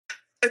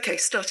Okay,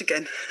 start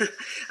again.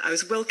 I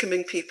was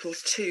welcoming people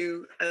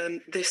to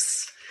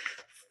this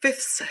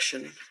fifth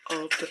session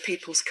of the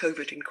People's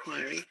COVID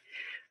Inquiry,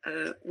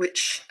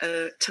 which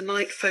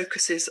tonight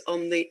focuses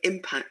on the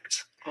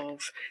impact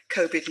of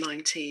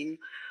COVID-19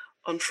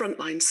 on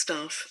frontline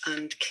staff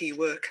and key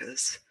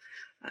workers.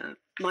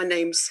 My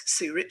name's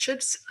Sue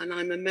Richards, and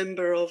I'm a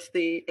member of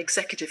the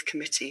Executive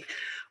Committee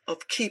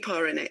of Keep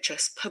Our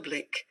NHS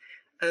Public,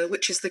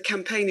 which is the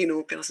campaigning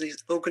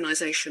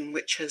organisation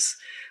which has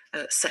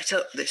set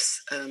up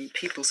this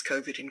People's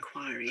COVID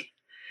Inquiry.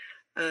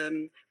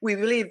 We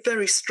believe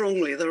very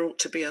strongly there ought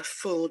to be a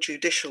full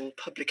judicial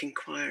public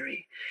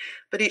inquiry,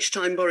 but each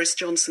time Boris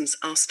Johnson's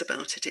asked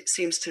about it, it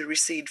seems to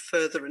recede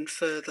further and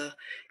further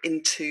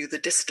into the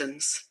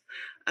distance.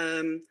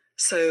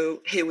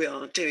 So here we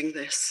are doing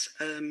this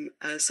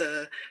as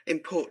an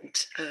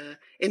important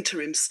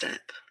interim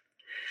step.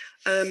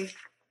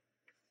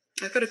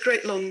 I've got a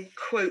great long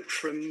quote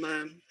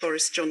from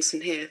Boris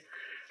Johnson here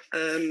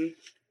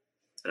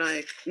that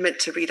I meant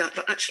to read out,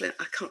 but actually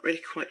I can't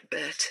really quite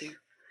bear to.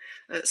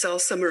 So I'll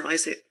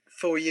summarise it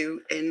for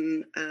you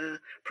in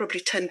probably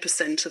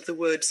 10% of the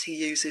words he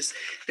uses,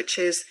 which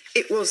is,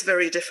 it was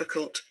very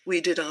difficult, we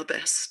did our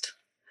best.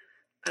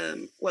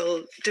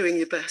 Well, doing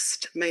your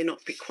best may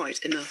not be quite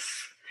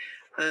enough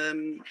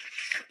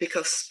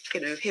because,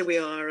 here we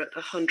are at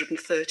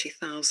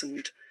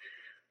 130,000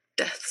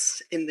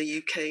 deaths in the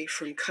UK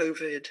from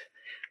COVID.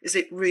 Is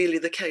it really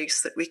the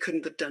case that we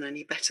couldn't have done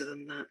any better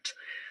than that?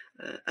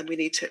 And we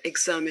need to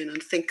examine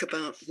and think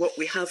about what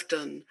we have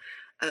done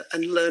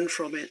and learn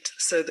from it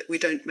so that we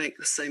don't make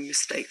the same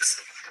mistakes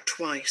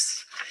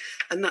twice.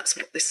 And that's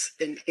what this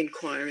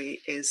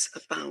inquiry is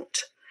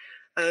about.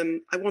 I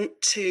want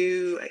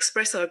to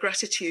express our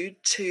gratitude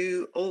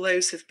to all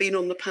those who've been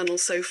on the panel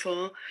so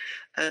far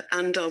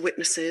and our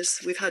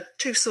witnesses. We've had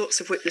two sorts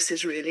of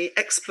witnesses, really: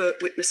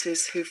 expert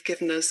witnesses who've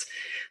given us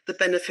the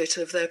benefit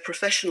of their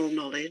professional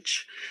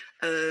knowledge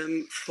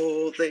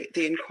for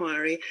the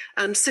inquiry,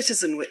 and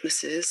citizen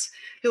witnesses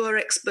who are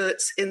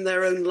experts in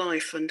their own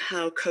life and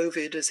how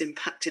COVID has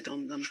impacted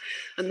on them.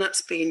 And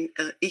that's been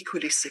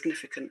equally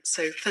significant.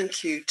 So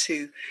thank you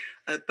to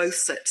both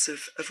sets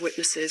of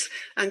witnesses.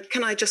 And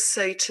can I just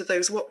say to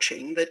those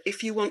watching that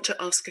if you want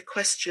to ask a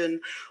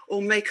question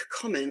or make a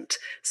comment,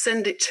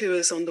 send it to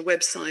us on the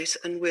website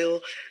and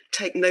we'll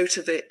take note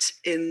of it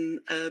in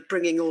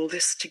bringing all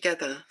this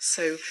together.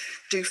 So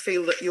do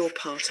feel that you're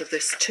part of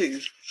this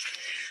too.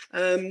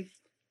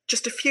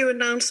 Just a few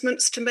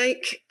announcements to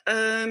make,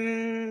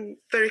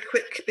 very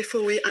quick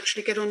before we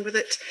actually get on with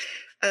it.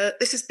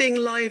 This is being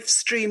live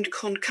streamed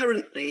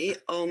concurrently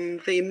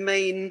on the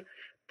main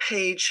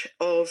page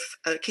of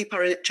Keep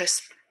Our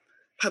NHS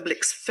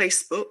Public's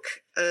Facebook.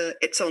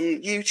 It's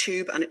on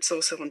YouTube and it's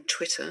also on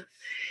Twitter.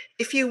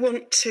 If you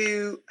want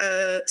to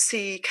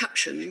see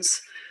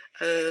captions,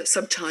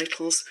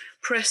 subtitles,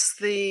 press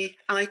the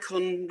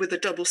icon with a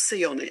double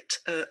C on it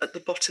at the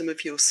bottom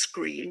of your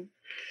screen.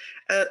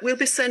 We'll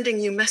be sending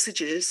you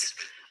messages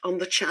on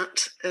the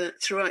chat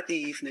throughout the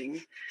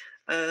evening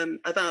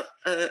about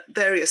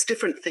various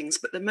different things,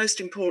 but the most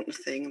important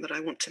thing that I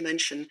want to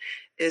mention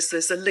is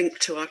there's a link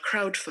to our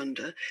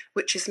crowdfunder,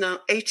 which is now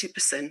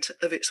 80%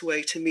 of its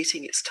way to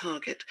meeting its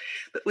target.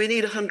 But we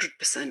need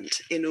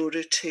 100% in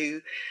order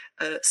to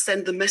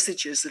send the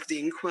messages of the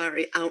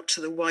inquiry out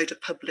to the wider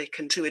public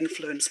and to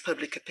influence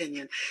public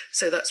opinion.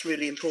 So that's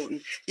really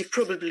important. You've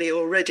probably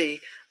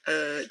already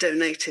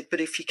donated,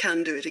 but if you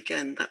can do it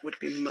again, that would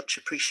be much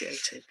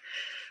appreciated.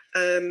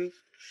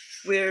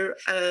 We're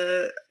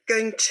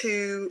going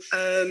to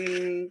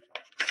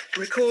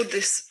record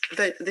this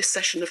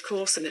session, of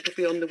course, and it'll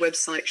be on the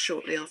website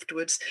shortly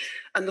afterwards.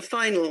 And the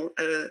final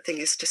thing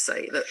is to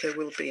say that there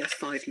will be a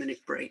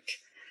 5-minute break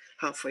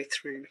halfway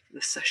through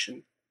the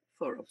session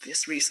for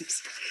obvious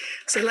reasons.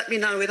 So let me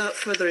now, without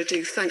further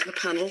ado, thank the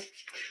panel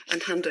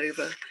and hand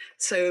over.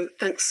 So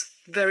thanks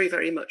very,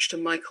 very much to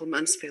Michael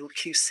Mansfield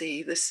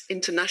QC, this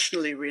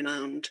internationally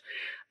renowned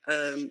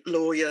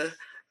lawyer,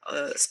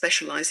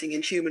 specialising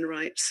in human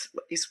rights.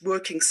 He's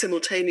working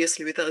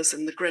simultaneously with us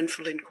in the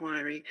Grenfell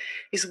inquiry.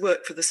 He's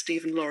worked for the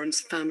Stephen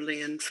Lawrence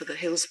family and for the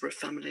Hillsborough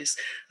families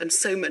and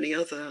so many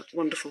other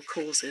wonderful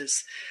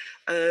causes.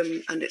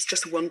 And it's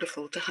just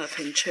wonderful to have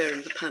him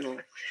chairing the panel.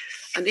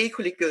 And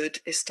equally good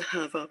is to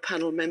have our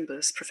panel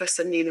members,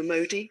 Professor Nina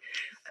Modi,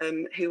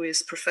 who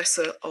is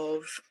Professor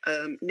of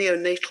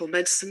Neonatal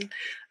Medicine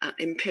at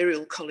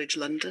Imperial College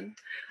London,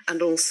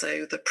 and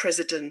also the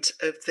President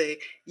of the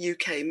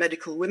UK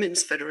Medical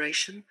Women's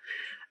Federation,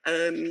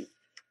 Dr.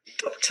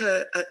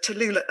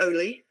 Tallulah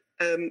Oli,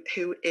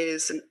 who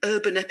is an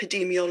urban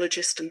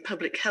epidemiologist and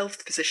public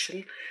health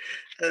physician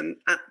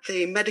at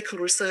the Medical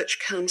Research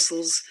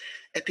Council's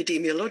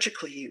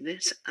Epidemiological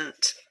Unit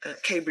at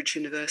Cambridge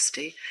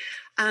University,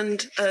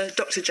 and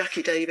Dr.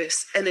 Jackie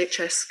Davis,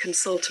 NHS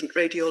consultant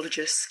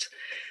radiologist,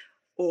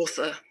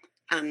 author,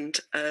 and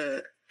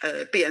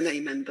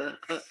BMA member.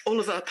 All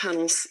of our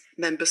panel's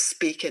members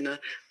speak in a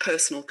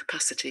personal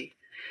capacity.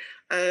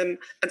 And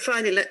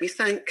finally, let me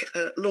thank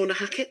Lorna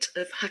Hackett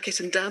of Hackett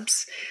and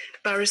Dabbs,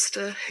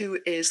 barrister who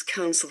is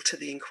counsel to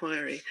the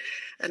inquiry.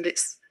 And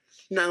it's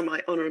now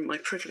my honour and my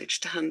privilege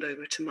to hand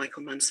over to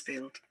Michael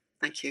Mansfield.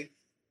 Thank you.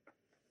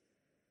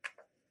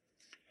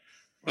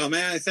 Well,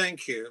 may I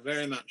thank you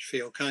very much for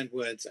your kind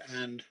words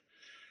and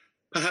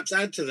perhaps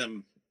add to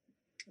them.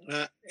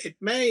 It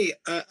may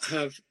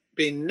have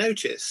been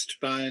noticed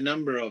by a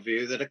number of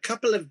you that a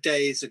couple of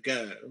days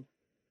ago,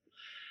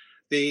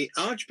 the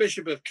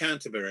Archbishop of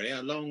Canterbury,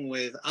 along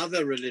with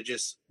other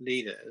religious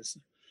leaders,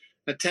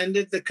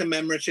 attended the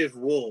commemorative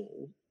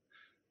wall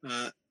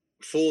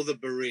for the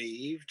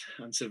bereaved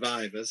and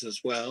survivors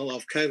as well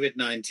of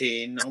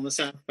COVID-19 on the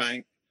south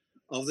bank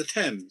of the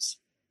Thames.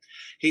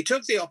 He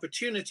took the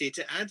opportunity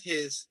to add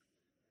his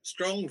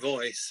strong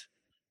voice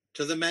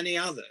to the many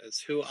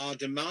others who are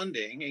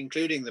demanding,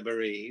 including the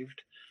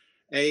bereaved,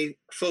 a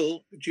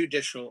full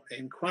judicial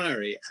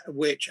inquiry,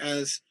 which,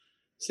 as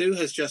Sue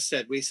has just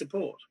said, we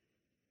support.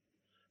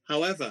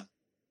 However,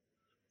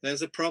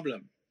 there's a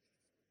problem.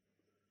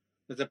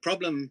 There's a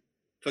problem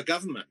for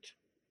government,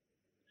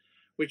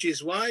 which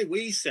is why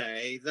we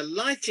say the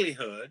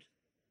likelihood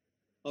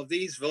of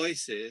these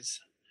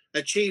voices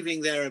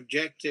achieving their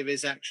objective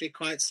is actually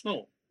quite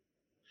small.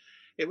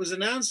 It was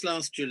announced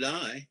last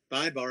July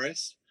by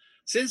Boris,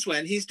 since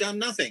when he's done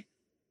nothing.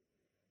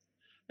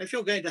 If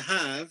you're going to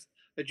have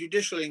a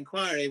judicial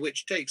inquiry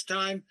which takes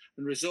time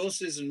and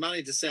resources and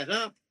money to set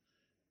up,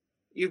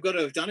 you've got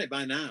to have done it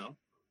by now.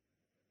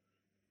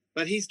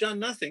 But he's done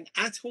nothing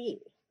at all.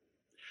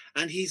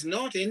 And he's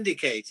not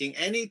indicating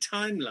any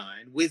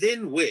timeline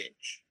within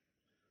which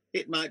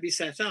it might be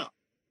set up.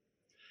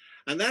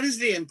 And that is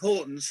the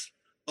importance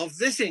of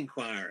this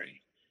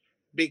inquiry,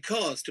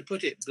 because, to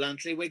put it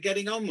bluntly, we're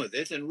getting on with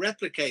it and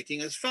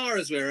replicating as far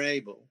as we're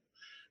able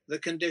the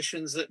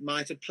conditions that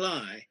might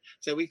apply.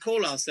 So we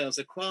call ourselves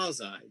a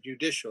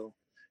quasi-judicial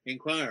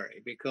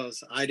inquiry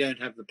because I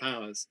don't have the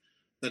powers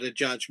that a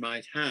judge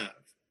might have.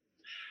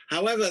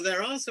 However,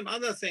 there are some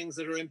other things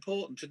that are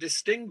important to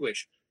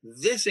distinguish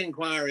this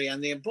inquiry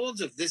and the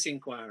importance of this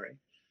inquiry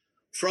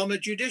from a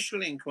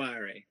judicial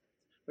inquiry,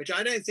 which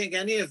I don't think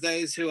any of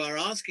those who are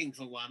asking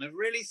for one have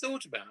really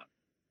thought about.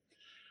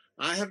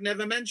 I have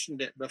never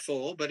mentioned it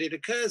before, but it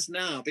occurs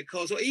now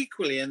because, or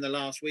equally in the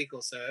last week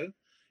or so,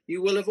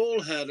 you will have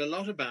all heard a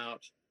lot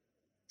about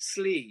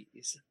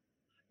sleaze.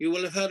 You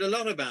will have heard a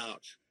lot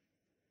about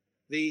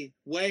the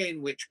way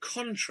in which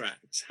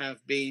contracts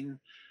have been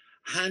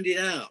handed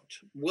out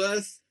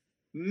worth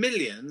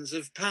millions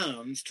of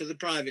pounds to the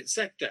private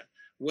sector.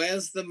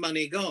 Where's the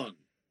money gone?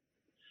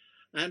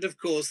 And of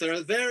course, there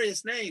are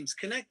various names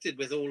connected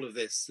with all of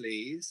this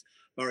sleaze.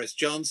 Boris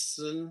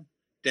Johnson,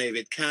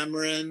 David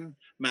Cameron,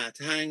 Matt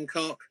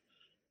Hancock,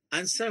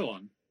 and so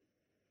on.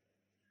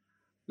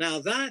 Now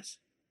that,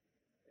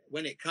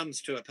 when it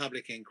comes to a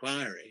public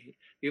inquiry,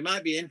 you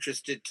might be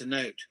interested to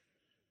note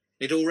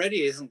it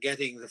already isn't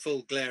getting the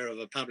full glare of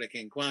a public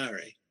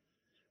inquiry,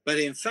 but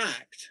in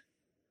fact,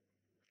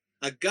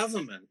 a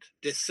government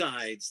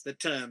decides the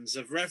terms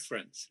of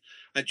reference.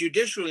 A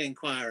judicial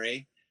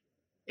inquiry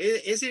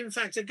is in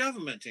fact a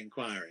government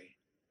inquiry.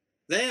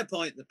 They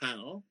appoint the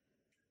panel.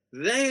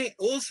 They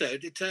also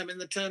determine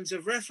the terms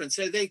of reference.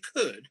 So they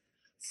could,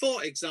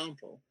 for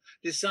example,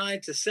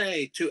 decide to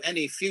say to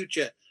any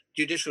future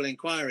judicial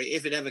inquiry,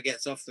 if it ever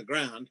gets off the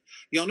ground,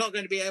 you're not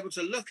going to be able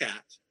to look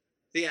at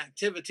the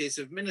activities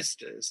of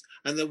ministers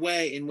and the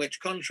way in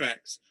which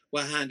contracts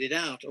were handed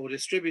out or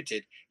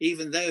distributed,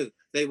 even though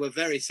they were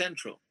very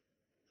central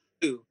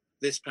to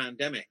this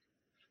pandemic.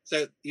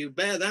 So you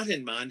bear that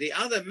in mind. The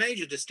other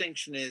major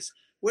distinction is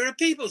we're a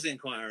people's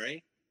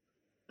inquiry,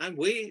 and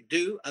we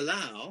do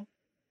allow,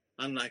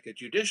 unlike a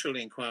judicial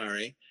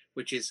inquiry,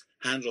 which is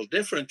handled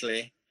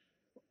differently,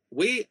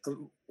 we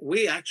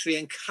actually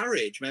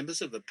encourage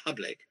members of the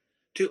public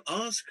to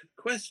ask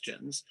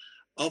questions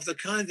of the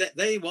kind that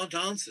they want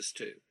answers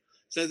to.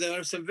 So there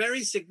are some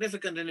very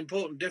significant and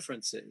important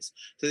differences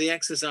to the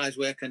exercise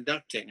we're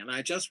conducting. And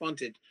I just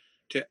wanted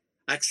to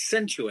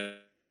accentuate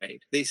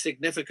the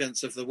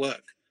significance of the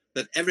work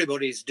that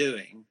everybody's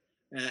doing,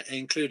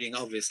 including,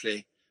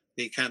 obviously,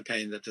 the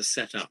campaign that has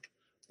set up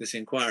this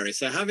inquiry.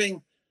 So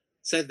having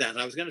said that,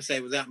 I was going to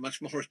say without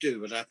much more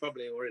ado, but I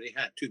probably already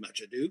had too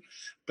much ado.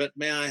 But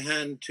may I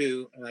hand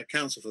to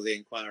counsel for the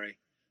inquiry,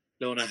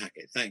 Lorna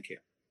Hackett. Thank you.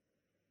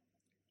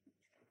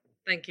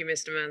 Thank you,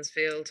 Mr.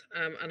 Mansfield.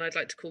 And I'd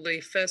like to call the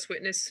first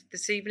witness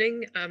this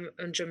evening,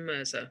 Anjum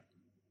Mirza.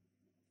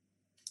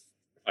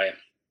 Hiya.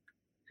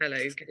 Hello,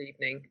 good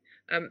evening.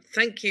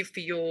 Thank you for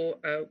your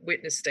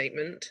witness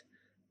statement.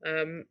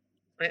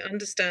 I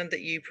understand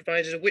that you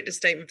provided a witness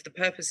statement for the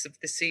purpose of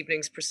this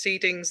evening's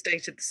proceedings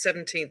dated the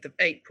 17th of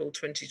April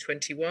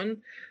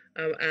 2021,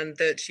 and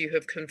that you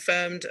have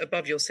confirmed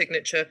above your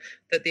signature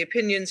that the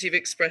opinions you've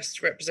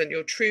expressed represent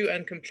your true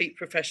and complete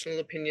professional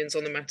opinions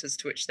on the matters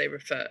to which they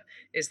refer.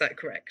 Is that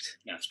correct?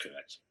 That's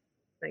correct.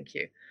 Thank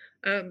you.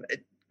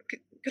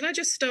 Can I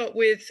just start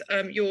with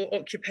your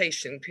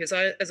occupation? Because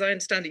as I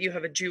understand it, you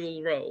have a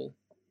dual role.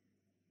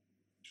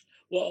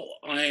 Well,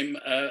 I'm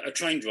a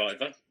train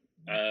driver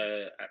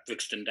at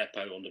Brixton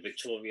Depot on the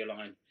Victoria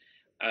line.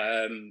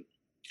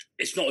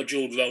 it's not a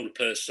dual role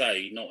per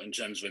se, not in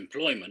terms of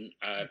employment,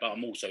 but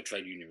I'm also a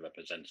trade union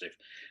representative.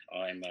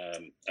 I'm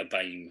a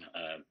BAME,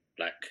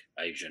 Black,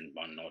 Asian,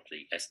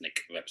 minority,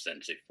 ethnic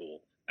representative for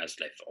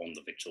ASLEF on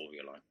the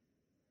Victoria line.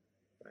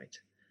 Right.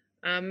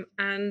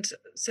 And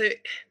so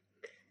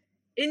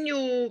in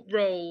your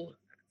role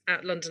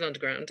at London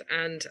Underground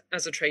and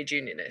as a trade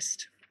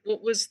unionist,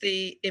 what was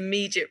the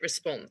immediate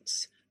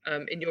response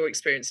in your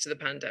experience to the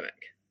pandemic?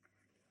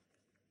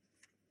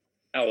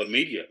 Our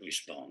immediate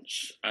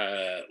response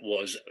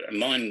was,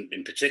 mine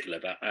in particular,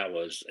 but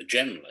ours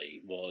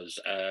generally, was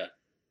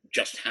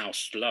just how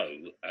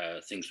slow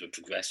things were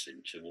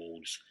progressing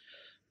towards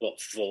what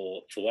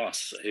for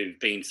us who've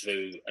been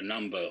through a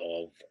number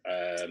of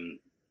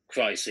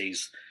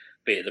crises,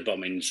 be it the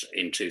bombings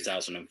in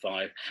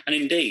 2005, and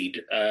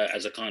indeed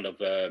as a kind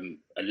of a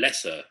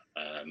lesser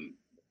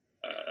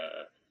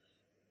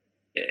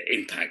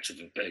impact of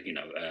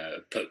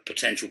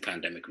potential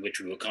pandemic in which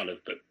we were kind of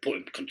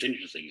putting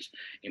contingencies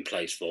in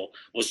place for,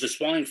 was the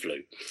swine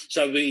flu.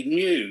 So we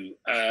knew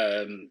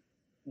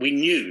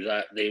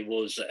that there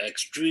was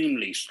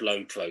extremely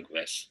slow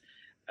progress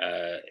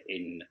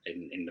in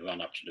the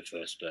run up to the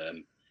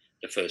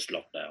first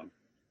lockdown,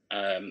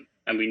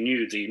 and we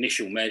knew the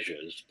initial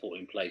measures put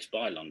in place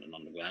by London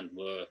Underground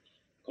were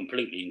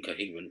completely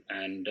incoherent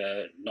and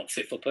not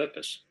fit for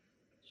purpose.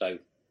 So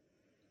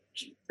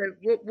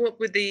what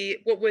were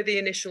the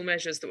initial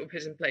measures that were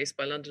put in place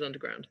by London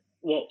Underground?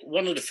 Well,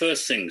 one of the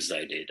first things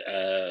they did,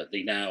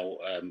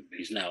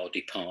 he's now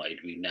departed.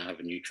 We now have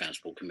a new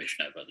Transport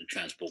Commissioner, but the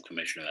Transport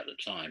Commissioner at the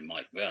time,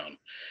 Mike Brown,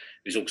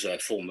 who's also a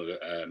former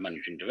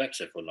managing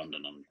director for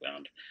London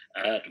Underground.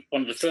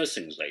 One of the first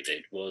things they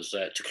did was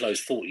to close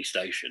 40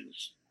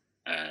 stations.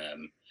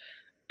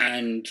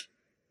 And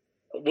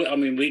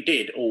we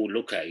did all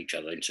look at each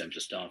other in terms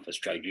of staff as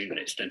trade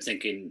unionists and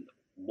thinking,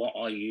 what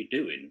are you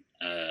doing?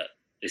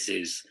 This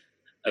is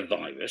a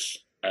virus.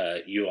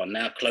 You are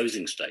now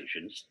closing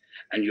stations,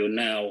 and you're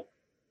now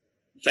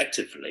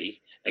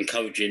effectively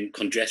encouraging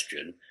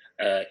congestion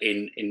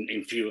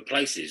in fewer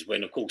places,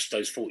 when of course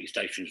those 40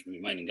 stations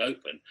remaining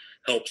open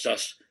helps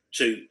us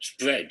to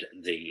spread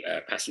the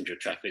passenger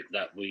traffic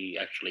that we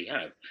actually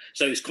have.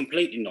 So it's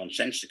completely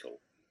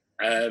nonsensical.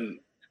 And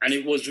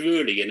it was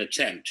really an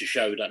attempt to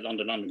show that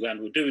London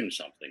Underground were doing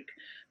something,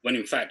 when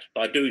in fact,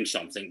 by doing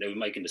something, they were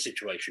making the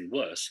situation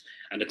worse.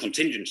 And the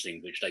contingency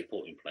in which they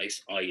put in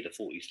place, i.e. the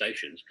 40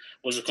 stations,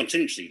 was a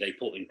contingency they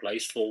put in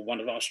place for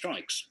one of our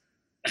strikes.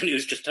 And it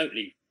was just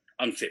totally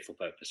unfit for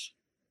purpose.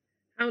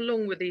 How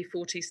long were the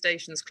 40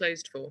 stations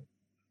closed for?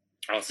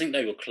 I think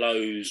they were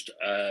closed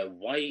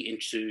way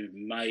into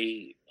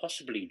May,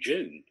 possibly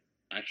June,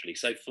 actually.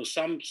 So for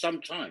some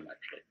time,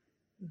 actually.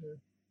 Mm-hmm.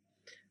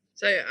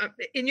 So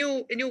in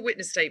your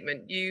witness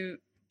statement, you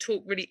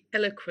talk really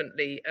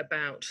eloquently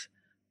about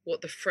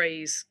what the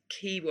phrase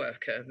key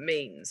worker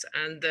means,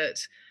 and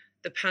that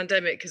the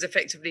pandemic has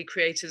effectively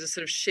created a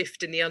sort of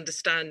shift in the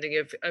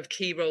understanding of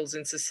key roles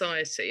in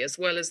society, as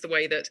well as the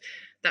way that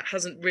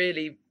hasn't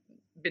really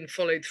been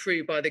followed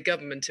through by the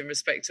government in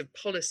respect of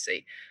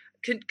policy.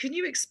 Can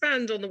you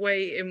expand on the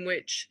way in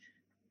which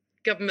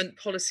government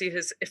policy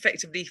has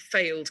effectively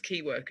failed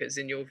key workers,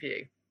 in your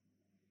view?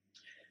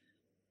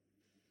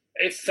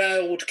 It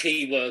failed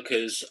key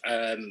workers.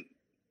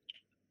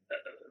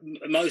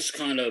 Most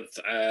kind of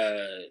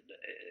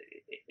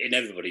in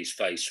everybody's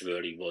face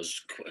really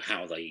was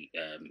how they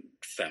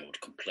failed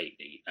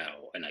completely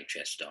our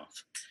NHS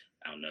staff,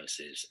 our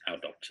nurses, our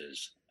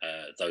doctors,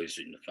 those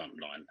in the front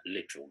line,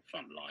 literal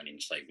front line in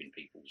saving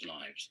people's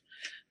lives.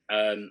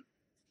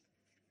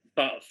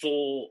 But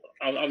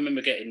I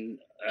remember getting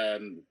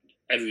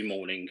every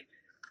morning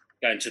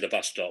going to the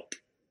bus stop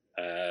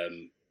at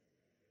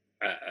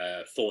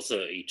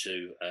 4:30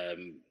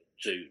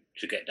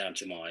 to get down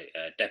to my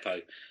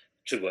depot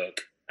to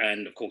work,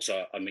 and of course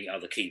I meet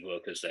other key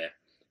workers there.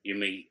 You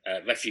meet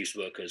refuse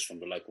workers from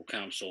the local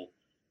council.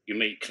 You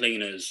meet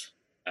cleaners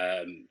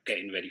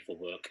getting ready for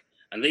work,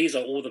 and these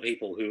are all the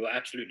people who are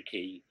absolutely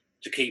key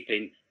to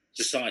keeping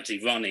society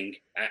running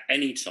at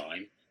any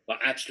time. But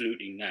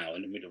absolutely now,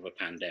 in the middle of a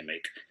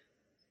pandemic,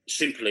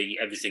 simply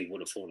everything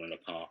would have fallen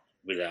apart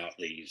without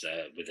these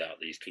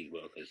key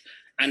workers,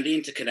 and the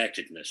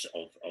interconnectedness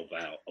of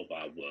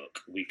our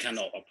work. We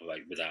cannot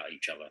operate without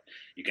each other.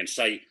 You can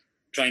say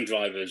train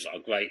drivers are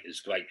great,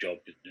 it's a great job,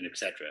 and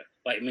etc.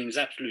 But it means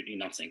absolutely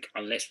nothing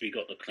unless we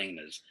got the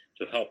cleaners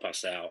to help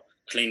us out,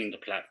 cleaning the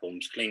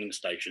platforms, cleaning the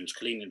stations,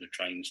 cleaning the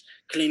trains,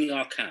 cleaning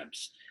our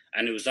cabs.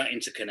 And it was that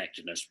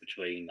interconnectedness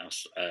between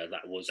us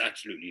that was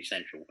absolutely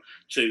essential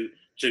to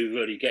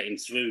really getting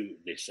through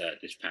this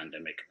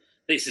pandemic.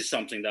 This is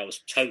something that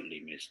was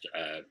totally missed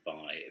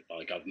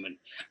by government,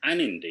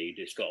 and indeed,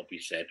 it's got to be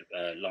said,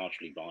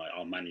 largely by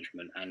our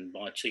management and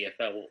by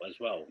TfL as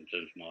well, in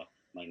terms of my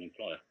main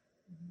employer.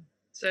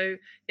 So,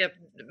 yeah,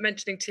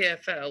 mentioning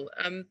TfL,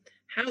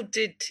 how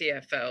did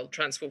TfL,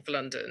 Transport for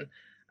London,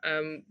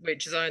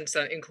 which, as I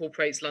understand,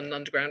 incorporates London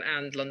Underground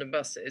and London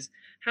buses,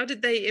 how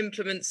did they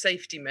implement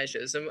safety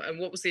measures, and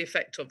what was the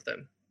effect of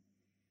them?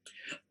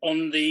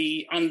 On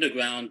the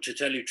underground, to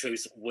tell you the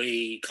truth,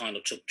 we kind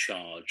of took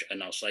charge,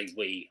 and I'll say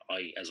we,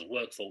 I as a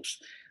workforce,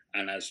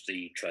 and as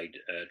the trade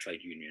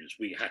unions,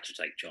 we had to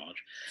take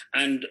charge,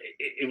 and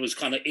it was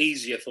kind of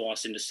easier for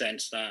us in the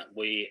sense that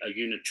we a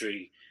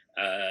unitary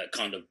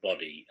kind of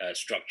body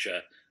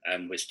structure,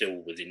 and we're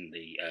still within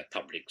the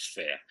public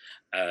sphere.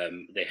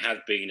 There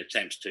have been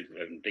attempts to,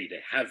 indeed,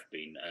 there have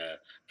been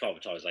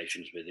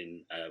privatisations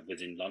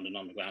within London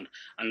Underground,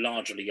 and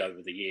largely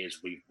over the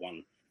years we've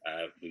won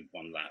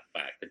that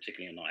back,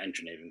 particularly in our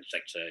engineering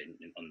sector,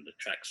 on the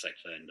track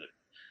sector, in the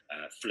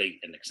fleet,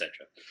 and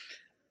etc.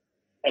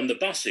 On the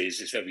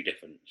buses, it's very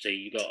different. So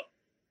you've got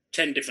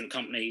 10 different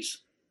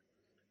companies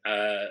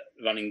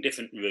running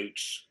different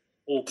routes,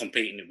 all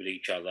competing with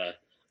each other,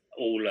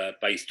 all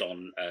based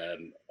on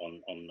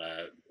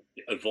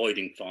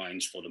avoiding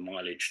fines for the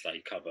mileage they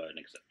cover, and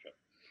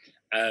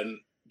etc.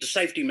 The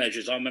safety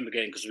measures, I remember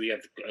getting, because we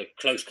have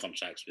close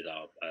contacts with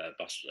our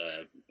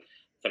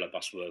fellow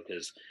bus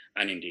workers,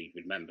 and indeed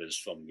with members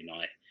from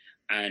Unite.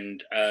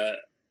 And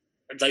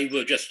they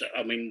were just,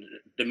 I mean,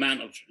 the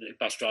amount of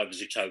bus drivers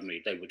who told me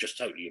they were just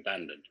totally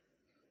abandoned.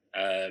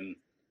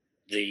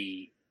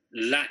 The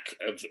lack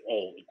of,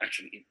 or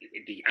actually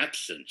the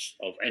absence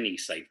of any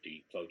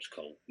safety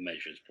protocol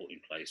measures put in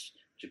place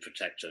to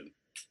protect them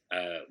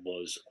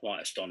was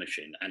quite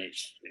astonishing. And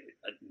it's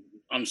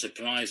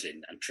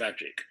unsurprising and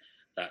tragic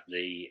that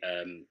the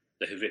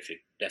horrific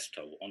death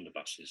toll on the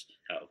buses,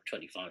 out of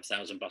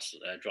 25,000 bus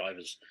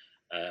drivers,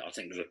 I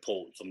think the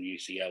report from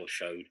UCL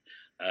showed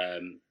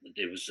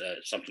there was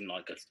something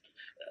like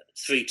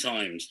 3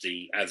 times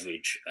the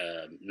average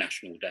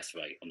national death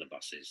rate on the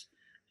buses,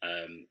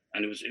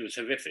 and it was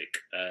horrific.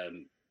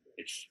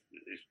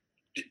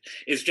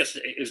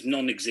 It was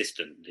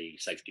non-existent, the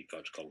safety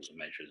protocols and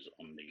measures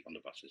on the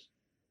buses.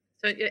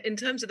 So, in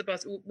terms of the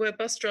bus, were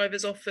bus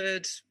drivers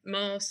offered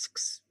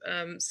masks,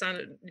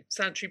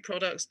 sanitary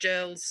products,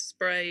 gels,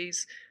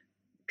 sprays,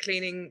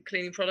 cleaning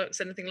products,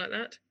 anything like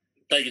that?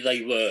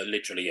 They were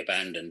literally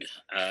abandoned.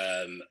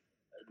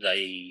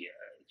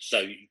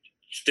 So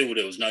still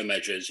there was no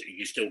measures.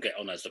 You still get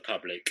on as the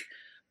public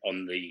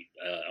on the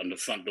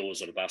front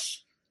doors of the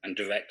bus and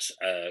direct.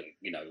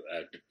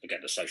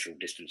 Forget the social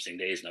distancing.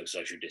 There is no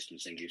social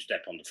distancing. You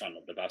step on the front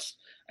of the bus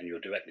and you're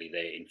directly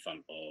there in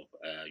front of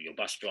your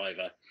bus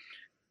driver.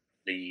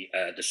 The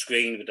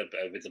screen with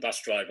the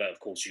bus driver, of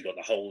course, you've got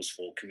the holes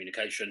for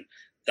communication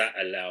that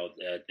allowed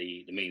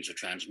the means of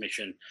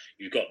transmission.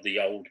 You've got the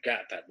old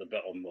gap at the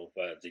bottom of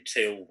the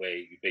till where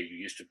you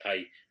used to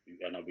pay.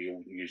 I know we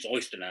all use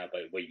Oyster now,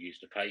 but where you used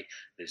to pay,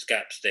 there's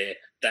gaps there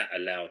that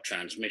allow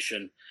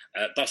transmission.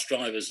 Bus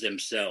drivers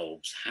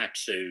themselves had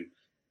to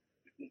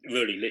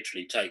really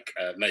literally take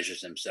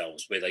measures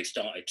themselves, where they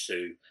started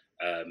to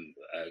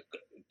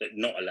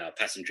not allow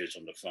passengers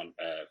on the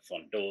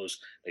front doors.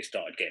 They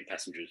started getting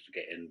passengers to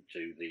get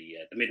into the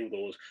middle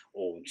doors,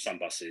 or some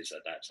buses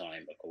at that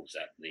time, of course,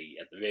 at the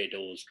rear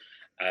doors.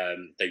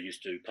 They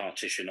used to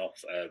partition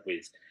off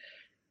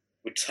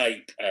would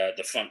tape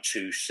the front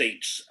 2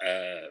 seats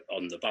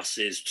on the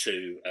buses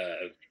to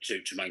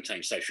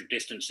maintain social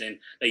distancing.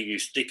 They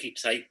used sticky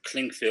tape,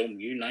 cling film,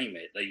 you name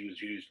it. They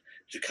used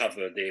to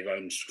cover their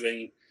own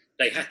screen.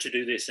 They had to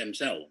do this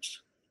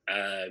themselves.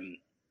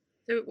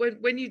 So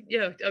when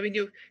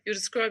you're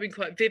describing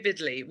quite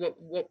vividly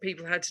what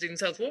people had to do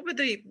themselves. What were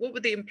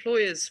the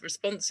employers'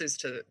 responses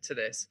to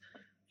this?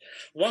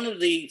 One of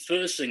the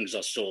first things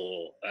I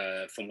saw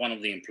from one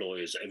of the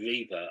employers,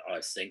 Arriva,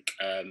 I think.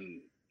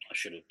 I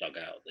should have dug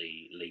out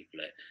the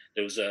leaflet.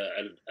 There was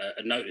a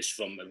notice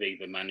from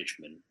Arriva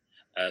management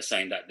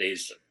saying that there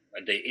is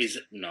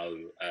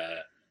no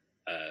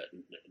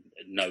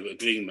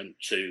agreement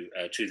to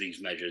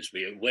these measures.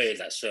 We're aware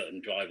that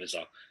certain drivers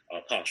are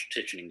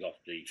partitioning off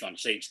the front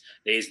seats.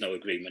 There is no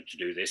agreement to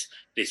do this.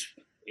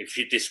 If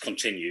this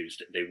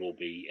continues, there will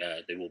be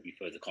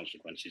further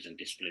consequences and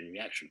disciplinary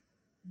action.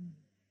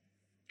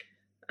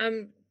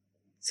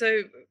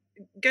 So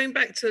going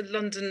back to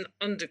London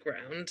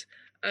Underground,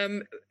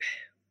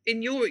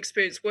 in your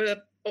experience,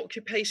 were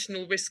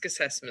occupational risk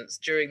assessments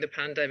during the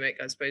pandemic,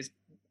 I suppose,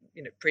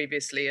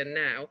 previously and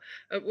now,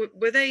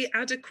 were they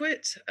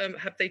adequate?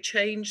 Have they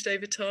changed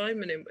over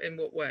time, and in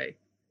what way?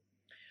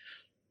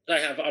 They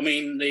have. I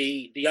mean,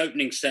 the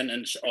opening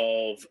sentence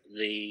of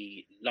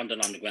the London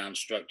Underground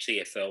 /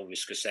 TfL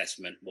risk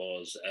assessment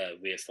was,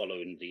 we're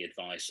following the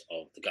advice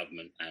of the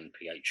government and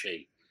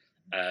PHE.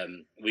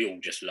 We all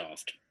just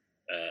laughed,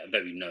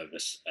 very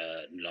nervous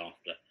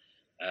laughter.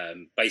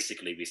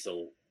 Basically, we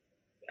thought,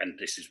 and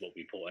this is what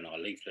we put in our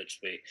leaflets,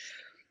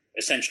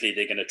 essentially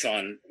they're going to try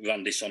and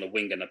run this on a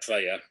wing and a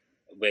prayer,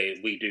 where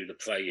we do the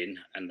praying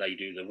and they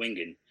do the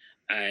winging.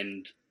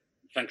 And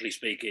frankly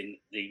speaking,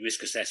 the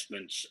risk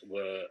assessments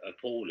were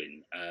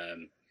appalling.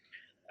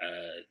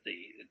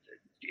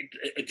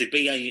 The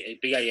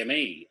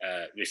BAME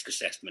risk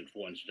assessment,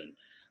 for instance,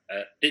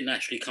 didn't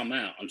actually come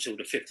out until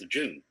the 5th of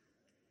June.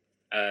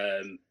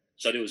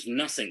 So there was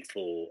nothing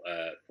for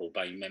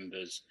BAME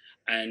members,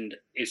 and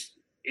it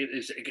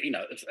is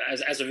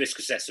as a risk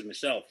assessor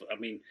myself. I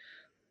mean,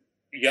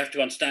 you have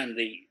to understand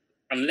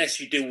unless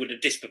you deal with a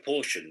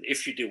disproportion,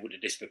 if you deal with a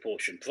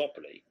disproportion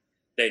properly,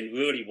 then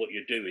really what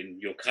you're doing,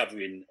 you're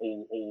covering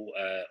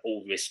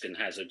all risk and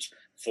hazards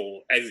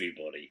for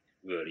everybody,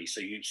 really.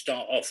 So you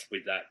start off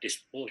with that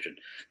disproportion.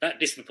 That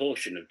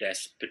disproportion of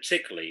deaths,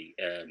 particularly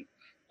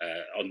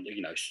on,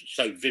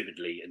 so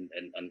vividly in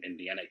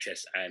the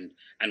NHS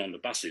and on the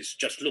buses.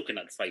 Just looking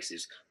at the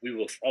faces, we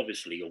were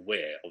obviously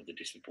aware of the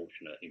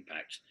disproportionate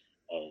impact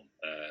of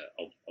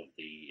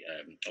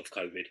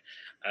COVID,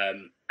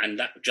 and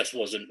that just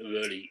wasn't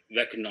really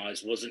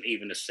recognised, wasn't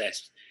even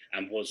assessed,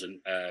 and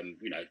wasn't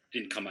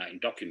didn't come out in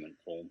document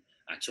form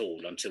at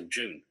all until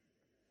June.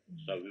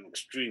 So we were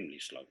extremely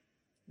slow.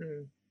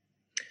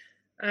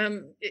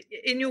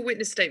 In your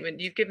witness statement,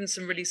 you've given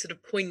some really sort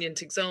of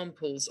poignant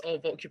examples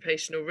of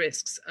occupational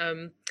risks.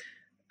 I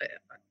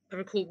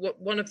recall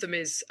one of them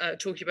is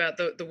talking about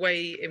the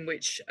way in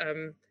which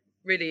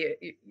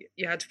really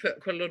you had to put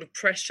quite a lot of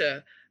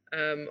pressure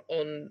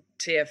on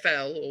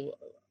TfL or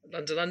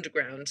London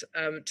Underground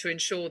to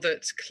ensure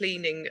that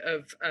cleaning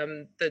of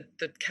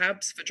the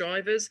cabs for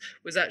drivers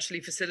was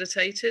actually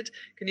facilitated.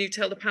 Can you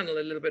tell the panel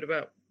a little bit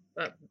about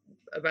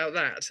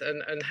that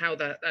and how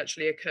that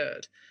actually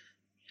occurred?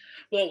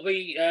 Well,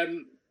 we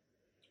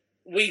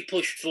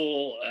pushed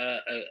for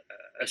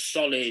a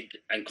solid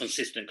and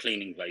consistent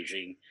cleaning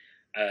regime.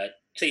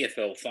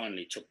 TfL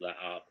finally took that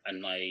up,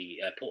 and they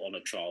put on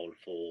a trial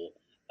for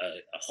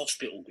a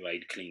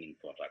hospital-grade cleaning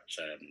product.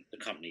 The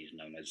company is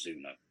known as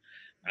Zuno.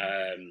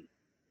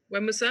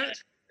 When was that?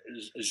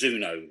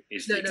 Zuno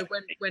is no.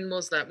 When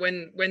was that?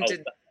 When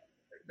did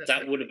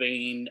that would have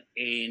been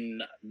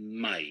in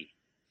May?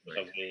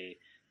 Right.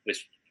 So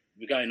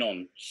we're going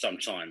on some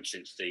time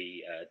since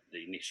the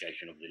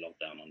initiation of the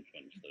lockdown on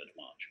 23rd of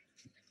March.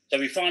 So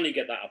we finally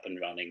get that up and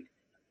running,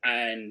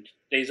 and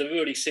there's a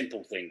really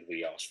simple thing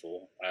we asked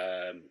for,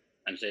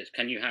 and says,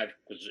 can you have,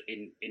 because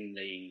in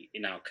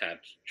our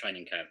cabs,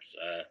 train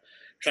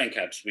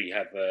cabs, we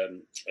have a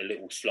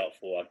little slot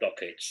for our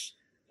dockets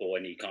for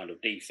any kind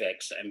of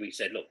defects, and we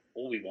said, look,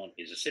 all we want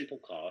is a simple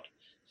card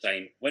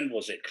saying when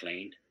was it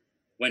cleaned,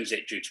 when's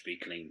it due to be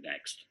cleaned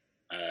next.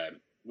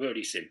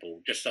 Really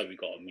simple, just so we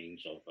got a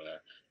means of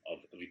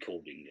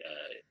recording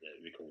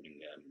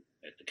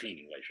the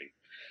cleaning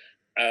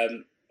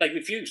regime. They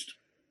refused.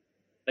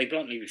 They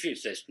bluntly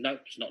refused. Says no,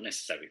 it's not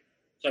necessary.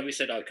 So we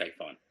said, okay,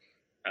 fine.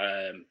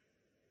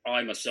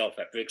 I myself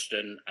at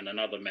Brixton and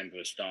another member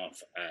of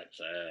staff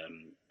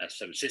at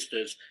Seven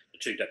Sisters, the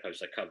two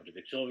depots that covered the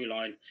Victoria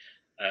line,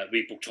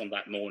 we booked on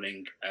that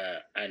morning,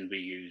 and we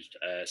used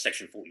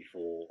Section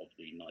 44 of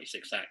the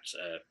 96 Act,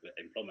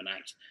 Employment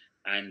Act,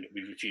 and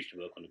we refused to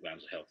work on the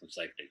grounds of health and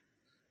safety.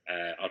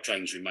 Our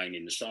trains remain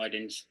in the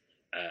sidings,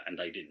 and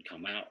they didn't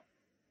come out.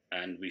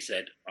 And we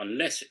said,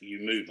 unless you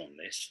move on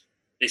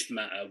this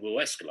matter will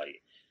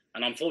escalate.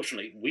 And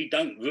unfortunately, we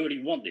don't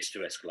really want this to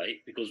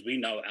escalate, because we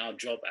know our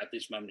job at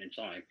this moment in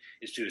time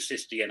is to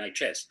assist the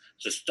NHS.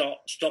 So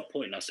stop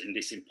putting us in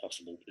this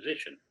impossible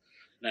position.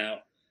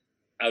 Now,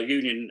 our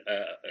union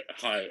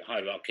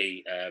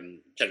hierarchy,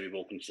 Terry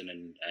Wilkinson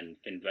and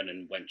Finn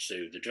Brennan, went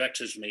to the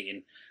directors'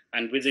 meeting,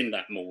 and within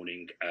that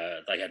morning,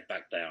 they had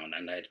backed down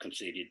and they had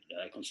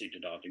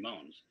conceded our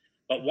demands.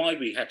 But why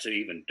we had to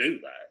even do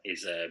that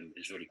is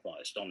really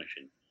quite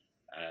astonishing.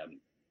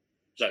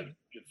 So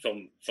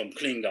from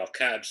cleaning our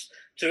cabs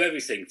to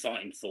everything,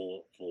 fighting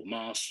for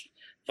masks,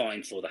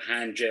 fighting for the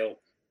hand gel,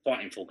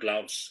 fighting for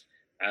gloves.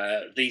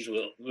 These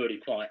were really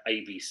quite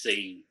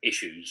ABC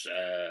issues,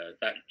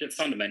 that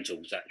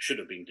fundamentals that should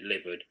have been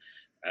delivered,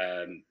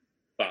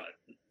 but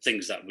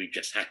things that we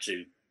just had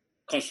to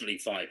constantly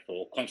fight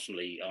for,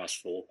 constantly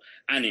ask for,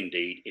 and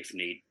indeed, if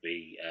need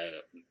be,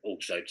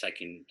 also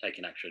taking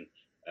action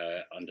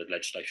under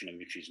legislation and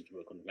refusing to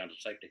work on the grounds of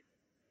safety.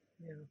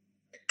 Yeah.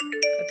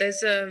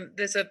 There's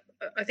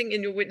I think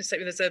in your witness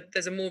statement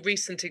there's a more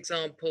recent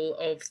example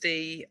of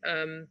the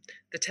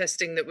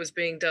testing that was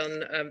being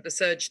done, the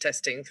surge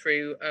testing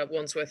through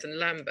Wandsworth and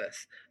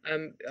Lambeth.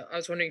 I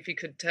was wondering if you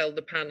could tell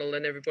the panel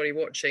and everybody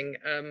watching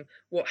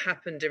what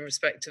happened in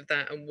respect of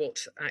that and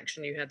what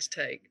action you had to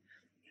take.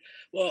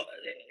 Well,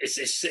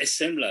 it's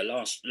similar.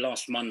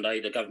 Last Monday,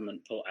 the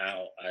government put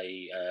out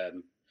a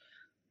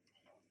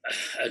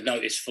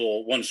notice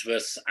for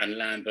Wandsworth and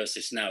Lambeth.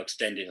 It's now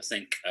extended, I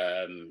think,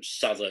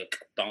 Southwark,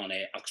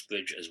 Barnet,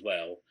 Uxbridge as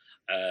well,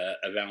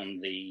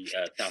 around the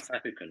South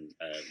African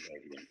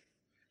region.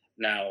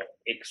 Now,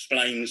 it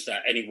explains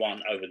that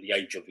anyone over the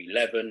age of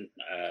 11,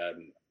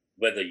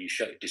 whether you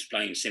show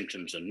displaying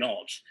symptoms or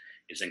not,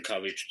 is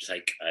encouraged to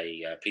take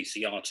a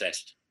PCR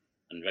test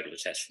and regular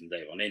test from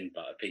there on in,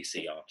 but a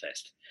PCR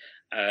test.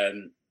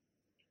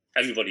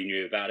 Everybody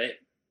knew about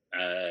it.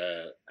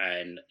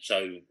 And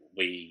so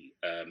we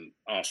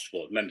asked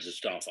for members of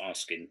staff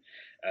asking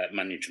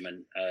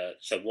management,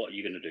 so what are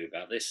you going to do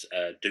about this?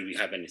 Do we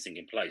have anything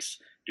in place?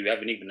 Do we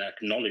have even an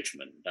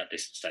acknowledgement that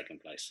this has taken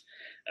place?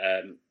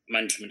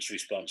 Management's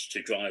response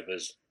to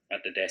drivers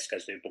at the desk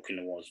as they're booking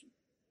them was,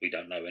 we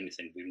don't know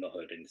anything, we've not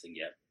heard anything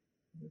yet.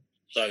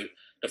 So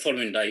the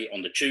following day,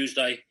 on the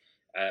Tuesday,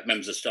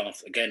 members of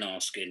staff again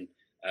asking,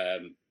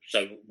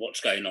 So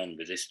what's going on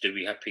with this? Do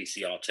we have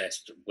PCR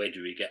tests? Where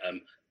do we get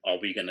them? Are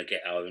we going to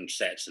get our own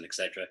sets and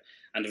etc.?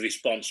 And the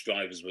response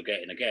drivers we're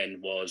getting again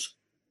was,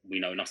 we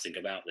know nothing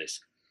about this.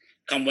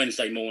 Come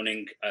Wednesday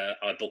morning,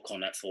 I book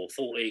on at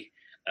 4:40,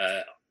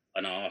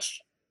 and I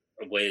asked,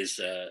 where's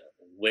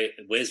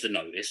the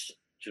notice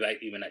to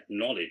even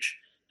acknowledge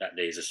that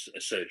there's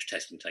a surge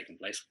testing taking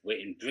place? We're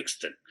in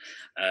Brixton.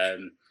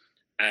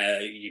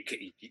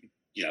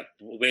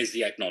 Where's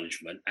the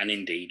acknowledgement? And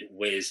indeed,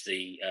 where's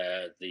the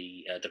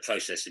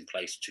process in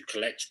place to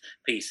collect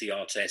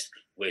PCR tests?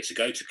 Where to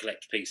go to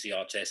collect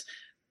PCR tests?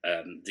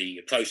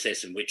 The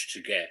process in which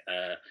to get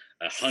a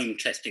home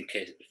testing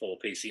kit for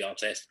PCR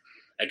test.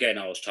 Again,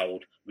 I was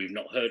told we've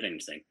not heard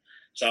anything.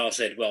 So I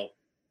said, well,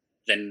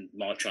 then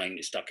my train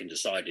is stuck into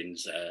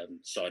sidings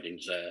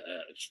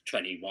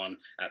 21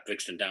 at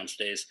Brixton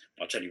downstairs.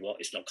 I'll tell you what,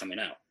 it's not coming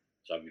out.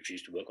 So I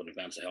refused to work on the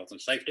grounds of health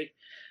and safety.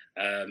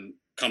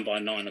 Come by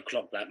 9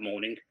 o'clock that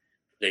morning,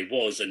 there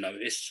was a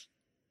notice,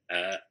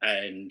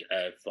 and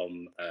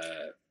from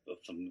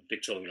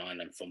Victoria Line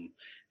and from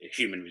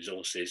Human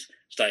Resources,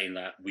 stating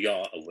that we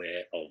are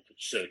aware of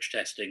surge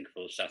testing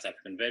for South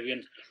African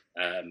variant.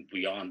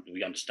 We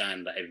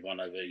understand that everyone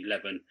over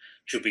 11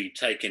 should be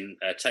taking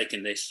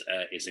this,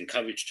 is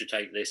encouraged to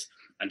take this,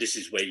 and this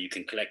is where you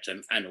can collect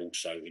them, and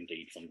also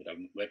indeed from the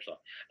government website.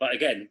 But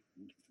again,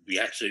 we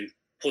had to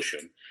push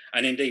them,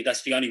 and indeed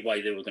that's the only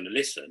way they were going to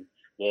listen,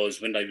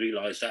 was when they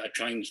realised that a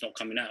train's not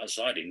coming out of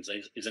sidings,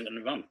 isn't going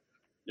to run.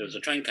 There was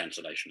a train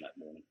cancellation that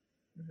morning.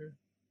 Mm-hmm.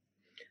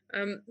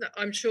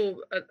 I'm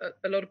sure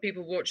a lot of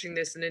people watching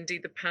this, and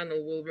indeed the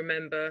panel, will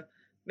remember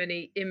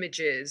many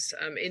images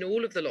in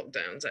all of the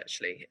lockdowns,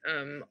 actually,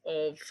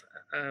 of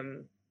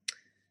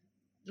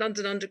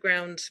London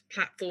Underground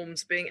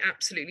platforms being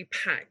absolutely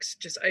packed,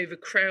 just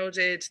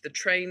overcrowded, the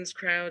trains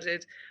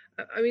crowded.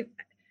 I mean,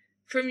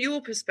 from your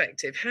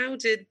perspective, how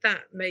did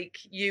that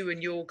make you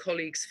and your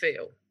colleagues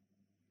feel?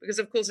 Because,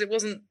 of course, it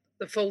wasn't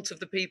the fault of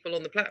the people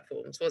on the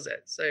platforms, was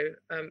it? So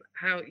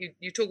how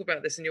you talk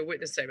about this in your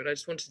witness statement, I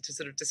just wanted to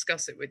sort of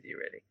discuss it with you,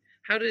 really.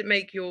 How did it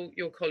make your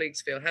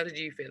colleagues feel? How did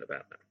you feel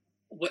about that?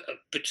 Well,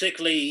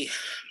 particularly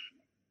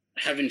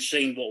having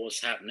seen what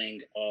was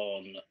happening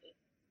on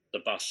the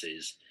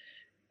buses,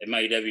 it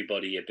made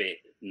everybody a bit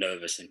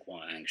nervous and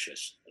quite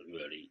anxious,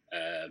 really.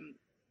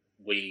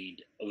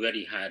 We'd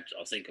already had,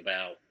 I think,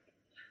 about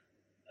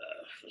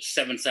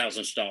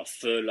 7,000 staff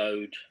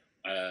furloughed.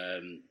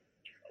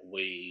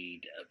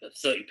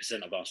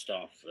 30% of our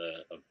staff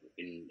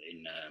in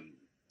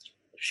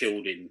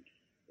shielding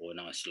or in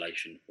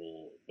isolation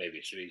for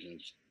various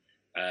reasons.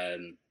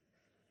 And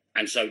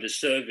so the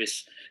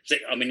service,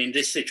 I mean, in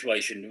this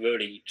situation,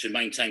 really, to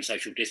maintain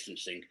social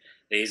distancing,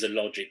 there is a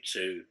logic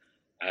to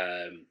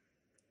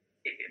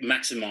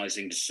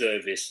maximising the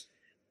service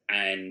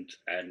and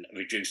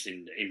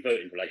reducing the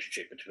inverting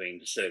relationship between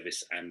the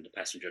service and the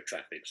passenger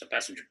traffic. So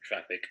passenger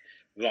traffic,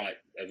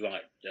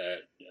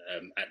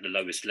 at the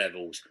lowest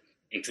levels,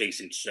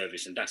 increasing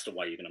service, and that's the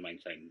way you're going to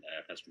maintain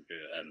passenger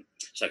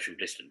social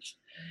distance.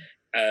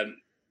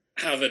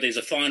 However, there's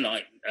a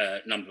finite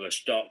number of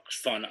stops,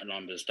 finite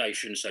number of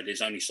stations, so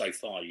there's only so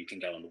far you can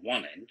go on the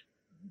one end,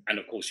 and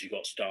of course you've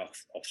got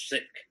staff off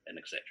sick and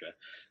etc.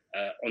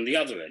 On the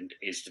other end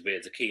is where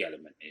the key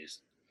element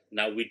is.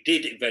 Now, we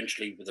did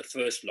eventually, with the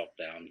first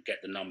lockdown,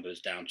 get the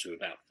numbers down to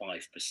about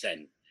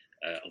 5%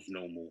 of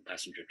normal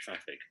passenger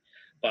traffic,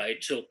 but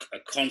it took a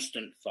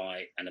constant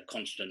fight and a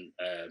constant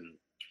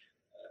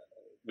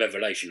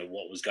revelation of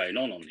what was going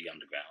on the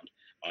underground.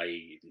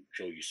 I'm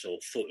sure you saw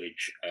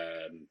footage,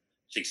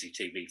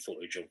 CCTV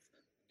footage of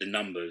the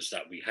numbers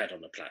that we had on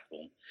the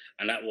platform,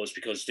 and that was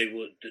because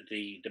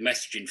the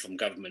messaging from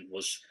government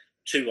was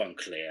too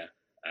unclear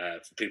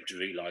for people to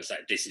realise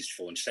that this is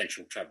for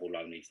essential travel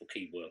only, for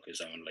key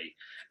workers only,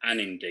 and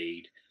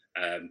indeed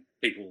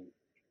people.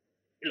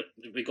 Look,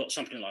 we've got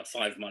something like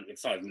 5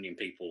 million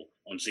people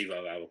on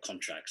 0-hour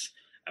contracts,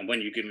 and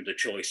when you're given the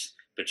choice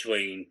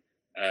between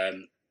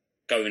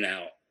going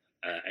out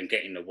and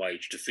getting a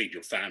wage to feed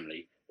your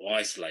family or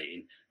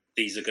isolating,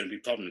 these are going to be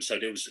problems. So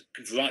there was,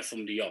 right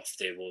from the off,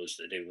 there was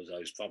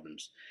those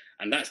problems,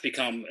 and that's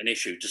become an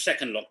issue. The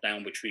second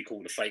lockdown, which we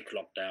call the fake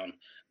lockdown,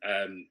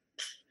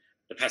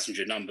 the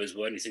passenger numbers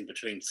were anything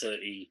between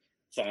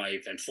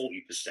 35 and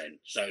 40%.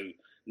 So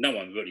no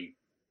one really.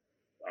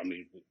 I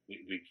mean,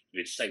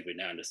 we'd say we're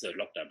now in the third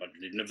lockdown, but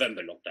the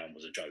November lockdown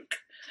was a joke,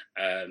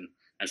 and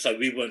so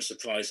we weren't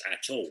surprised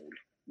at all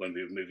when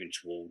we were moving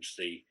towards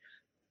the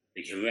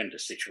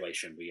horrendous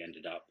situation we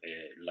ended up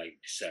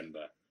late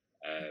December,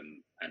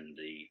 and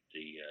the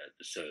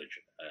surge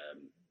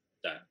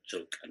that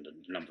took, and the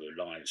number of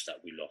lives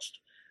that we lost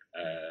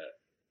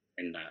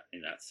in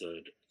that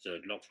third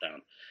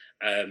lockdown.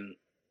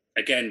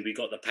 Again, we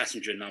got the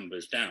passenger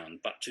numbers down,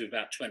 but to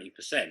about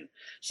 20%.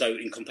 So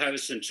in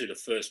comparison to the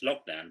first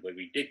lockdown, where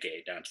we did get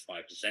it down to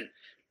 5%,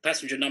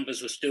 passenger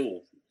numbers were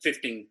still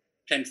 10-15%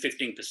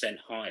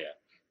 higher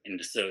in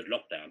the third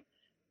lockdown.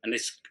 And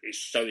it's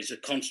a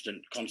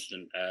constant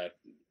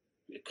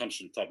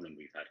problem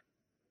we've had.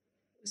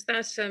 Was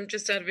that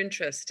just out of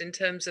interest in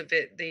terms of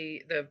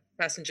the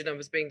passenger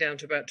numbers being down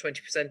to about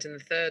 20% in the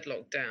third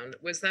lockdown?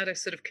 Was that a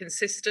sort of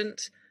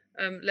consistent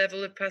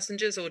level of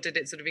passengers, or did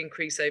it sort of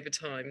increase over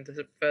time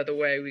the further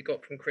away we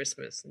got from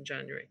Christmas in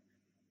January?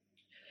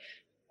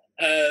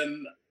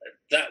 Um,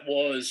 that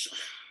was,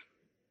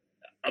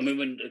 I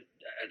mean,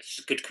 it's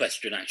a good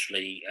question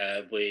actually.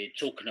 We're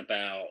talking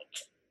about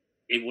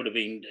it would have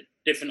been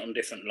different on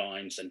different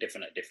lines and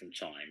different at different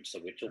times. So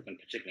we're talking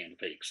particularly on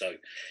the peak. So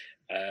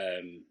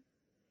um,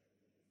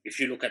 if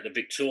you look at the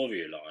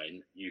Victoria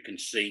line, you can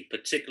see,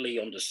 particularly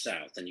on the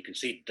south, and you can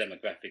see the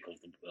demographic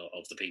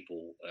of the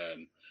people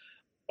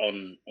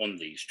on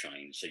these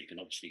trains. So you can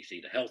obviously see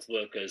the health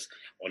workers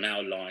on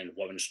our line.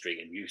 Warren Street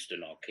and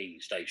Euston are key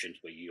stations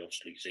where you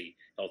obviously see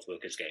health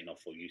workers getting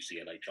off for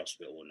UCLH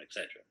Hospital and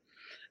etc.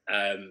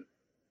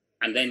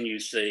 And then you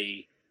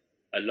see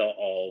a lot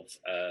of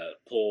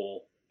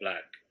poor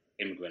black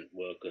immigrant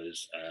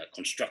workers,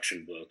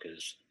 construction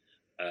workers,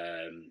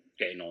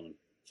 getting on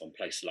from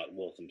places like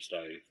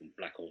Walthamstow, from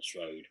Black Horse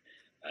Road,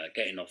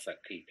 getting off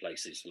at key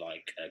places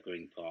like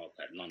Green Park,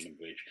 at London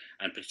Bridge,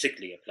 and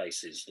particularly at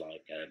places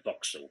like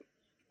Vauxhall,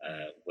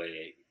 where,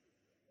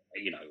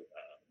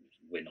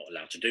 we're not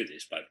allowed to do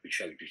this, but we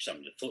showed you some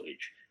of the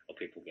footage of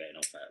people getting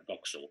off at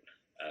Vauxhall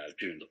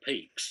during the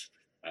peaks.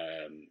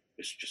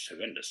 It's just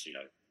horrendous,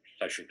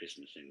 social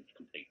distancing,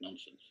 complete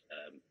nonsense.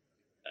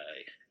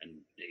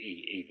 And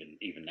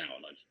even now,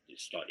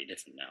 it's slightly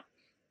different now.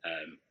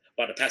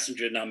 But the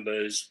passenger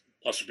numbers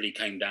possibly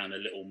came down a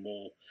little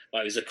more.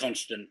 But it was a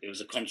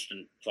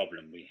constant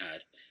problem we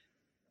had.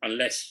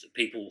 Unless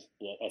people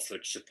were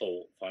offered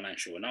support,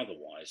 financial and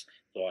otherwise,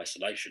 for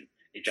isolation,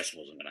 it just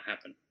wasn't going to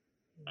happen.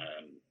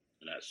 And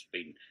that's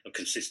been a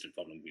consistent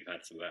problem we've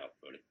had throughout,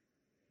 really.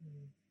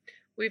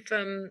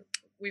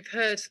 We've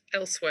heard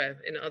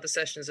elsewhere in other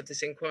sessions of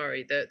this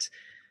inquiry that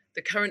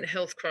the current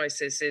health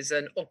crisis is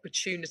an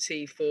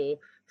opportunity for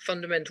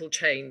fundamental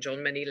change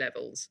on many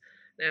levels.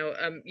 Now,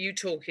 you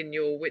talk in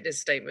your witness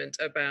statement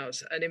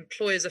about an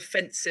employer's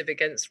offensive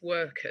against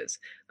workers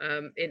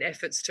in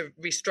efforts to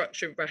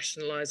restructure,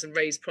 rationalise and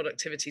raise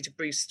productivity to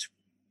boost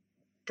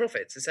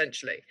profits,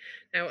 essentially.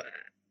 Now,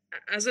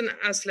 as an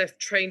ASLEF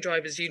Train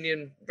Drivers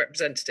Union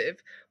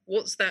representative,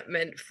 what's that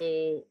meant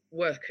for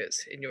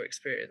workers in your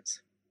experience?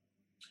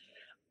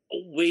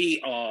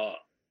 We are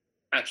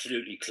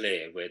absolutely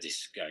clear where this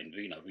is going.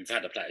 We've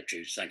had the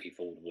platitudes. Thank you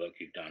for all the work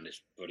you've done.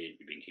 It's brilliant.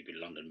 You've been keeping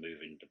London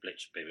moving, the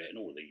Blitz spirit, and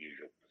all the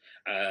usual.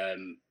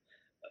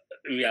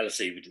 In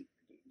reality,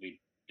 we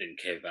didn't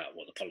care about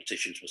what the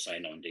politicians were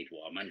saying, or indeed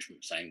what our management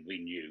was saying. We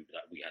knew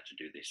that we had to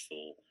do this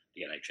for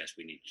the NHS.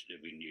 We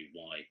knew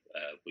why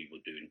we were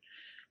doing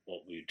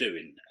what we were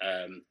doing.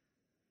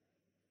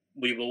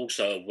 We were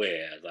also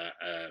aware that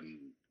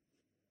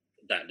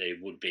that there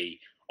would be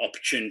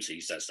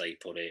opportunities, as they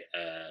put it,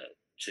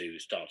 to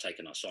start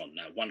taking us on.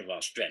 Now, one of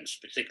our strengths,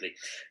 particularly,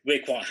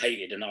 we're quite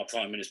hated, and our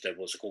Prime Minister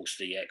was, of course,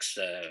 the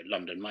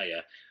ex-London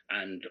Mayor,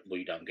 and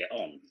we don't get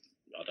on.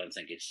 I don't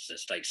think it's a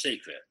state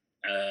secret.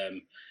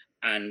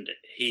 And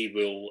he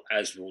will,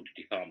 as will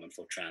the Department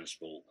for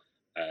Transport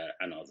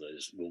and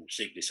others, will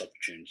seek this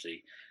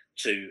opportunity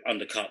to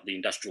undercut the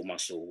industrial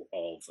muscle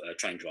of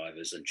train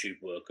drivers and tube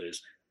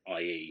workers,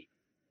 i.e.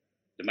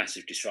 the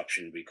massive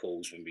disruption we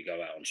cause when we go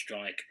out on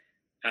strike.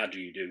 How do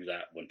you do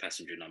that when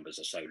passenger numbers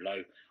are so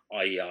low?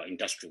 I.e. our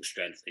industrial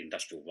strength,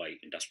 industrial weight,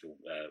 industrial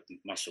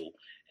muscle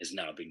has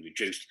now been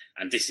reduced.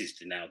 And this is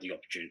now the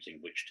opportunity in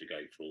which to go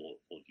for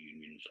the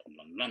unions on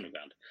London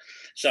Underground.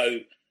 So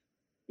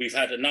we've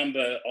had a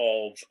number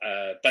of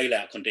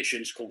bailout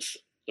conditions. Of course,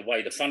 the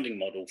way the funding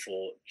model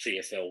for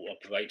TfL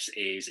operates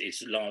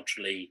is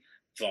largely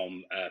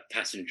from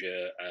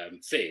passenger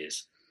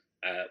fares,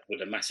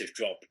 with a massive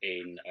drop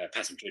in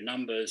passenger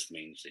numbers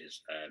means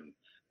is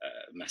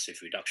massive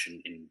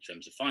reduction in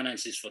terms of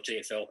finances for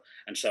TfL,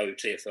 and so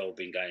TfL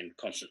been going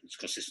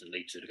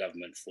consistently to the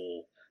government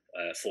for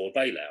a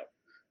bailout.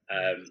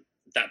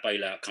 That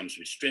bailout comes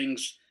with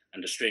strings,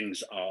 and the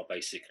strings are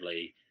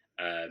basically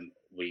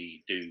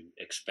we do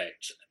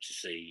expect to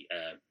see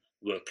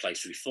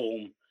workplace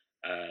reform.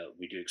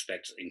 We do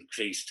expect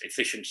increased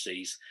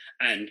efficiencies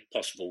and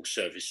possible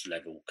service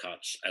level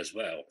cuts as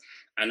well.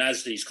 And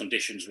as these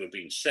conditions were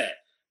being set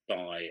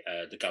by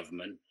the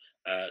government,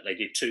 they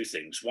did two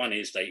things. One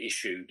is they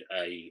issued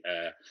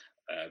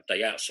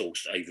they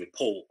outsourced a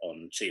report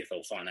on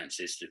TfL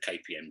finances to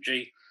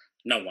KPMG.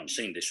 No one's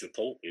seen this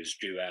report. It was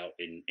due out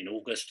in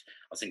August.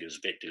 I think it was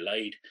a bit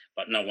delayed,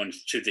 but no one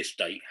to this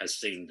date has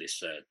seen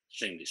this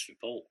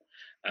report.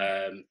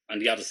 And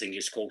the other thing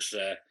is, of course,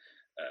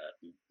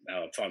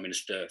 our Prime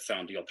Minister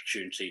found the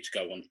opportunity to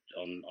go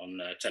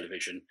on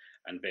television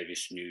and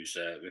various news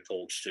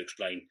reports to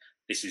explain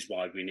this is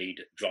why we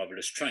need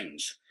driverless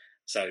trains.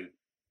 So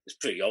it's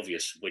pretty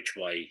obvious which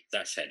way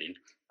that's heading.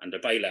 And the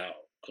bailout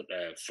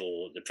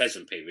for the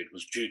present period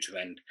was due to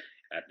end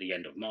at the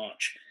end of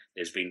March.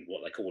 There's been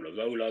what they call a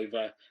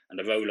rollover, and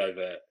the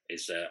rollover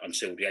is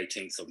until the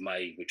 18th of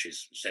May, which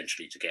is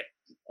essentially to get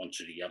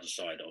onto the other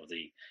side of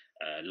the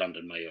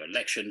London mayor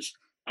elections.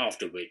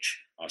 after which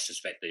I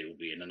suspect there will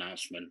be an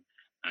announcement,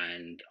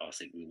 and I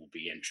think we will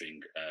be entering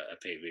a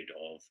period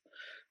of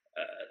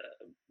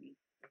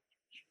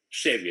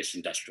serious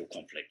industrial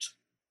conflict.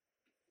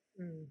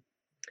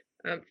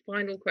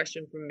 Final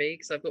question from me,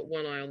 because I've got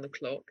one eye on the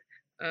clock,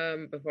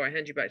 before I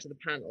hand you back to the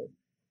panel.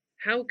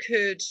 How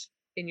could,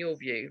 in your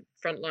view,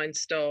 frontline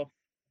staff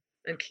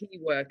and key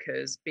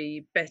workers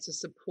be better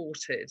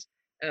supported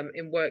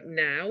in work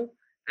now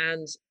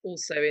and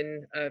also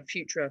in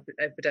future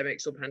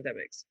epidemics or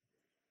pandemics?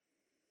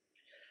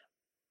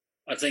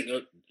 I think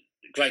a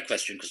great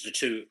question, because the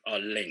two are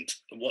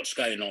linked. What's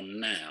going on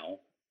now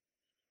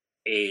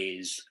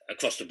is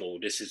across the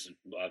board. This is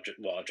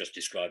what I've just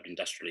described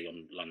industrially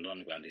on London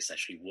Underground. It's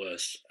actually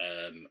worse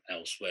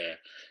elsewhere.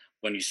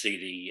 When you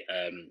see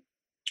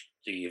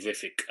the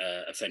horrific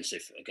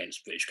offensive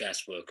against British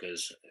gas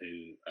workers,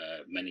 who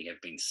many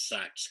have been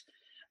sacked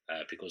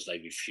because they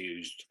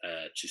refused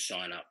to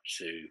sign up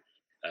to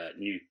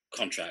new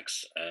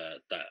contracts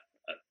that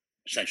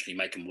essentially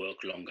make them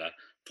work longer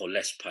for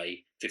less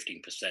pay,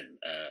 15%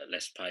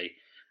 less pay.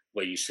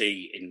 Where you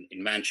see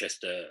in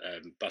Manchester,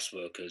 bus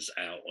workers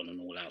out on an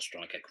all-out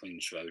strike at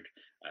Queen's Road,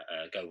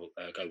 go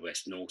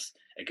west north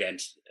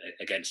against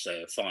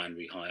fire and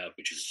rehire,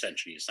 which is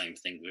essentially the same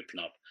thing,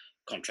 ripping up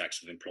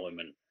contracts of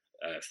employment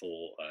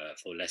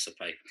for lesser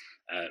pay.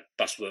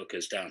 Bus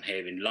workers down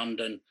here in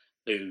London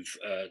who've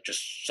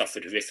just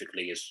suffered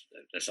horrifically,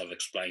 as I've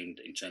explained,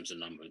 in terms of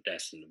number of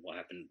deaths and what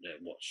happened,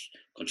 what's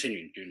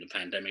continuing during the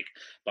pandemic,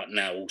 but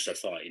now also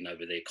fighting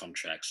over their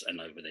contracts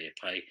and over their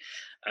pay.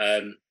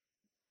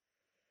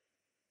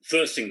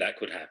 First thing that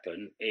could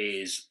happen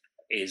is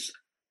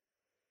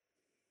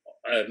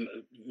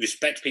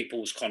respect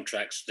people's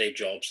contracts, their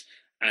jobs,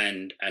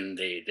 and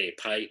their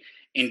pay.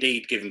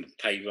 Indeed, give them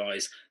a pay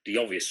rise. The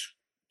obvious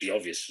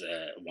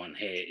one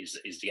here is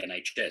the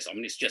NHS. I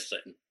mean, it's just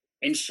an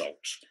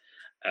insult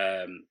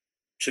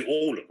to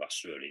all of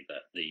us, really,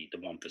 that the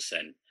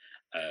 1%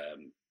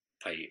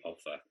 pay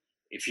offer.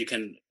 If you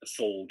can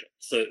afford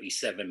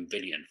 37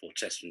 billion for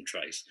test and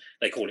trace,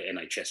 they call it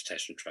NHS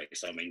test and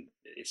trace. I mean,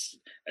 it's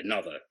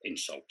another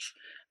insult.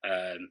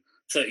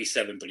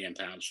 37 billion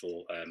pounds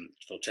for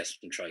test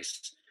and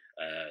trace,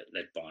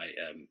 led by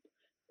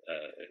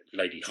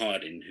Lady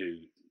Harding, who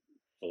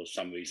for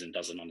some reason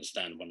doesn't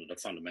understand one of the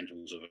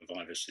fundamentals of a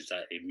virus is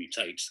that it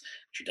mutates.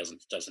 She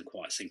doesn't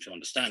quite seem to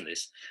understand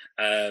this.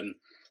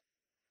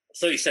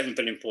 37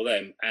 billion for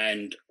them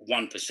and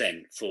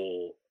 1%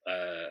 for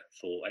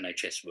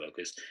NHS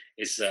workers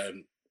is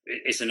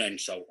it's an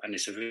insult, and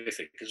it's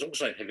horrific. It's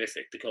also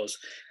horrific because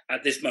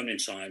at this moment in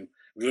time,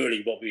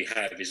 really what we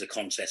have is a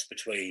contest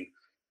between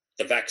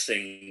the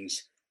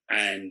vaccines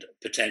and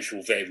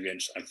potential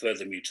variants and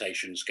further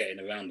mutations getting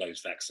around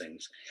those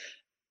vaccines.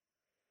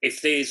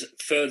 If there's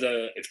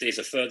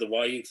a further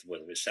wave,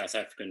 whether it's South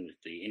African,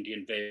 the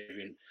Indian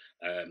variant,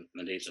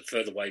 and there's a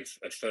further wave,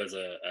 a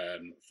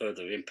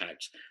further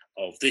impact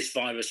of this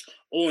virus,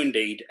 or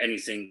indeed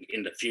anything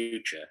in the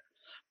future,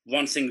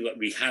 one thing that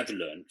we have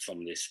learned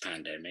from this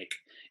pandemic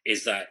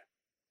is that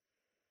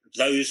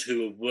those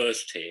who were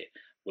worst hit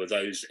were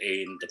those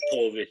in the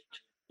poorest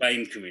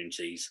BAME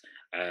communities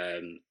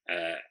and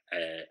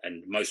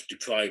most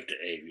deprived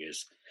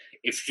areas.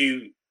 If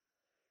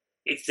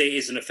there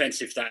is an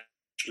offensive that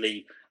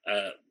actually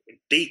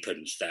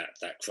deepens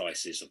that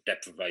crisis of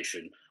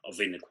deprivation,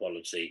 of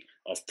inequality,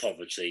 of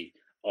poverty,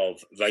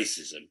 of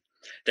racism,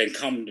 then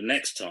come the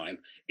next time,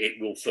 it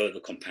will further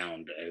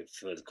compound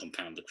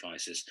the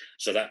crisis.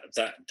 So that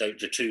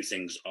the two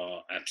things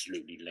are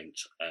absolutely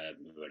linked,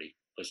 really.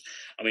 Because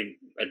I mean,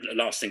 the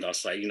last thing I'll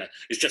say,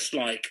 it's just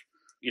like,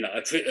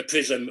 a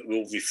prism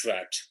will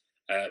refract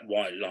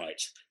white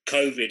light.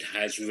 COVID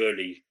has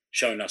really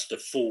shown us the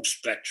full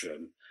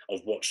spectrum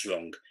of what's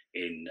wrong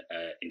in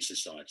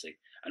society,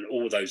 and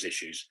all those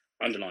issues,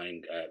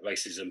 underlying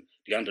racism,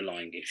 the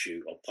underlying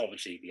issue of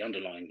poverty, the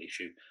underlying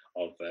issue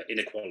of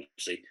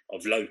inequality,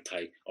 of low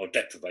pay, of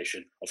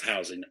deprivation, of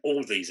housing.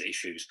 All these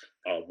issues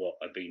are what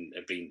have been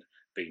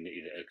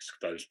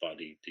exposed by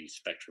the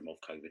spectrum of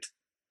COVID.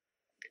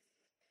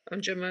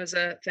 Amjad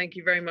Mirza, thank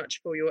you very much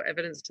for your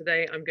evidence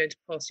today. I'm going to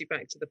pass you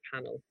back to the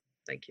panel.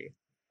 Thank you.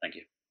 Thank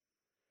you.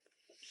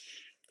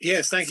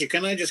 Yes, thank you.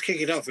 Can I just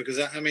kick it off? Because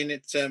I mean,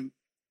 it's a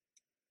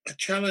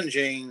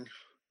challenging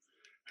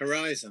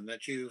horizon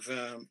that you've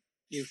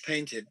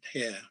painted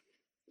here.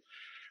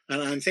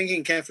 And I'm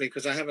thinking carefully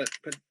because I have a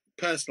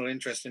personal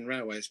interest in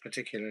railways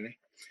particularly.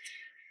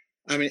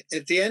 I mean,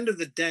 at the end of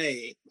the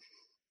day,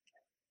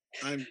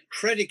 I'm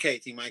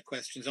predicating my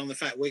questions on the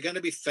fact we're going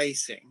to be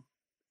facing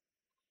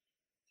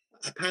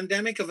a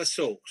pandemic of a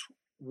sort,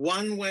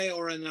 one way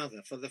or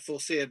another, for the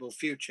foreseeable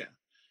future.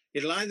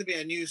 It'll either be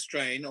a new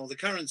strain or the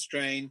current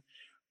strain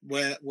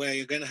where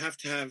you're going to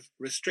have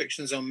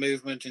restrictions on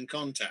movement and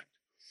contact.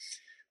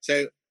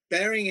 So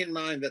bearing in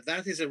mind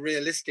that is a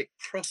realistic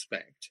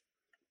prospect,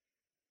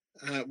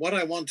 what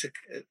I want to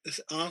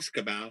ask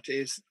about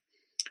is,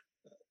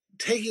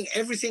 taking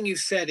everything you've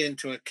said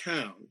into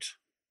account,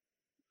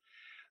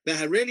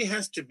 there really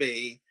has to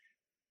be,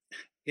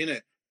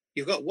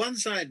 you've got one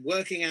side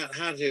working out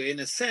how to, in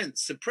a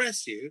sense,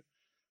 suppress you.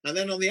 And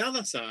then on the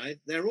other side,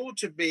 there ought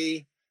to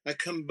be a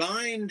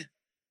combined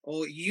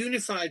or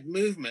unified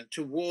movement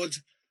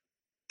towards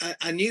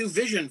a new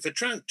vision for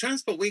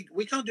transport.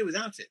 We can't do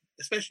without it,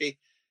 especially,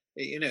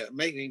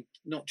 making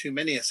not too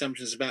many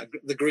assumptions about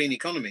the green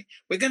economy.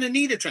 We're going to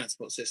need a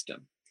transport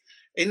system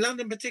in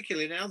London,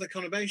 particularly in other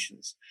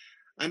conurbations.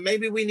 And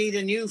maybe we need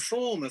a new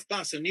form of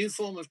bus, a new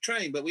form of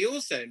train, but we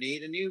also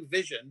need a new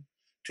vision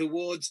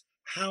towards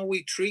how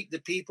we treat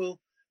the people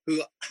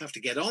who have to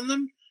get on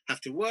them,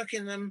 have to work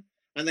in them,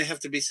 and they have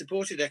to be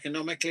supported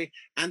economically.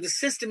 And the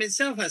system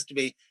itself has to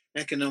be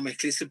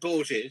economically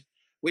supported,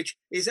 which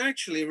is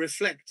actually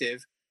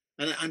reflective.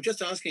 And I'm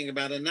just asking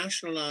about a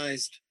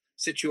nationalized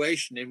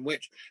situation in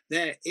which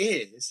there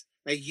is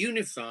a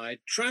unified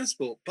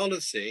transport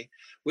policy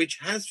which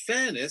has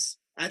fairness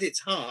at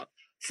its heart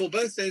for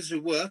both those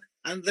who work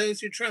and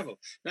those who travel.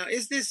 Now,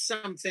 is this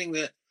something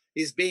that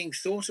is being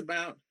thought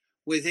about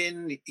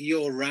within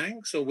your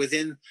ranks or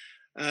within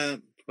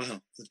the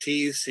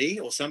TUC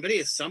or somebody?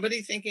 Is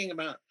somebody thinking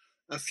about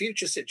a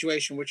future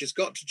situation which has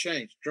got to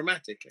change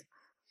dramatically?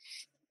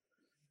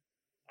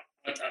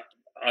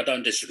 I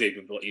don't disagree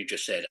with what you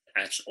just said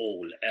at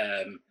all.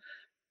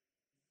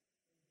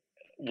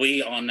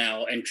 We are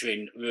now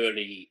entering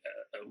really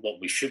what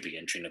we should be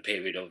entering, a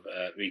period of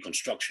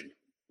reconstruction,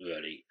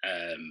 really,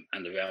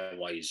 and the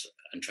railways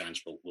and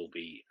transport will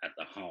be at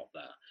the heart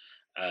of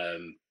that,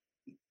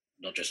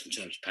 not just in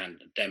terms of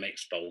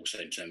pandemics, but also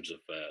in terms of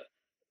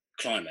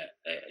climate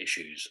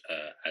issues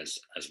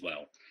as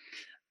well.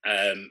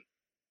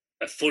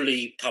 A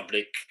fully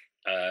public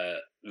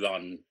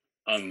run,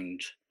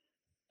 owned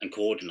and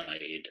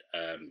coordinated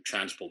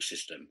transport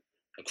system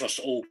across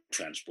all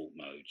transport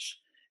modes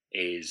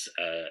is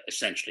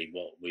essentially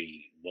what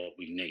we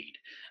need.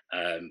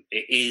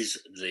 It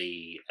is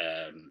the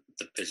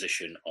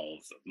position of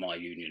my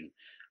union,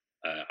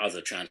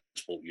 other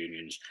transport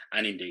unions,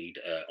 and indeed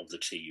of the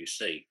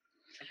TUC.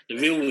 The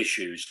real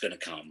issue is going to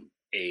come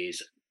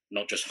is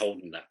not just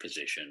holding that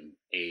position,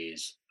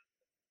 is,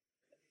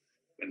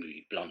 when we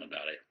be blunt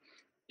about it,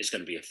 it's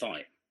going to be a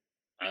fight.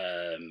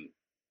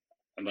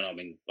 And when I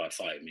mean by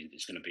fight, I mean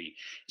it's going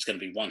to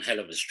be one hell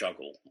of a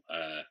struggle,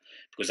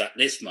 because at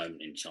this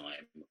moment in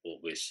time,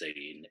 what we're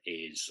seeing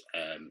is,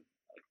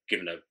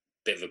 given a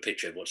bit of a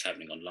picture of what's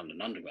happening on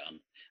London Underground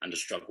and the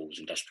struggles,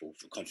 industrial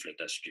conflict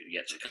that's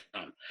yet to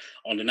come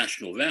on the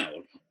National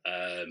Rail,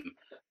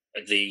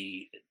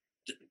 the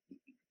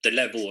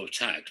level of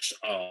attacks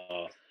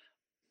are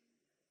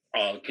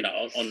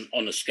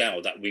on a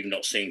scale that we've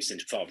not seen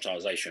since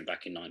privatisation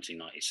back in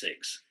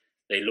 1996.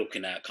 They're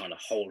looking at kind of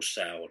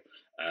wholesale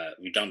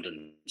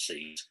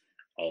redundancies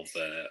of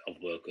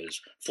workers,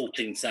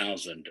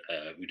 14,000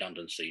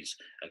 redundancies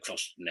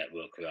across the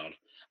network around,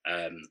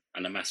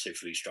 and a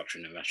massive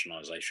restructuring and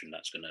rationalisation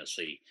that's going to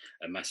see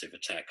a massive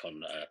attack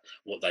on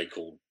what they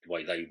call, the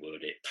way they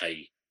word it,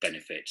 pay,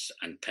 benefits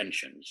and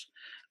pensions.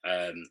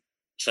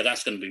 So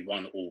that's going to be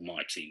one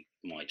almighty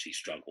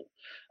struggle.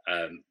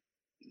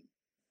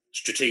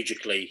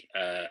 Strategically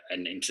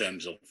and in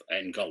terms of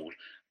end goal,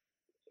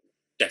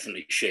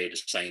 definitely share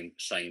the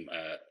same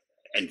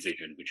end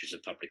vision, which is a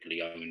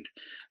publicly owned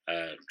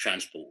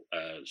transport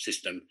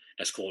system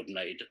that's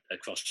coordinated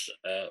across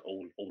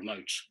all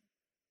modes.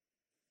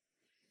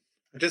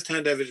 I'll just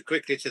hand over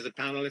quickly to the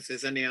panel if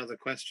there's any other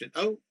question.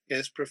 Oh,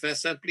 yes,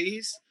 Professor,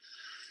 please.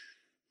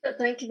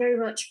 Thank you very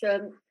much,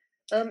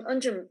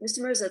 Anjem. Mr.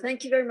 Mirza,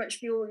 thank you very much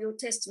for your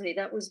testimony.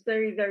 That was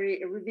very,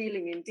 very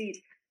revealing indeed.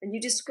 And you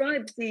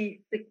described the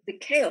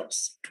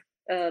chaos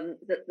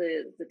that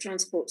the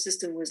transport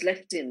system was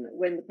left in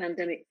when the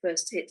pandemic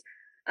first hit.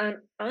 And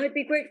I'd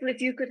be grateful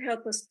if you could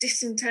help us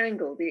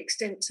disentangle the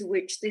extent to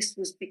which this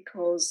was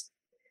because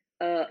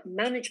your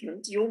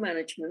management,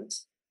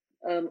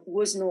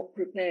 was not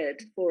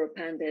prepared for a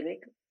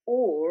pandemic,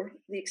 or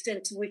the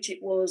extent to which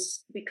it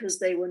was because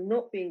they were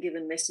not being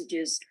given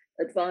messages,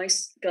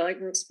 advice,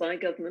 guidance by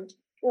government,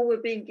 or were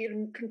being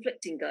given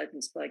conflicting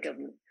guidance by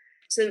government.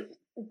 So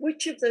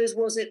which of those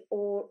was it,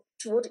 or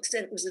to what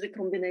extent was it a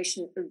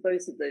combination of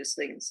both of those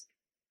things?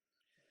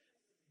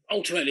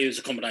 Ultimately, it was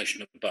a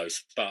combination of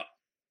both, but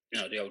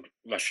the old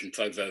Russian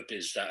proverb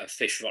is that a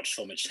fish rots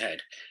from its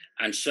head,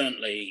 and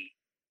certainly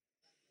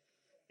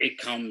it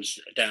comes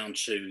down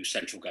to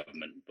central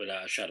government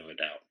without a shadow of a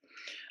doubt.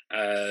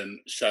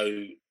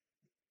 So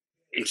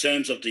in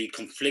terms of the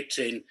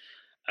conflicting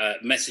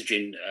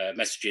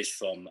messages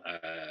from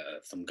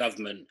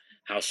government,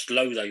 how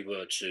slow they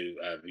were to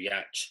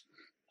react,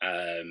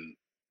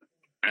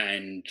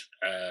 and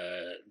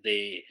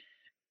the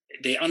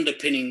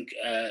underpinning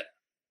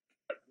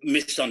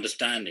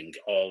misunderstanding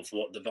of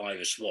what the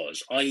virus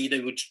was, i.e. they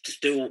would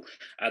still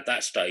at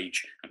that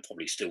stage, and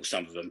probably still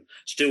some of them,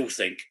 still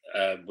think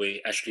we're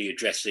actually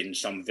addressing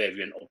some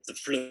variant of the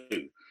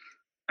flu.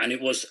 And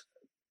it was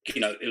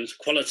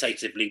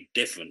qualitatively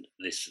different,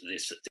 this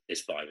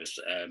virus,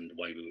 the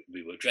way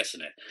we were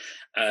addressing it.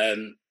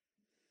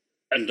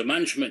 And the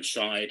management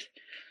side,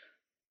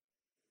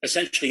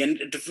 essentially, and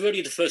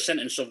really the first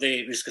sentence of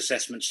the risk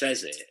assessment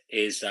says it,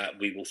 is that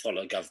we will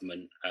follow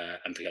government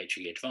and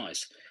PHE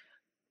advice.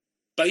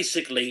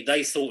 Basically,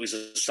 they thought it was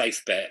a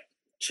safe bet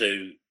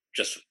to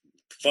just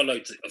follow,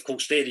 of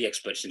course, they're the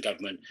experts in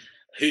government.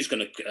 Who's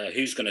going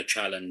to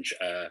challenge,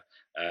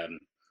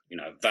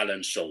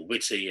 Vallance or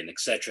Whitty and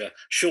etc.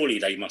 Surely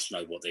they must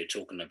know what they're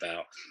talking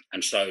about.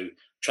 And so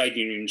trade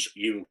unions,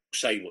 you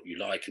say what you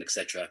like and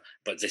etc.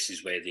 But this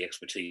is where the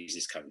expertise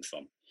is coming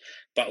from.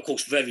 But of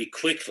course, very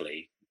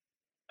quickly,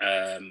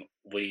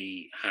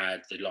 we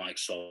had the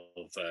likes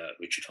of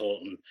Richard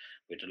Horton,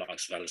 with the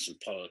likes of Alison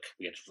Pollock.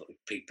 We had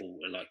people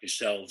like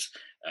yourselves,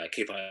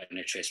 Keep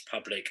NHS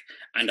Public,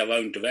 and our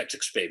own direct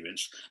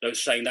experience that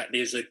was saying that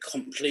there's a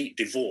complete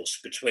divorce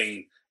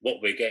between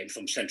what we're getting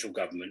from central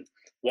government,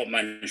 what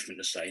management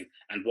are saying,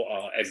 and what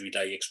our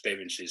everyday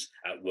experiences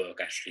at work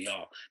actually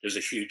are. There's a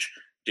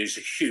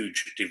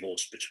huge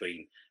divorce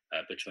between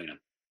them.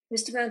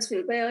 Mr.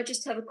 Mansfield, may I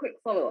just have a quick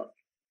follow-up?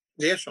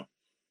 Yeah, sure.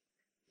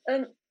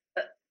 In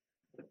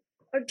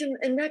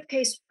that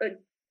case,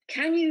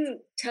 can you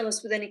tell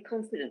us with any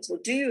confidence, or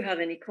do you have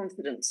any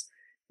confidence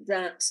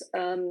that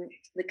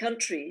the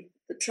country,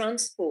 the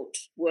transport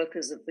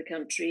workers of the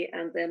country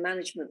and their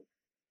management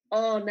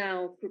are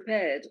now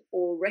prepared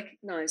or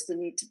recognise the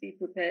need to be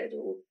prepared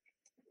or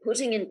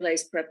putting in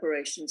place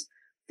preparations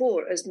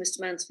for, as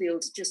Mr.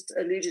 Mansfield just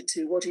alluded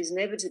to, what is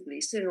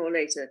inevitably, sooner or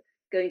later,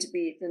 going to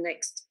be the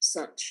next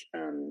such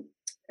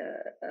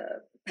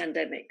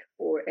pandemic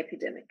or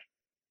epidemic?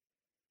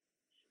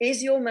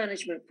 Is your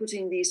management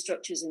putting these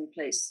structures in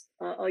place?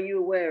 Are you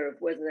aware of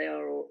whether they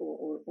are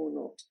or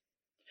not?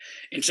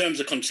 In terms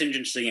of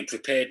contingency and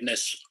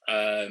preparedness,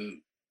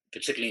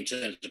 particularly in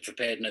terms of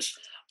preparedness,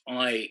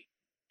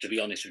 to be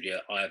honest with you,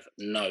 I have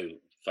no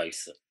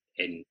faith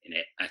in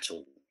it at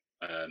all.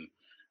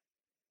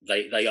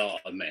 They are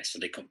a mess,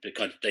 and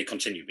they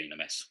continue being a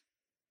mess.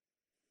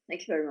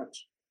 Thank you very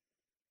much.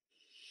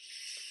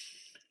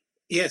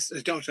 Yes,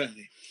 Dr.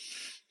 Ali.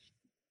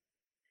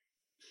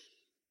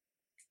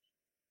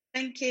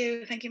 Thank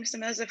you, Mr.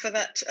 Mirza, for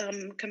that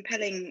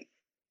compelling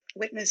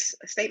witness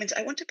statement.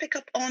 I want to pick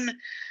up on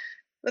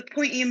the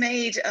point you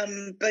made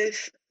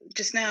both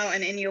just now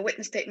and in your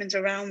witness statement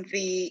around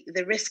the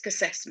risk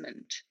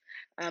assessment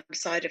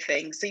side of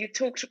things. So you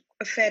talked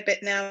a fair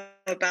bit now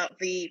about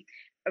the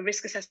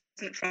risk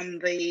assessment from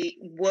the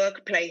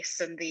workplace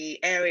and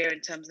the area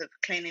in terms of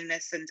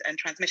cleanliness and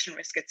transmission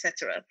risk,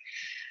 etc.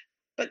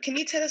 But can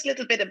you tell us a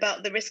little bit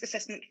about the risk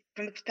assessment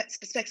from the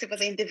perspective of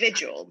the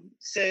individual?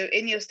 So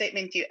in your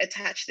statement, you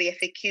attach the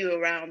FAQ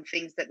around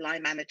things that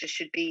line managers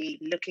should be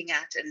looking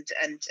at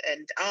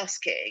and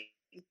asking.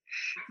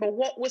 But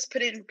what was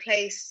put in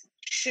place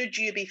should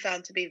you be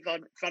found to be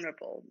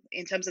vulnerable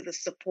in terms of the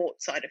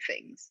support side of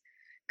things?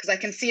 Because I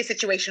can see a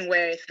situation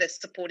where if the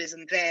support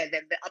isn't there,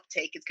 then the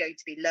uptake is going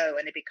to be low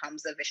and it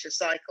becomes a vicious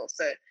cycle.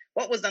 So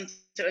what was done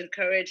to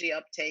encourage the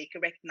uptake,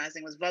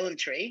 recognizing was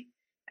voluntary,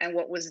 and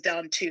what was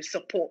done to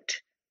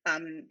support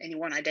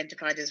anyone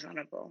identified as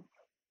vulnerable?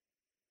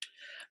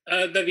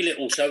 Very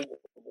little. So,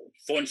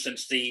 for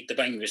instance, the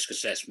BAME risk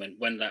assessment,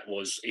 when that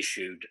was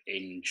issued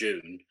in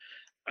June,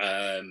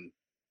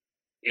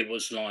 it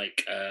was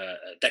like a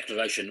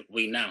declaration,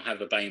 we now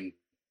have a BAME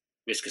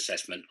risk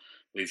assessment,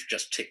 we've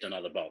just ticked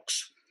another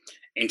box.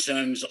 In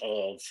terms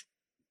of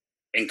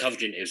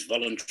encouraging, it was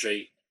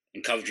voluntary,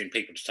 encouraging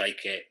people to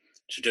take it,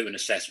 to do an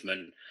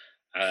assessment,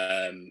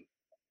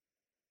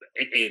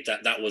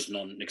 that was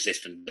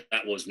non-existent.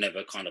 That was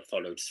never kind of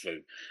followed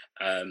through.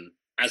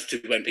 As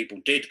to when people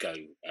did go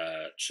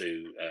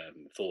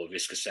for a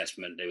risk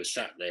assessment, they were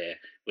sat there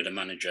with a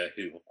manager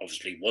who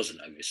obviously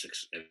wasn't a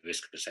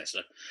risk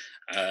assessor,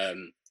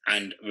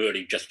 and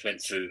really just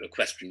went through a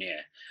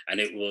questionnaire.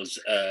 And it was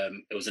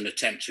an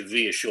attempt to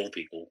reassure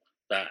people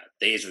that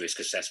there is a risk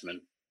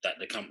assessment, that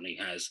the company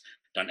has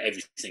done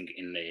everything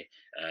in their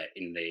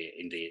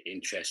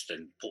interest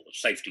and put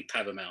safety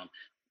paramount.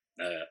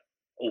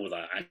 All of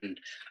that, and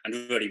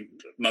really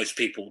most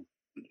people,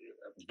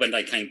 when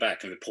they came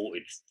back and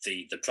reported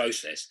the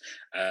process,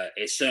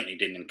 it certainly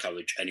didn't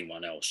encourage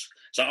anyone else.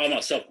 So I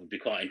myself would be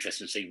quite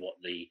interested to see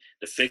what the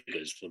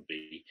figures would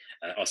be.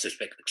 I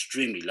suspect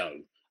extremely low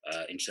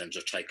in terms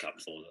of take up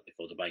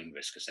for the BAME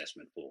risk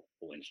assessment,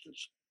 for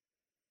instance.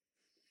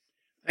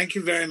 Thank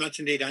you very much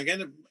indeed. I'm going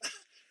to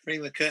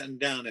bring the curtain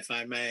down, if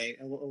I may,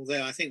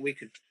 although I think we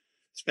could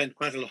spend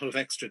quite a lot of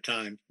extra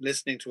time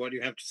listening to what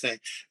you have to say.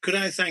 Could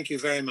I thank you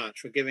very much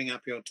for giving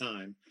up your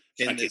time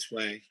in this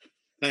way?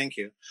 Thank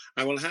you.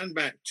 I will hand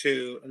back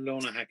to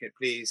Lorna Hackett,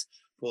 please,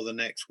 for the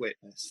next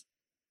witness.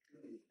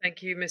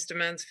 Thank you, Mr.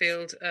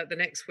 Mansfield. The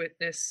next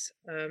witness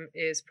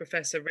is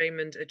Professor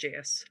Raymond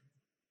Ageas.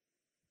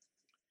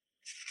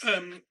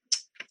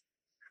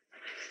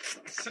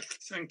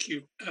 Thank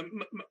you.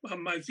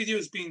 My video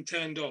is being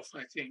turned off,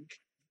 I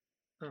think.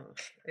 Oh,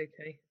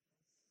 okay.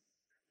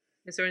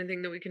 Is there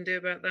anything that we can do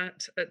about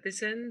that at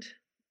this end?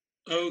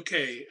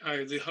 Okay,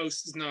 the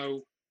host has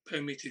now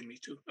permitted me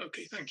to.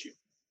 Okay, thank you.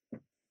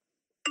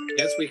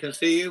 Yes, we can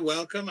see you.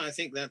 Welcome. I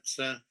think that's...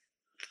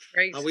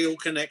 Great. Are we all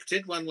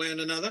connected one way and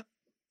another?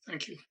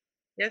 Thank you.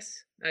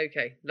 Yes?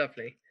 Okay,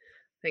 lovely.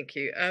 Thank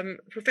you.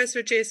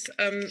 Professor Agiss,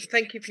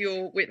 thank you for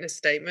your witness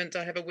statement.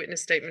 I have a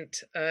witness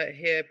statement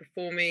here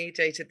before me,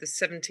 dated the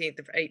 17th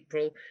of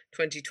April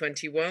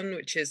 2021,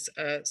 which is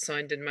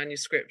signed in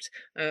manuscript,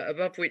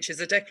 above which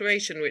is a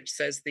declaration which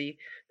says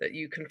that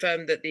you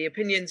confirm that the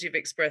opinions you've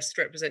expressed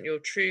represent your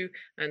true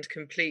and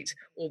complete,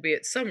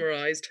 albeit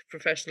summarized,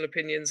 professional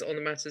opinions on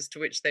the matters to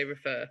which they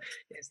refer.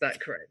 Is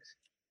that correct?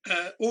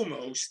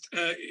 Almost.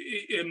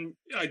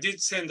 I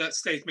did send that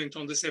statement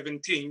on the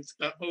 17th,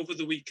 but over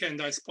the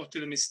weekend I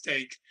spotted a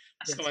mistake.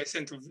 Yes. So I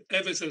sent an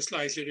ever so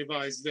slightly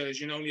revised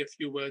version, only a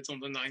few words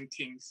on the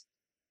 19th.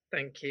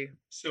 Thank you.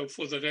 So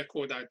for the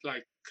record, I'd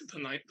like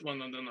the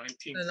one on the 19th.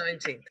 The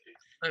 19th.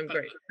 I'm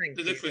great. Thank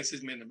you. The difference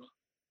is minimal.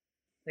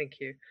 Thank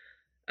you.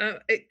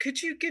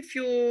 Could you give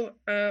your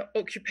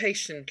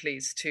occupation,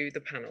 please, to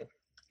the panel?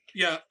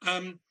 Yeah,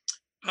 I'm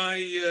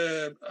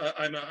a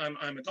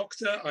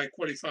doctor. I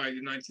qualified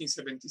in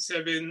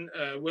 1977.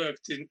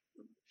 Worked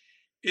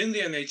in the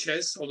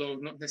NHS, although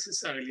not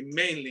necessarily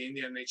mainly in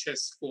the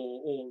NHS for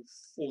all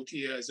 40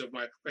 years of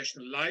my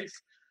professional life.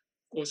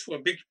 Of course, for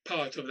a big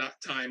part of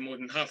that time, more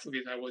than half of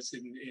it, I was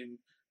in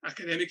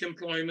academic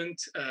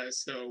employment.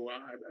 So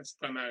I was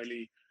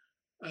primarily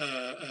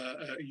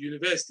a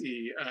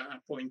university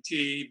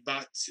appointee,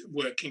 but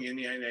working in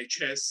the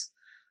NHS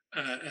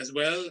as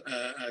well,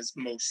 as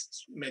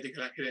most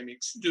medical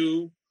academics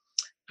do.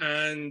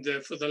 And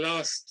for the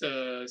last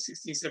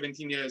 16,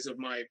 17 years of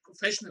my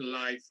professional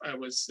life, I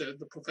was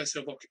the professor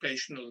of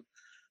occupational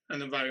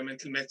and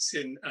environmental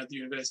medicine at the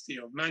University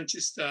of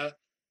Manchester.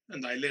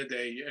 And I led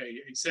a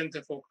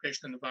Centre for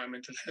Occupational and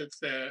Environmental Health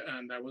there,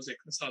 and I was a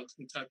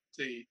consultant at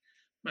the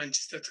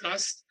Manchester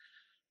Trust.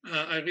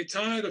 I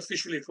retired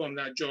officially from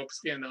that job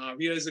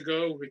 3.5 years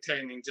ago,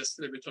 retaining just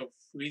a little bit of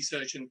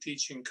research and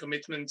teaching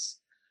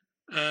commitments.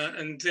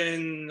 And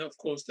then, of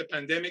course, the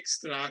pandemic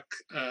struck.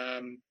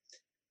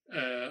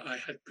 I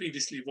had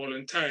previously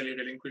voluntarily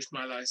relinquished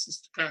my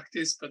license to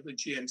practice, but the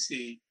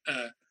GMC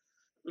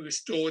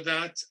restored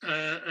that.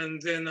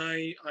 And then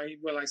I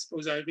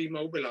suppose I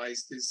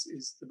remobilized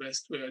is the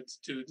best word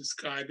to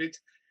describe it.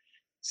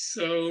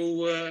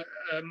 So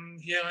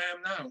here I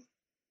am now.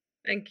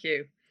 Thank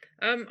you.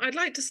 I'd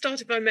like to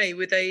start, if I may,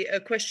 with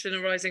a question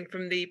arising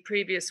from the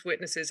previous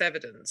witness's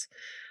evidence.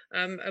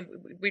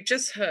 We've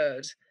just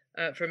heard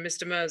from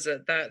Mr.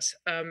 Mirza that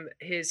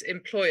his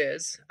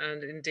employers,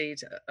 and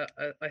indeed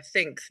I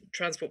think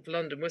Transport for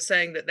London, were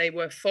saying that they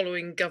were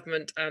following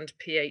government and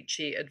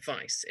PHE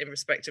advice in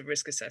respect of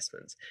risk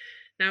assessments.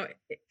 Now,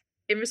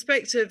 in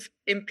respect of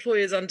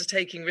employers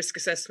undertaking risk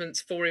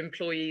assessments for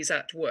employees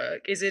at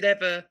work, is it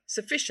ever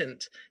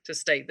sufficient to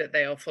state that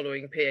they are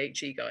following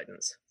PHE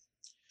guidance?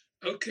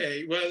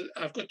 Okay, well,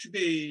 I've got to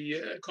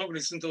be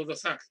cognizant of the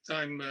fact that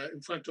I'm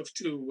in front of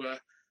two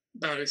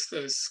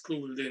barristers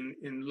schooled in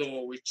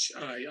law, which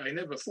I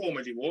never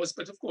formally was,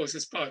 but of course,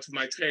 as part of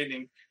my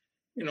training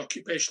in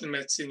occupational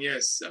medicine,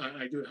 yes,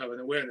 I do have an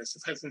awareness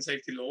of health and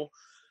safety law.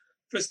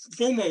 First and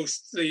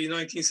foremost, the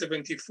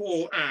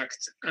 1974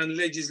 Act and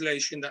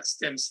legislation that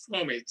stems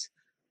from it,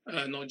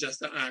 not just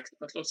the Act,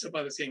 but lots of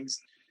other things,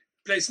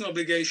 place an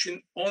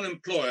obligation on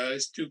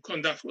employers to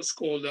conduct what's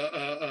called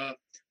a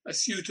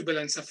suitable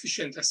and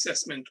sufficient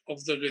assessment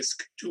of the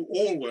risk to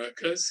all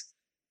workers,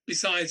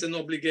 besides an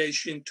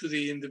obligation to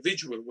the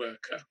individual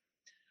worker.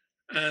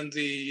 And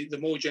the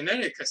more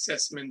generic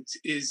assessment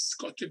is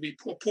got to be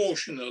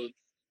proportional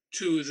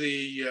to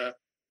the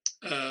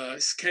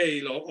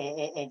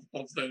scale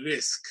of the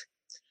risk.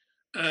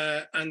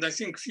 And I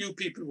think few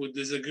people would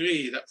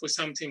disagree that for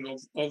something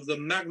of the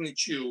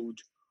magnitude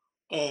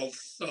of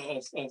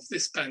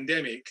this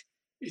pandemic,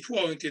 it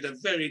warranted a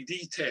very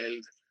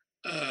detailed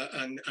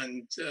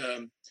and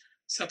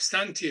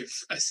substantive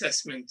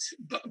assessment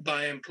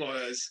by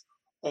employers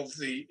of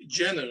the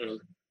general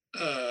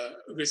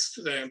risk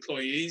to their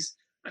employees.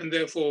 And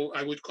therefore,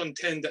 I would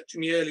contend that to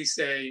merely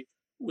say,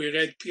 we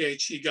read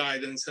PHE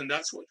guidance and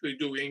that's what we're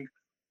doing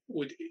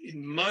would,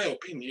 in my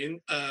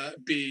opinion,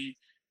 be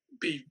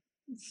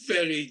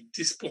very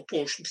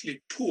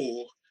disproportionately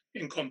poor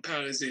in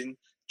comparison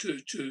to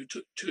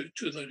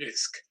the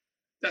risk.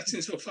 That's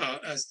insofar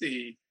as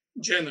the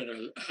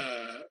general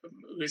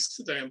risks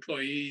to their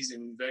employees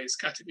in various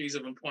categories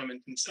of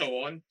employment and so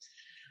on.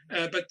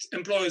 But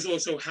employers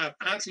also have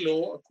at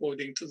law,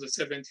 according to the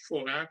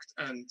 74 Act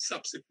and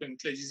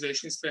subsequent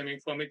legislation stemming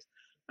from it,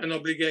 an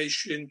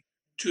obligation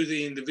to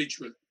the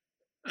individual.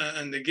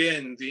 And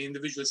again, the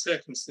individual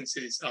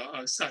circumstances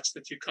are such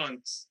that you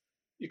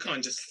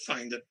can't just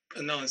find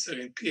an answer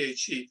in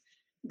PHE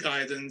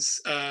guidance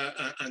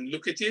and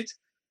look at it.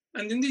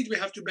 And indeed, we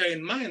have to bear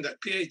in mind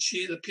that the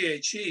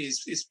PHE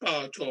is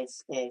part of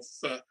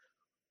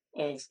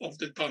the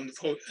Department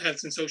of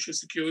Health and Social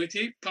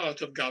Security,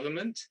 part of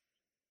government,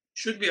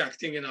 should be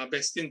acting in our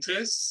best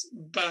interests,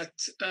 but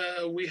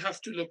we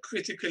have to look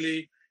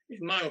critically,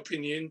 in my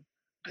opinion,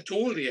 at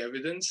all the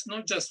evidence,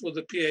 not just what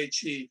the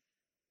PHE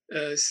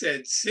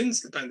said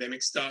since the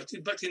pandemic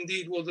started, but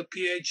indeed what the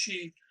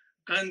PHE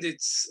and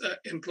its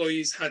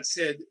employees had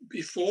said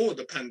before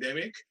the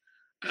pandemic,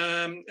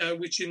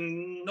 which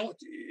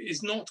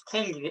is not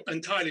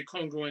entirely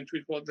congruent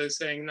with what they're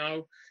saying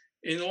now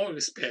in all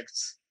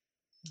respects.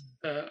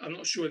 I'm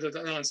not sure that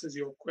answers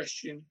your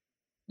question.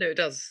 No, it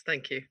does.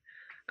 Thank you.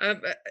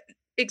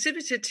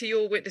 Exhibited to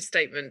your witness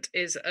statement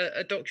is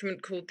a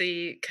document called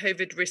the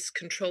COVID Risk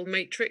Control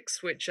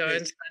Matrix, which I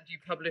understand you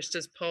published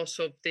as part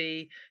of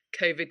the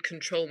COVID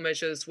Control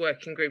Measures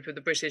Working Group of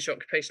the British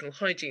Occupational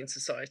Hygiene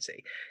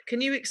Society. Can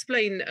you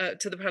explain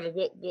to the panel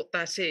what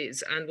that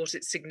is and what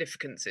its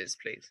significance is,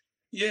 please?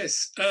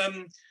 Yes.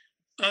 I'm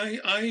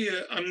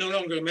no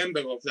longer a member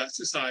of that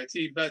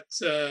society, but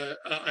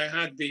I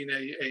had been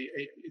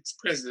its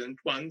president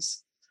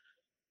once.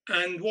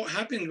 And what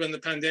happened when the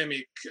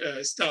pandemic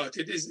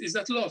started is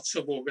that lots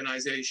of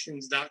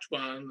organizations, that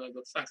one,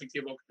 the Faculty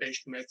of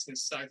Occupational Medicine,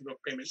 Society of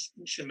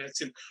Occupational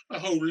Medicine, a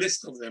whole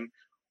list of them,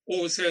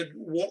 all said,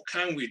 what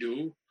can we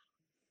do?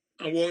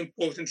 And more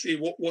importantly,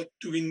 what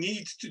do we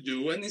need to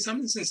do? And in some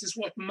instances,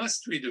 what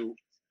must we do?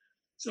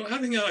 So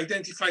having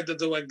identified that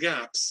there were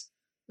gaps,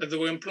 that there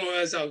were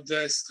employers out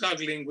there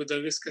struggling with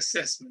the risk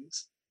assessment,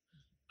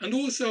 and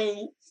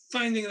also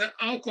finding that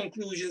our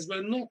conclusions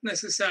were not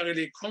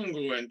necessarily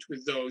congruent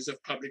with those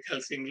of Public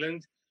Health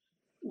England,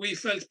 we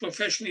felt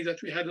professionally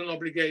that we had an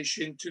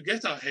obligation to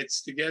get our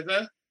heads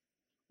together.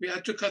 We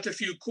had to cut a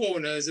few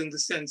corners in the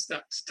sense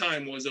that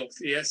time was of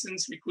the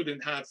essence. We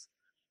couldn't have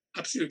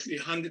absolutely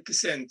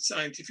 100%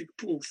 scientific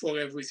proof for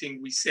everything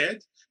we said,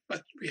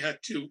 but we had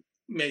to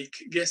make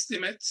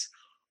guesstimates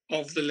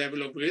of the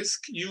level of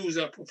risk, use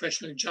our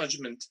professional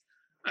judgment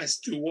as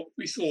to what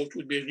we thought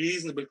would be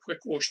reasonable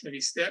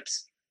precautionary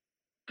steps,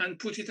 and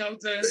put it out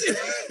there and say,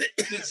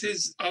 this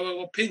is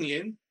our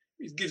opinion.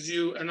 It gives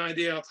you an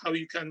idea of how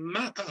you can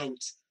map out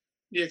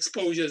the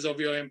exposures of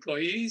your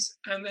employees,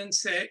 and then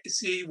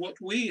see what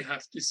we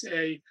have to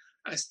say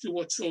as to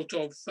what sort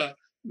of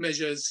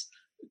measures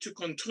to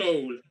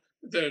control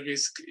the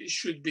risk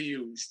should be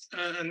used.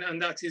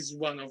 And that is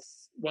one of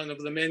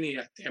the many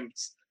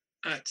attempts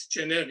at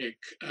generic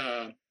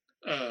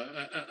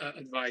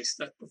advice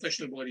that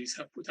professional bodies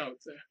have put out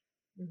there.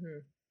 Mm-hmm.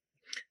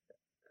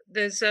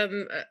 There's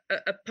a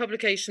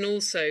publication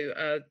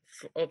also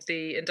of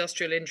the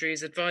Industrial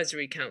Injuries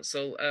Advisory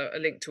Council, a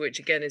link to which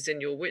again is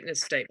in your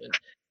witness statement,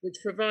 which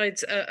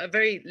provides a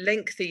very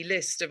lengthy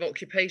list of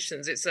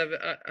occupations. It's I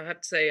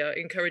have to say, I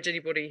encourage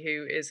anybody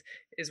who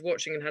is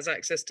watching and has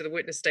access to the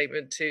witness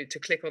statement to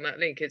click on that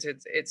link.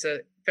 It's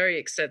a very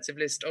extensive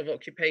list of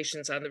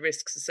occupations and the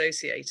risks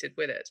associated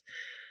with it.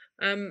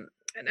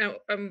 Now,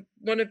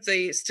 one of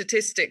the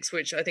statistics,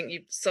 which I think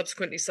you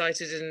subsequently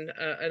cited in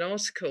an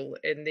article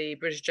in the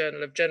British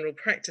Journal of General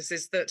Practice,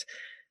 is that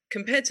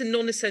compared to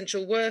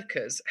non-essential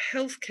workers,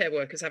 healthcare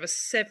workers have a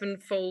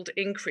 7-fold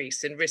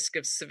increase in risk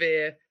of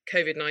severe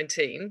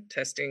COVID-19,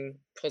 testing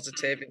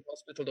positive in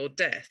hospital or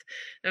death.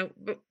 Now,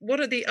 but what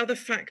are the other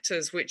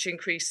factors which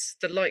increase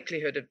the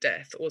likelihood of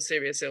death or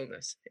serious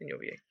illness, in your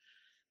view?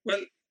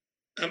 Well,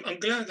 I'm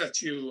glad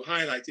that you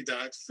highlighted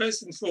that.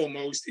 First and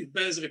foremost, it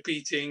bears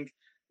repeating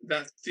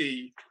that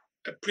the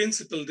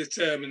principal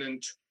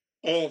determinant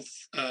of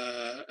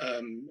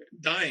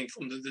dying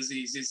from the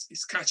disease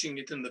is catching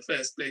it in the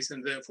first place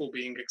and therefore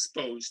being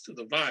exposed to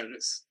the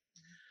virus.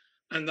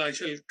 And I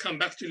shall come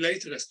back to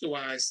later as to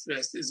why I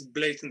stressed this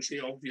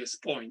blatantly obvious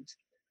point.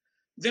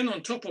 Then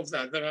on top of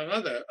that, there are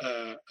other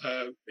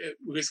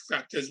risk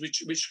factors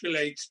which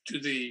relate to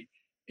the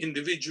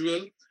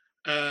individual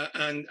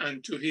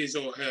and to his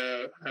or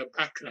her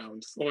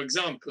background. For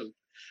example,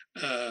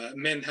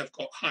 men have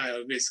got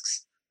higher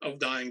risks of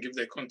dying if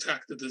they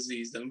contract the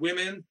disease than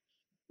women.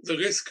 The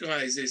risk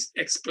rises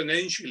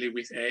exponentially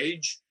with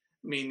age,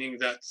 meaning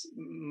that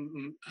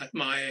at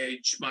my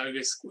age, my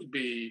risk would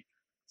be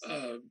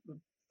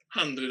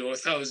 100 or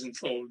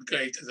 1,000-fold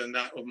greater than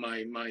that of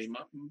my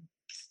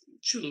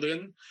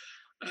children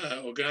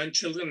or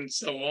grandchildren and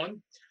so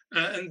on.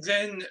 And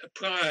then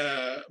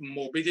prior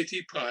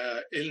morbidity,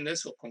 prior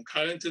illness or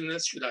concurrent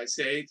illness, should I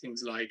say,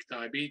 things like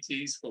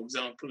diabetes, for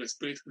example,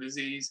 respiratory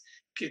disease,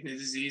 kidney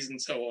disease,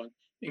 and so on,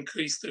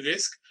 increase the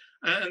risk.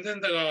 And then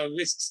there are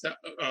risks that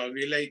are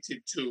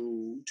related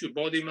to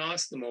body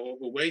mass. The more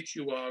overweight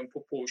you are in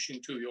proportion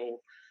to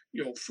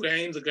your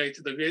frame, the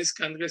greater the risk,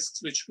 and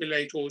risks which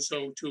relate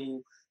also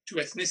to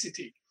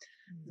ethnicity.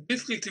 The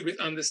difficulty with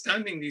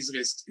understanding these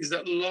risks is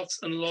that lots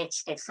and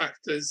lots of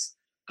factors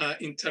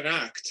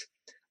interact.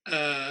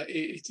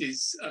 It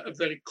is a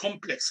very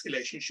complex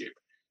relationship.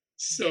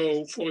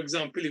 So, for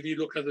example, if you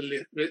look at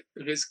the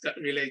risk that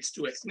relates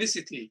to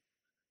ethnicity,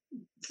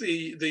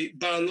 the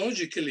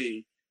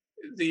biologically,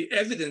 the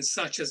evidence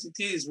such as it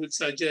is would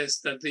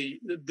suggest that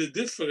the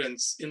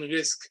difference in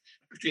risk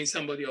between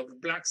somebody of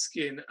black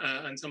skin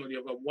and somebody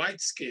of a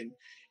white skin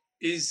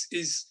is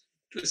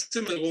to a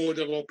similar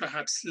order or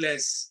perhaps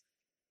less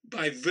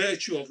by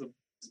virtue of the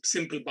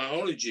simple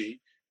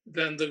biology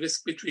than the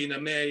risk between a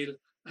male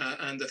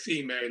and a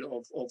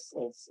female of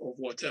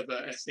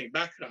whatever ethnic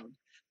background.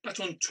 But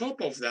on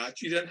top of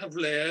that, you then have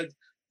layered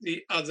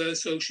the other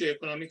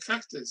socioeconomic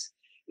factors.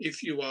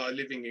 If you are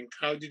living in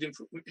crowded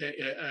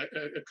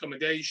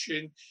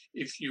accommodation,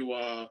 if you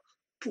are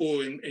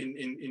poor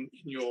in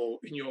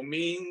your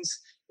means,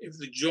 if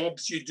the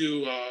jobs you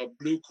do are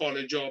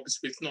blue-collar jobs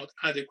with not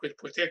adequate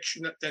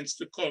protection, that tends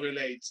to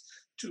correlate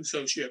to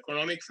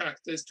socioeconomic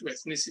factors, to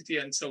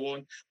ethnicity, and so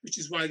on, which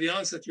is why the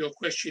answer to your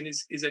question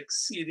is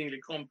exceedingly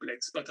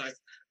complex, but I've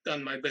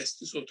done my best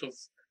to sort of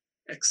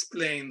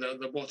explain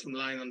the bottom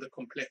line on the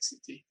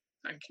complexity.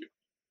 Thank you.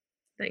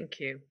 Thank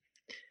you.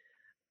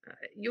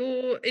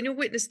 In your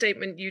witness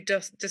statement, you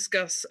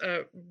discuss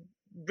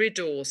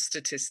RIDDOR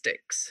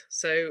statistics.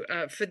 So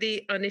for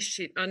the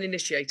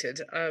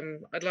uninitiated,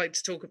 I'd like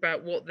to talk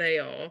about what they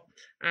are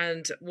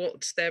and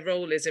what their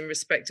role is in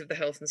respect of the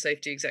Health and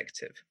Safety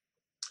Executive.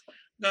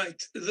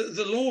 Right.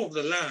 The law of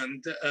the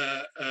land,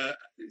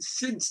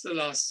 since the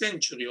last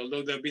century,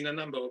 although there have been a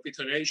number of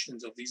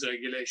iterations of these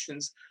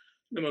regulations,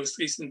 the most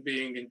recent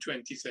being in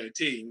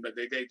 2013, but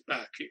they date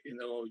back in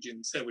their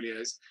origin several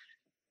years,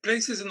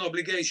 places an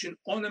obligation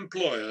on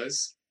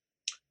employers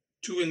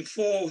to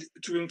inform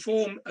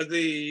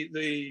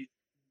the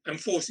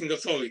enforcing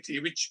authority,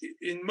 which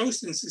in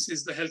most instances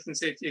is the Health and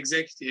Safety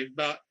Executive,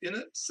 but in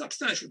a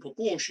substantial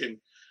proportion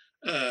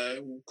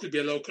could be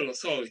a local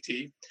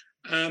authority,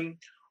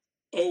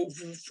 of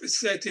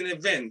certain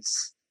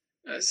events.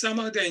 Some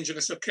are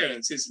dangerous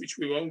occurrences, which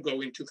we won't go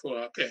into for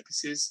our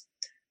purposes,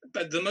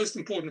 but the most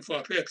important for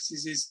our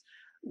purposes is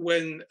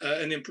when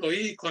an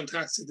employee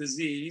contracts a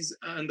disease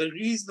and a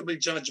reasonable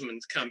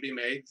judgment can be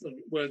made. The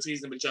words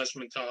reasonable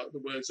judgment are the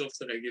words of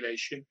the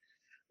regulation,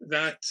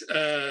 that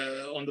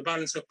on the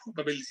balance of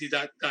probability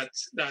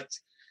that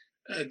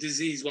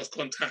disease was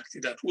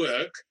contracted at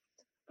work,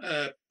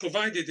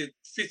 provided it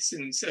fits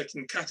in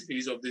certain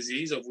categories of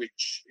disease, of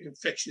which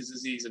infectious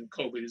disease and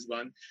COVID is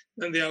one,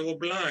 then they are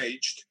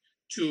obliged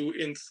to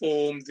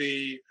inform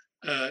the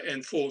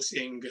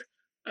enforcing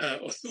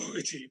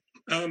authority.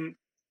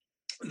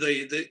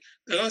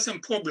 There are some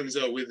problems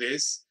though with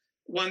this.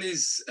 One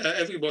is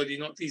everybody,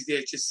 not least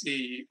the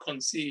HSE,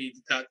 concede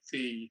that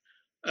the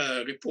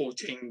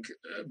reporting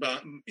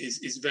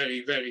is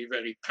very, very,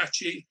 very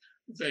patchy,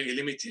 very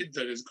limited.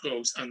 There is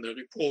gross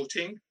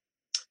underreporting.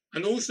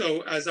 And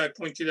also, as I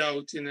pointed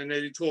out in an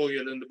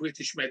editorial in the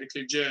British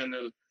Medical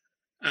Journal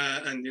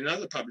and in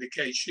other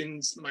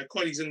publications, my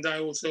colleagues and I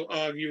also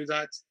argue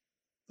that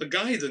the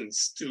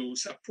guidance to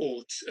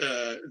support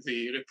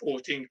the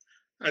reporting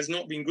has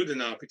not been good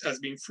enough. It has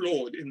been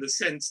flawed in the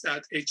sense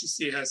that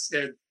HSE has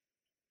said,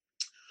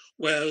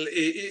 well,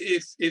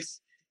 if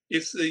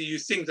you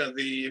think that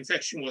the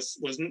infection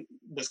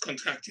was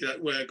contracted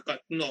at work,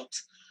 but not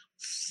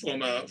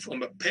from a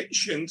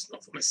patient,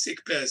 not from a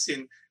sick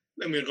person,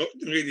 then we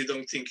really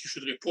don't think you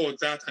should report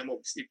that. I'm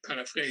obviously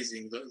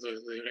paraphrasing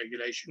the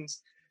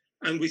regulations.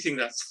 And we think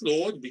that's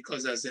flawed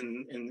because, as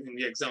in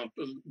the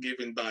example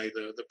given by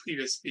the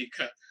previous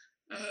speaker,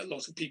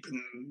 lots of people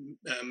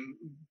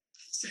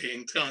say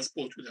in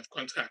transport would have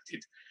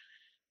contracted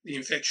the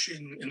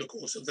infection in the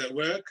course of their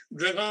work.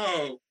 There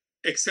are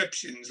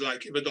exceptions,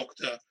 like if a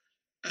doctor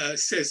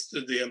says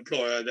to the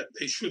employer that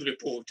they should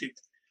report it,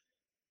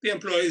 the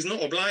employer is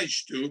not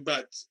obliged to,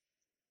 but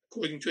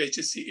according to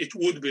HSE, it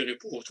would be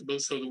reportable,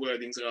 so the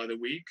wording's rather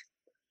weak.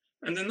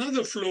 And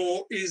another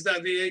flaw is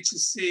that the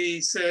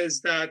HSE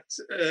says that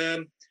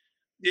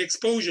the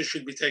exposure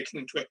should be taken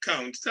into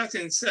account. That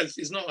in itself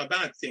is not a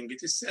bad thing.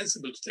 It is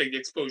sensible to take the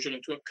exposure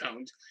into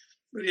account.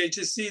 But the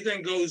HSE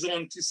then goes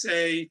on to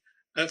say,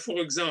 for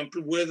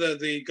example, whether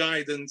the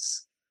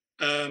guidance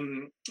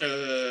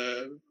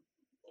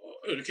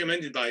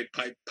recommended by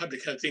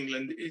Public Health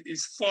England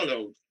is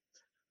followed.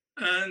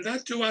 And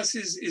that to us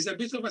is a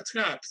bit of a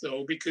trap,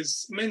 though,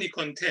 because many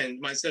contend,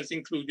 myself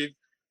included,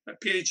 that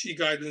PHE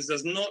guidance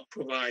does not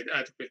provide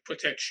adequate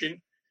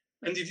protection.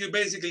 And if you're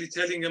basically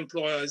telling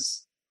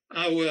employers,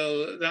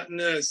 well, that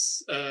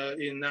nurse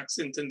in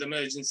accident and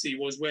emergency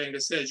was wearing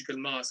a surgical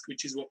mask,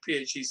 which is what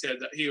PHE said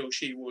that he or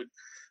she would,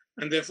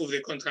 and therefore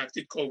they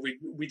contracted COVID,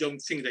 we don't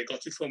think they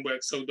got it from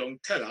work, so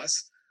don't tell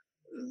us.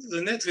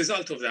 The net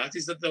result of that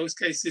is that those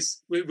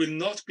cases will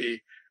not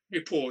be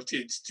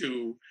reported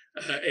to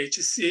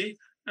HSE.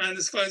 And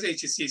as far as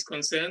HSE is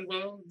concerned,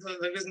 well,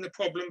 there isn't a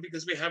problem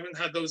because we haven't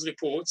had those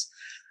reports.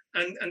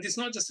 And it's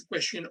not just a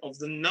question of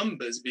the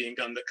numbers being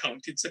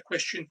undercounted, it's a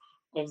question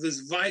of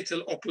this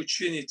vital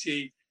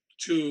opportunity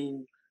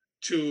to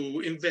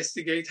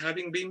investigate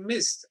having been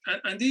missed.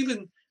 And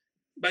even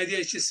by the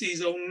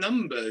HSE's own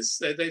numbers,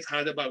 they've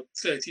had about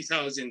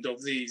 30,000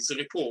 of these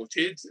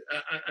reported,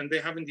 and they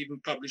haven't even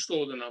published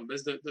all the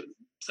numbers.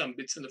 Some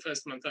bits in the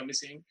first month are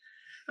missing.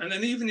 And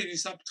then even if you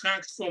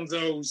subtract from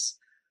those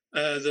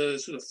the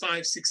sort of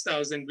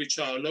 5,000-6,000 which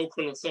are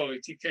local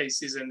authority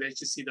cases, and the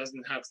HSE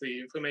doesn't have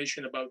the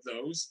information about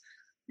those,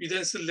 you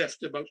then still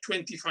left about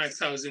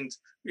 25,000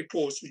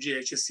 reports which the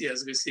HSE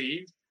has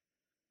received.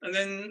 And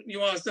then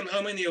you ask them,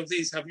 how many of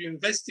these have you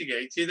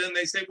investigated? And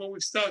they say, well,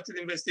 we've started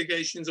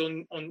investigations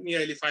on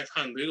nearly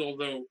 500,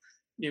 although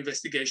the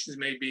investigations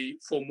may be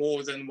for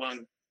more than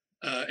one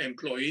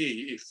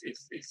employee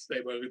if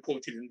they were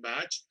reported in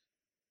batch.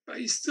 But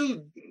you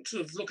still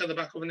sort of look at the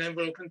back of an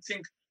envelope and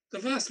think the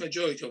vast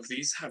majority of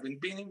these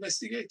haven't been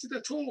investigated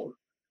at all.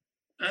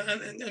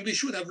 And we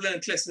should have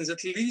learned lessons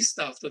at least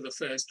after the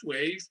first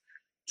wave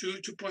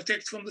to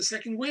protect from the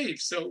second wave.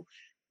 So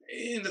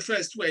in the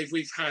first wave,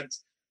 we've had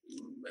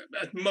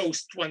at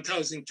most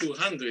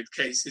 1,200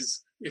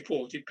 cases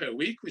reported per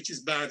week, which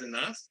is bad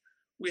enough.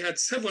 We had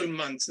several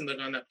months in the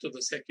run-up to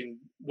the second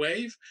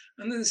wave,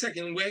 and then the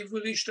second wave,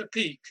 we reached a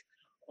peak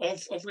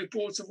of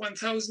reports of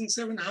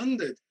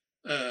 1,700,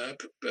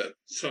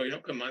 sorry,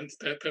 not per month,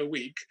 per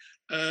week.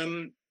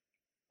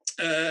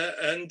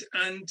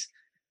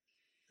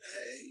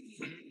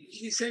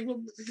 You say, well,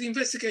 the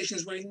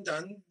investigations weren't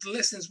done, the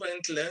lessons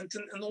weren't learned,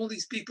 and all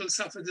these people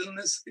suffered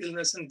illness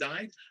and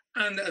died.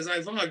 And as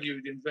I've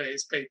argued in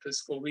various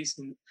papers for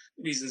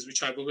reasons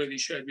which I've already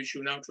shared with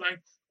you and outlined,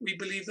 we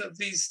believe that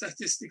these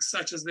statistics,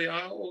 such as they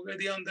are,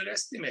 already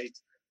underestimate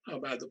how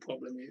bad the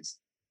problem is.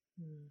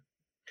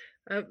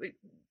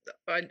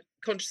 I'm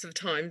conscious of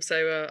time,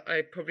 so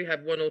I probably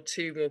have one or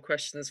two more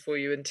questions for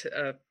you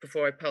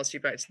before I pass you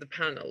back to the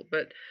panel.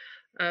 But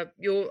I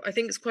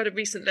think it's quite a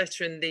recent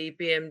letter in the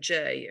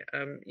BMJ.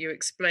 You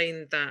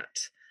explained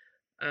that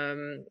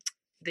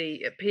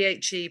the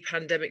PHE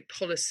pandemic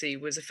policy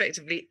was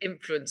effectively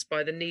influenced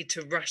by the need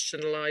to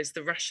rationalise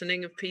the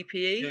rationing of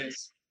PPE.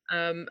 Yes.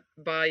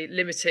 By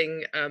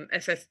limiting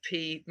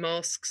FFP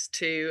masks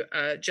to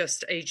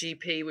just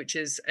AGP, which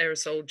is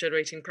aerosol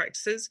generating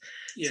practices.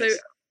 Yes. So,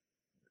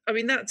 I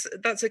mean,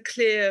 that's a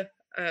clear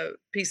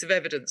piece of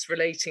evidence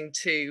relating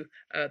to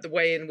the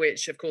way in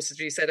which, of course, as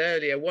you said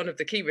earlier, one of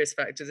the key risk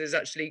factors is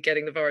actually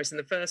getting the virus in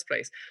the first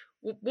place.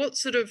 What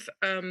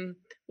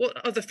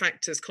other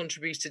factors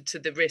contributed to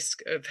the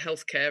risk of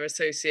healthcare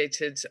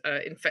associated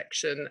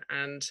infection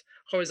and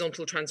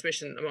horizontal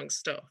transmission amongst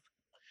staff?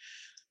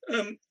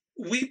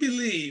 We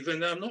believe,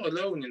 and I'm not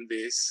alone in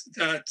this,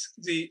 that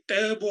the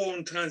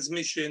airborne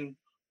transmission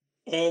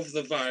of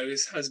the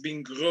virus has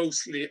been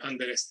grossly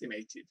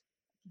underestimated.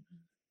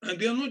 And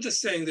we are not just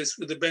saying this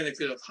with the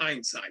benefit of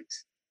hindsight.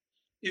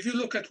 If you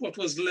look at what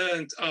was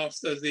learned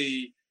after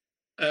the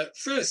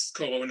first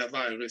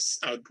coronavirus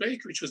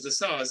outbreak, which was the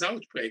SARS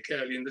outbreak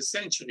early in the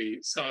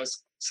century,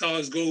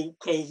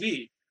 SARS-CoV.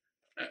 It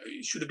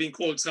should have been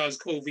called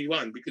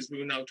SARS-CoV-1 because we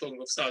were now talking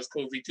of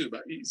SARS-CoV-2,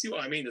 but you see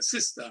what I mean, a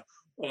sister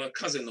or a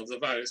cousin of the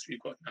virus we've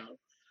got now.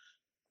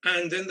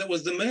 And then there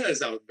was the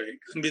MERS outbreak,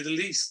 the Middle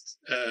East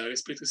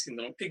respiratory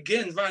syndrome.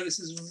 Again, virus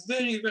is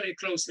very, very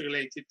closely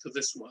related to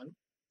this one.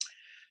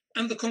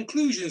 And the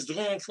conclusions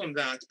drawn from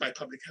that by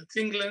Public Health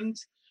England,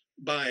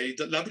 by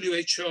the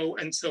WHO,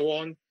 and so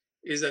on,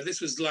 is that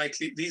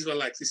these were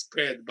likely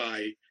spread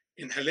by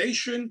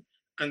inhalation,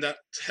 and that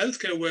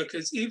healthcare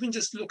workers, even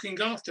just looking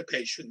after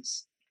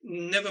patients,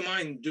 never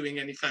mind doing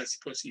any fancy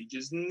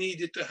procedures,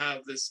 needed to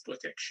have this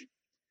protection.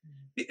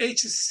 The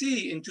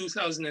HSC in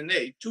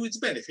 2008, to its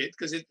benefit,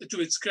 to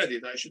its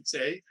credit, I should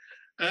say,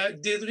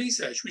 did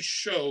research which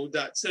showed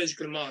that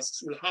surgical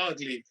masks will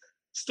hardly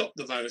stop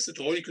the virus at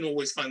all. You can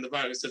always find the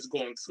virus that's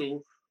gone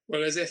through,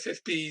 whereas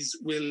FFPs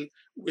will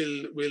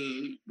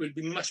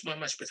be much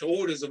better,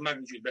 orders of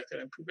magnitude better,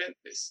 and prevent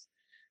this.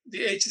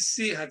 The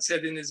HSC had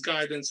said in its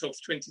guidance of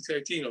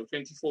 2013 or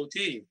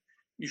 2014,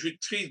 you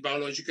should treat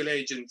biological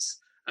agents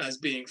as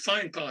being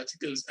fine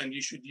particles, and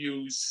you should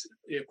use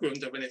the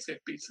equivalent of an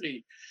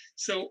FFP3.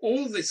 So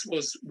all this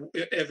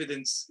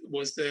evidence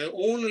was there,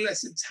 all the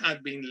lessons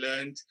had been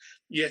learned,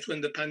 yet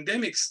when the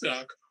pandemic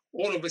struck,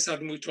 all of a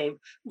sudden we're told,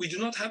 we do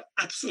not have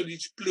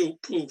absolute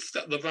proof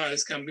that the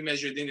virus can be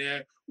measured in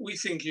air. We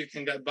think you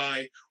can get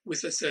by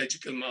with a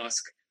surgical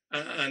mask.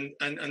 And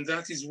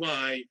that is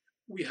why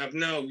we have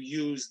now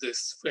used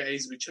this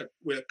phrase, which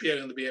will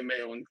appear on the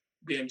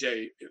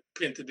BMJ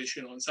print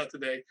edition on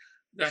Saturday,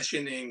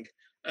 rationalizing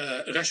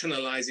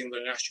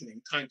the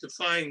rationing, trying to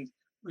find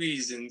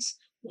reasons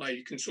why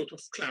you can sort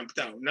of clamp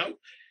down. Now,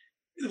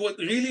 what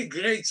really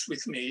grates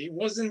with me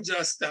wasn't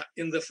just that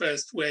in the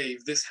first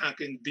wave, this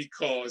happened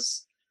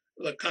because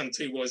the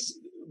country was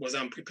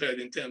unprepared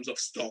in terms of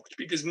stock,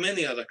 because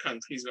many other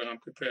countries were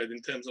unprepared in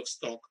terms of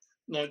stock,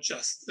 not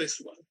just this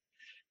one.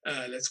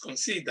 Let's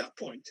concede that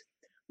point.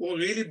 What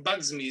really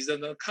bugs me is that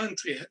the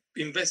country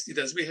invested,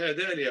 as we heard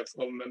earlier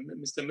from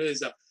Mr.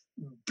 Mirza,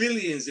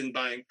 billions in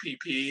buying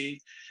PPE.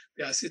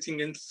 They are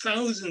sitting in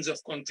thousands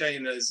of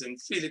containers in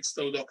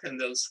Felixstowe Dock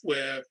and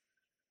elsewhere.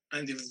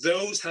 And if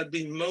those had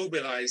been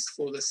mobilized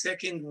for the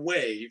second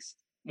wave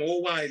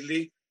more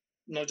widely,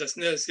 not just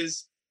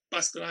nurses,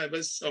 bus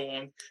drivers, so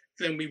on,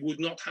 then we would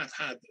not have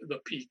had the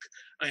peak,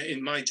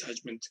 in my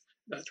judgment,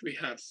 that we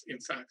have in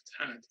fact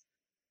had.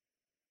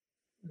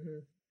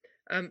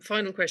 Mm-hmm.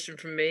 Final question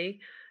from me.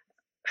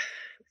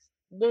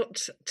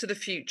 What to the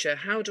future?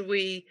 How do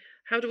we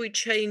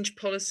change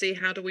policy?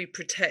 How do we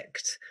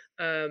protect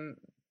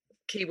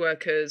key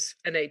workers,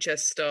 NHS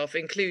staff,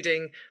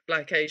 including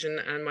Black, Asian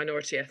and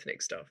minority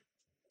ethnic staff?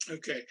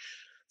 Okay.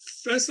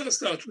 First, I'll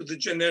start with the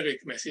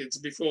generic methods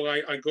before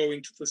I go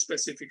into the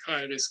specific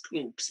high-risk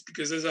groups,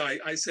 because as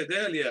I said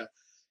earlier,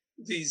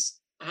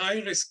 these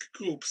high-risk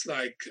groups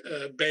like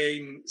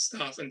BAME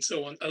staff and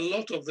so on, a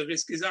lot of the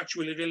risk is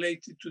actually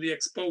related to the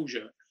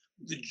exposure,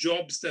 the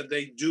jobs that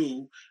they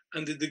do,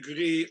 and the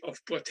degree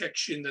of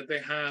protection that they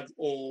have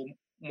or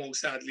more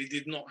sadly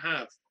did not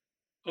have.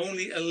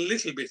 Only a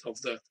little bit of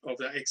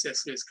the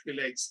excess risk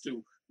relates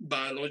to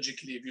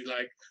biologically, if you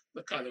like,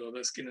 the color of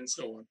the skin and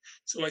so on.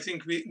 So I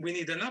think we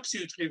need an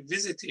absolute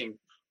revisiting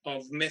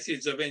of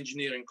methods of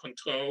engineering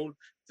control,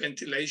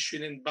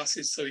 ventilation in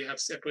buses, so you have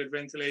separate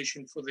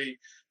ventilation for the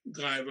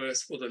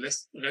drivers, for the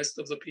rest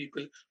of the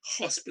people,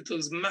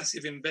 hospitals,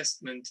 massive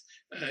investment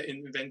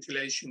in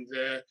ventilation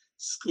there,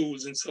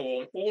 schools and so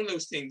on, all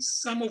those things,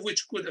 some of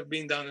which could have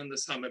been done in the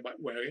summer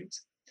but weren't.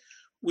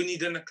 We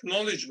need an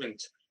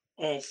acknowledgement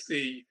of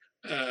the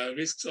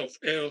risks of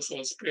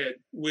aerosol spread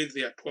with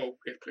the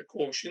appropriate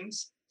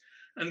precautions.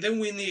 And then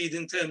we need,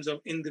 in terms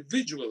of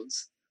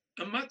individuals,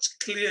 a much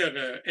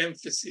clearer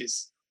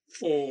emphasis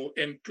for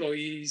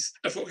employees,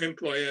 for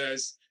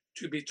employers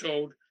to be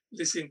told,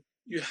 listen,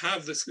 you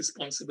have this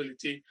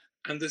responsibility,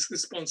 and this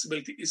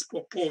responsibility is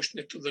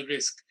proportionate to the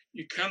risk.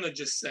 You cannot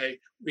just say,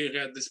 we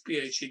read this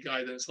PHE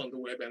guidance on the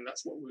web and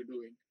that's what we're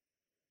doing.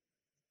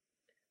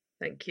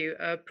 Thank you.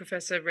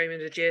 Professor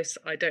Raymond Agius,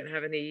 I don't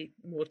have any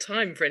more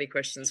time for any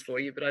questions for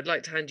you, but I'd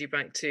like to hand you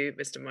back to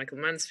Mr. Michael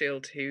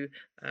Mansfield, who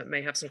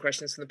may have some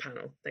questions from the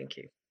panel. Thank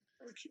you.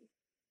 Thank you.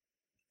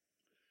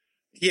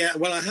 Yeah,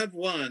 well, I have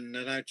one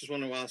that I just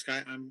want to ask.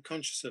 I'm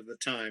conscious of the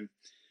time,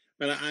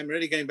 but I'm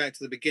really going back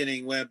to the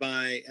beginning,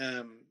 whereby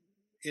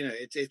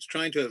it's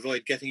trying to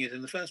avoid getting it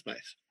in the first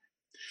place.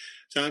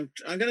 So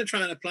I'm going to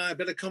try and apply a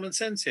bit of common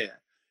sense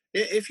here.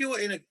 If you're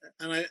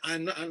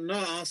I'm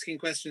not asking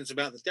questions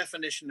about the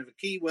definition of a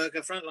key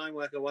worker, frontline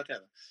worker,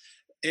 whatever.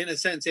 In a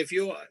sense, if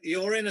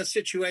you're in a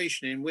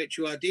situation in which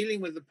you are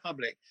dealing with the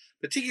public,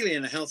 particularly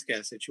in a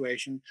healthcare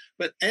situation,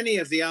 but any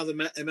of the other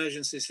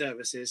emergency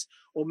services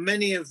or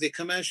many of the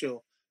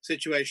commercial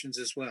situations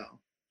as well,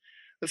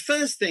 the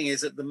first thing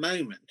is, at the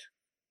moment,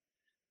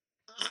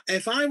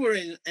 if I were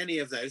in any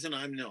of those, and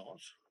I'm not,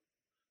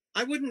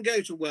 I wouldn't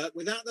go to work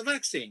without the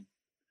vaccine.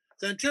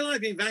 So until I've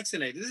been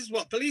vaccinated, this is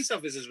what police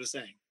officers were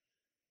saying.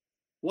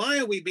 Why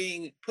are we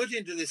being put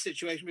into this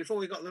situation before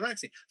we got the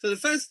vaccine? So the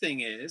first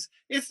thing is,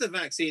 if the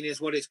vaccine is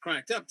what it's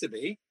cracked up to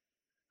be,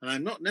 and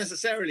I'm not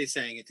necessarily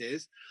saying it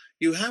is,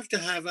 you have to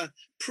have a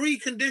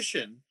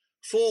precondition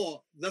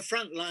for the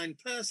frontline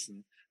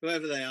person,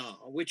 whoever they are,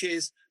 which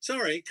is,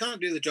 sorry,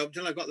 can't do the job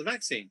till I've got the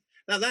vaccine.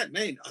 Now that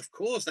may, of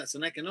course, that's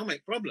an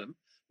economic problem,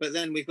 but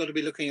then we've got to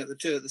be looking at the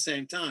two at the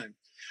same time.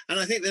 And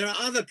I think there are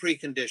other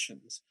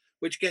preconditions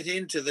which get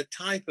into the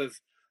type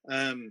of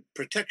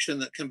protection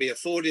that can be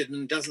afforded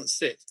and doesn't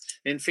sit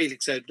in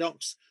Felixstowe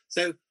Docks.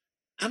 So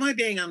am I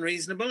being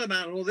unreasonable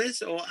about all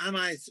this, or am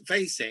I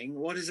facing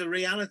what is a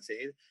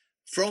reality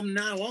from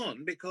now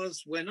on,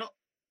 because we're not,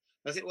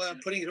 as it were,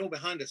 putting it all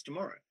behind us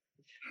tomorrow?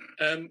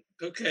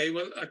 Okay,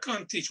 well, I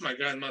can't teach my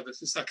grandmother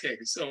to suck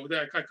eggs, so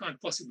I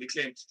can't possibly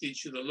claim to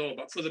teach you the law,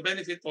 but for the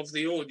benefit of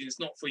the audience,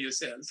 not for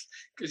yourself,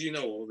 because you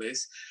know all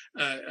this.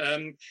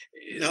 No,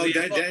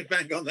 don't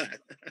bank on that.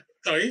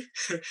 Sorry?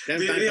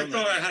 The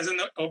employer has an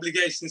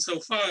obligation, so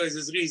far as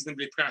is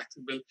reasonably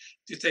practicable,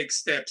 to take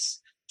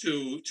steps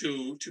to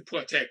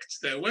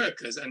protect their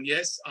workers. And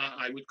yes,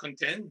 I would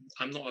contend,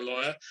 I'm not a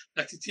lawyer,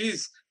 that it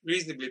is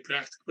reasonably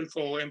practical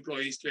for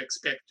employees to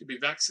expect to be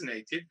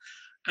vaccinated.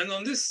 And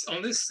on this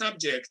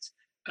subject,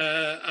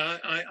 I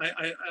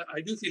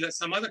do feel that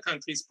some other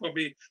countries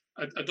probably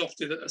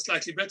adopted a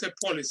slightly better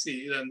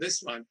policy than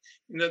this one,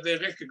 in that they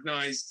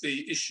recognized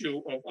the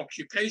issue of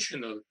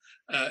occupational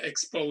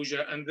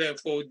exposure and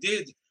therefore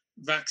did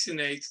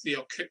vaccinate the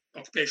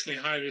occupationally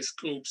high-risk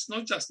groups,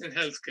 not just in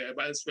healthcare,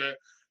 but elsewhere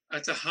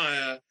at a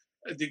higher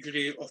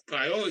degree of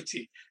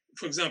priority.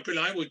 For example,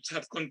 I would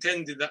have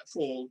contended that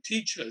for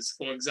teachers,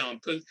 for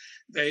example,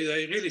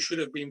 they really should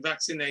have been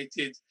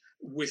vaccinated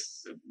with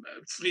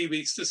 3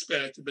 weeks to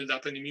spare to build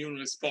up an immune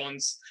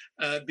response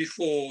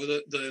before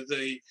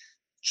the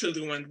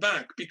children went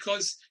back.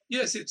 Because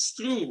yes, it's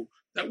true,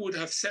 that would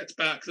have set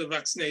back the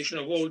vaccination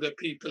of older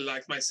people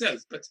like myself,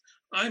 but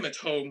I'm at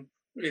home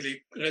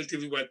really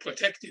relatively well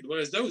protected,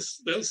 whereas those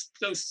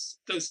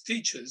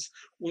teachers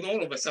would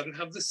all of a sudden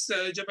have the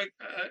surge of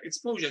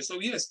exposure.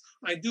 So yes,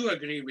 I do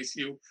agree with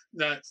you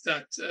that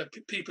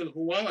people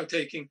who are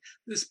taking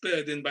this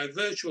burden by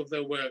virtue of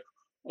their work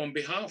on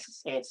behalf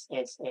of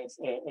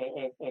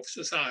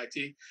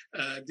society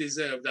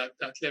deserve that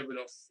level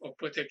of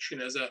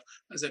protection as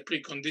a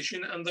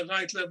precondition, and the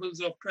right levels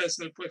of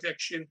personal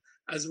protection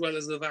as well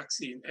as the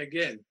vaccine,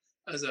 again,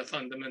 as a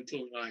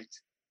fundamental right.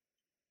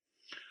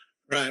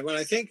 Right. Well,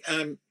 I think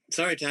I'm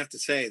sorry to have to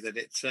say that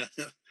it's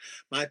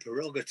my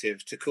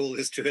prerogative to call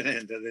this to an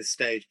end at this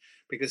stage,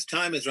 because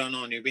time has run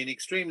on. You've been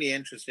extremely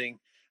interesting,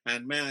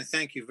 and may I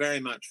thank you very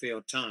much for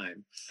your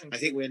time. I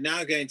think we're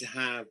now going to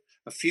have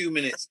a few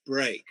minutes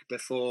break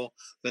before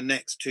the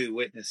next two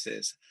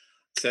witnesses.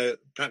 So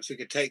perhaps we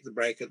could take the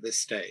break at this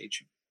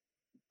stage.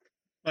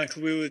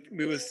 Michael,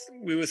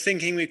 we were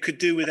thinking we could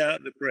do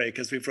without the break,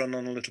 as we've run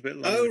on a little bit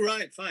longer. Oh,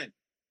 right, fine.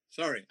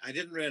 Sorry, I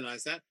didn't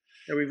realise that.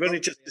 Yeah, we've only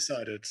just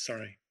decided,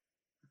 sorry.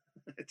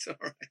 It's all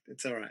right,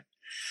 it's all right.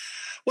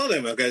 Well,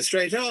 then we'll go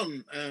straight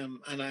on.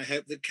 And I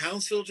hope the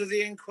counsel to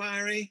the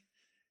inquiry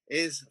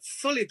is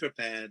fully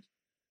prepared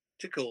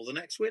to call the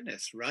next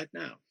witness right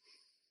now.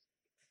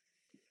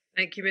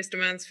 Thank you, Mr.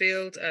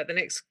 Mansfield. The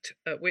next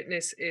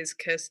witness is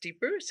Kirsty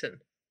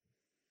Brereton.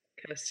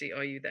 Kirsty,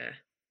 are you there?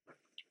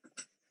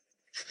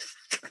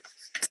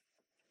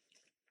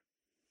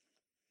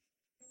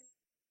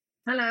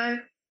 Hello.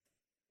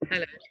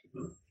 Hello.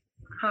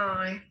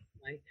 Hi.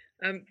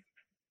 Hi.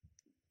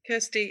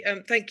 Kirsty,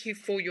 thank you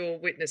for your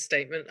witness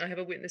statement. I have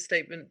a witness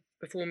statement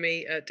before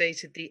me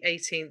dated the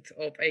 18th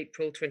of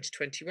April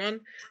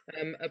 2021,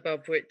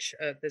 above which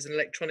there's an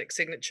electronic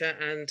signature,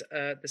 and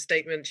the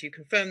statement, you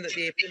confirm that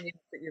the opinions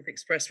that you've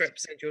expressed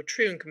represent your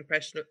true and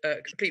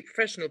complete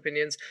professional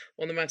opinions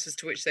on the matters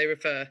to which they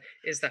refer.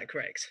 Is that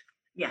correct?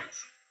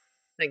 Yes.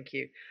 Thank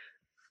you.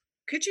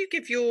 Could you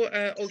give your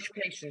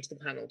occupation to the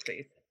panel,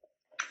 please?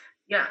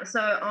 Yeah, so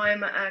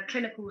I'm a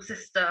clinical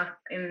sister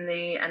in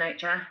the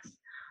NHS.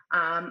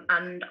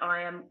 And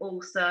I am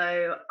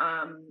also,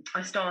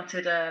 I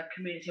started a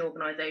community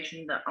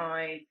organisation that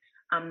I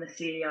am the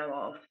CEO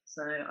of,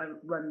 so I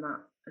run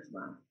that as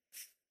well.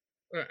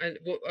 And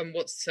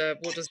what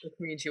does the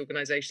community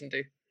organisation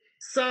do?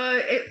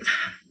 So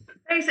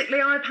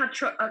basically, I've had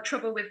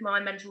trouble with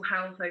my mental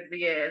health over the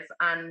years,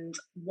 and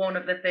one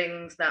of the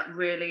things that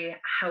really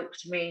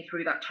helped me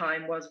through that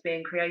time was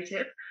being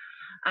creative.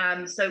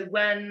 So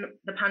when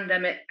the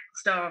pandemic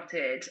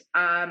started,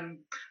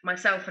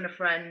 myself and a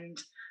friend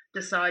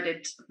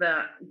decided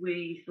that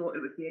we thought it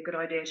would be a good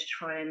idea to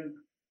try and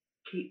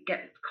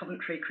get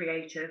Coventry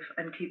creative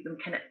and keep them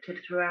connected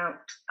throughout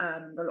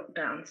the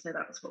lockdown. So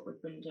that's what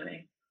we've been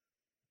doing.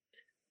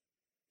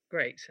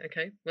 Great.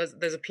 Okay. Well,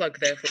 there's a plug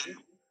there for you.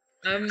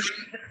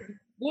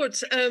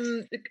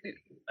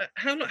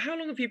 How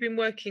long have you been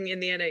working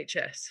in the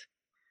NHS?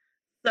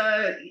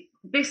 So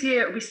this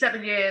year it'll be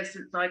 7 years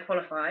since I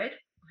qualified.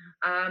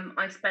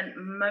 I spent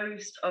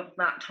most of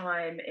that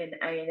time in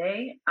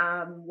A&E,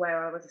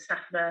 where I was a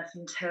staff nurse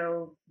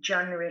until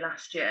January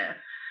last year.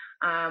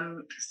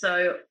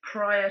 So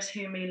prior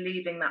to me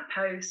leaving that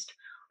post,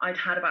 I'd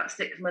had about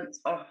 6 months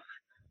off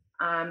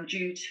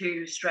due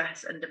to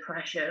stress and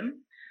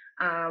depression.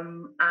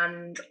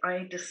 And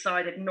I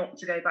decided not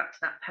to go back to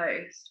that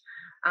post.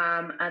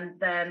 And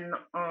then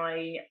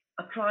I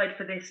applied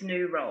for this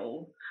new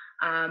role,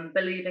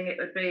 believing it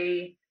would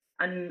be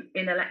in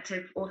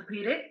elective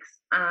orthopedics,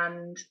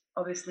 and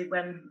obviously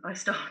when I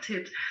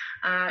started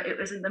it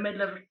was in the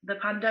middle of the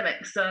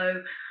pandemic,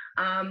 so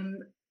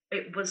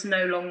it was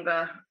no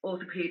longer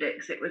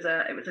orthopedics, it was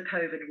a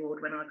COVID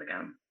ward when I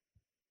began.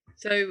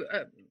 So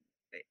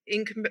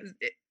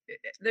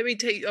let me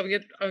take I'm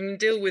going to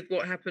deal with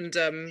what happened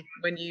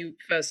when you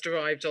first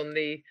arrived on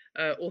the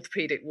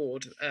orthopedic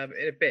ward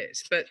in a bit,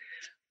 but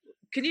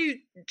can you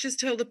just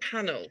tell the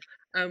panel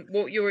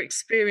what your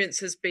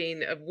experience has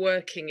been of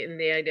working in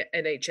the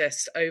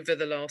NHS over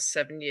the last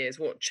 7 years,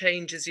 what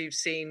changes you've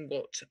seen,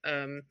 what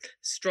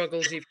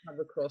struggles you've come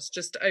across,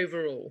 just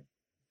overall?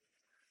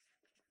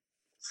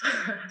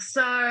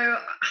 So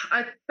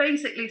I've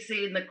basically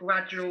seen the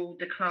gradual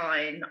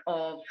decline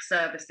of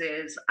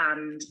services,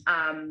 and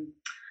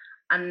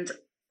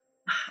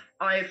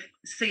I've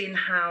seen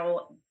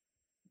how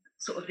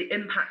sort of the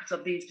impacts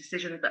of these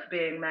decisions that are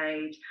being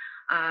made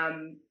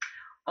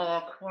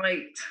are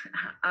quite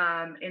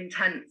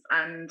intense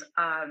and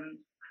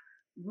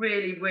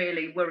really,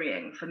 really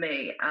worrying for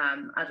me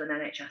as an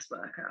NHS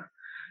worker.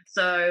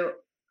 So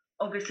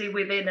obviously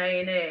within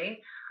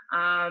A&E,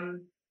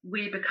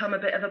 we become a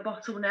bit of a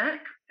bottleneck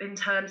in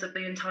terms of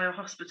the entire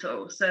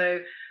hospital. So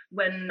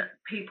when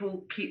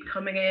people keep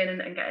coming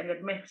in and getting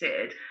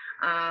admitted,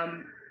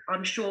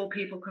 I'm sure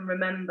people can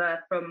remember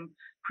from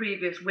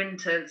previous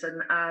winters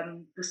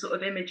and the sort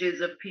of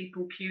images of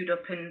people queued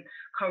up in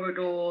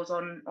corridors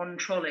on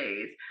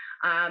trolleys,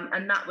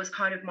 and that was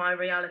kind of my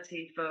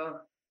reality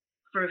for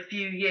a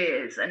few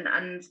years,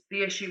 and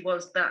the issue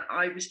was that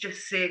I was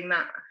just seeing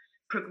that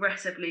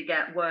progressively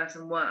get worse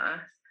and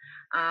worse,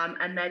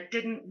 and there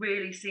didn't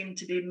really seem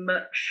to be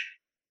much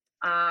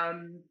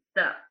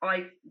that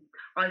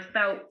I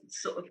felt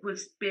sort of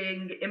was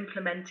being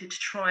implemented to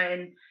try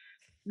and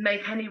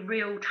make any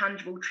real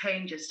tangible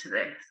changes to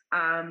this.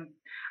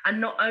 And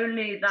not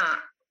only that,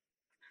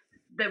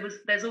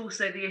 there's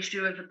also the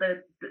issue of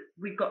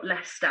we've got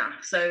less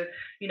staff. So,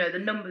 you know, the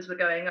numbers were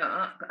going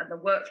up and the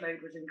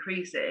workload was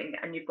increasing,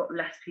 and you've got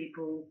less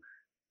people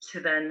to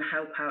then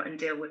help out and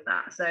deal with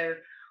that. So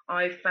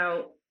I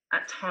felt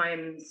at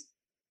times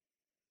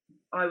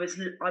I was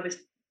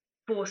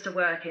forced to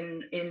work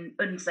in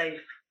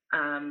unsafe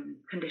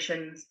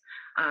conditions,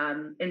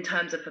 in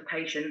terms of for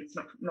patients,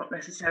 not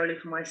necessarily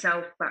for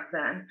myself back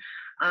then.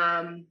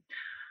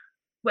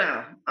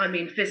 Well, I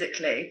mean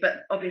physically,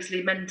 but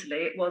obviously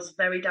mentally it was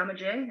very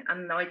damaging,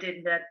 and I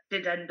did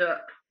end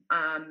up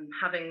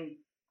having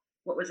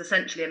what was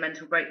essentially a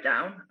mental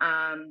breakdown.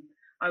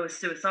 I was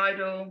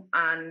suicidal,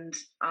 and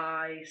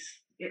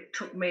it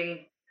took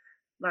me,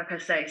 like I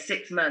say,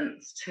 6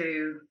 months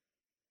to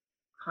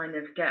kind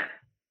of get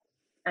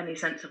any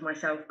sense of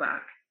myself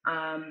back.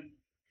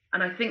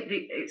 And I think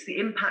it's the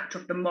impact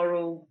of the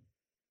moral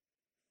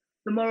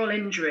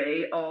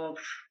injury of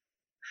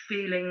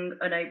feeling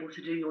unable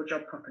to do your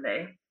job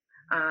properly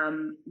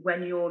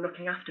when you're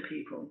looking after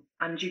people,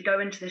 and you go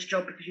into this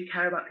job because you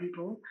care about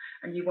people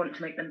and you want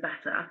to make them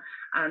better,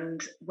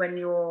 and when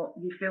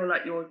you feel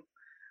like you're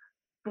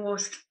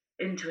forced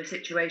into a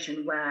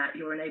situation where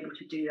you're unable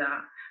to do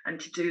that and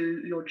to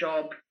do your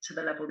job to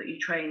the level that you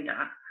trained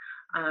at,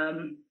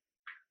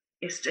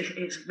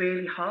 it's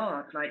really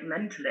hard, like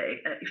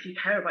mentally. If you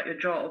care about your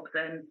job,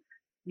 then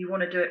you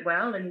want to do it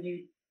well, and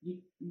you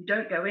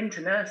don't go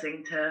into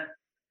nursing to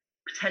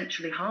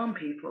potentially harm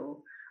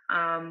people,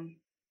 and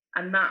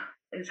that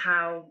is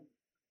how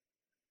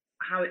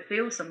it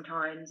feels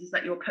sometimes, is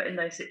that you're put in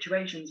those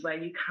situations where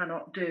you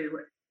cannot do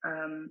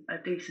a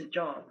decent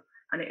job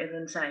and it is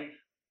unsafe.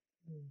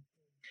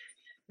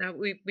 Now,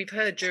 we've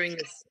heard during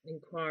this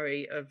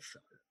inquiry of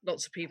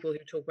lots of people who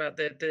talk about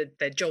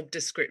their job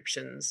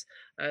descriptions,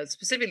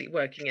 specifically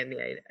working in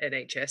the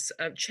NHS,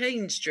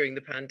 changed during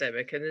the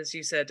pandemic. And as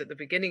you said at the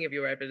beginning of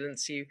your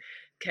evidence, you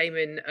came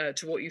in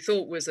to what you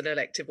thought was an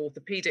elective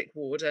orthopaedic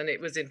ward, and it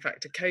was in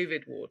fact a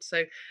COVID ward.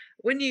 So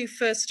when you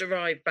first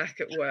arrived back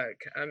at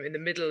work in the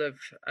middle of,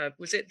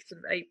 was it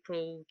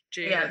April,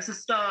 June? Yeah, it was the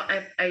start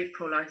of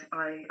April I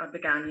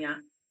began, yeah.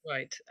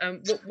 Right.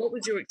 What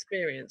was your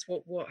experience?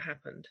 What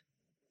happened?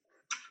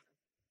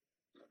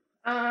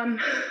 We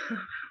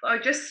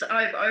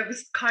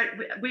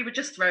were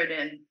just thrown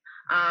in.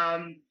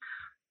 I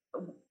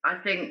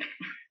think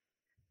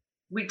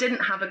we didn't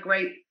have a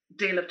great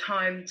deal of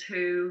time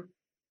to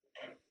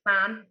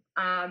plan.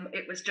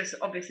 It was just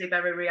obviously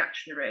very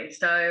reactionary.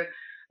 So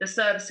the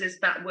services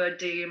that were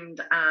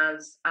deemed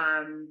as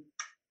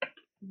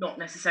not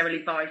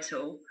necessarily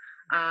vital,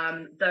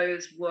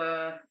 those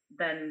were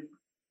then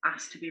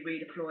asked to be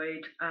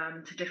redeployed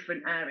to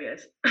different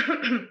areas.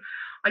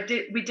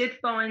 We did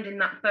find in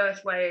that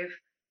first wave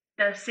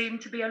there seemed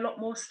to be a lot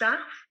more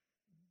staff.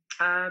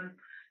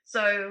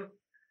 So,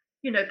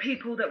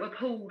 people that were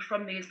pulled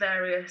from these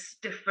various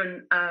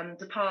different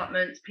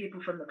departments,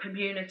 people from the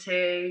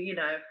community,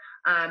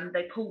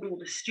 they pulled all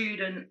the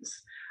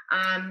students.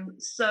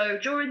 So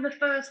during the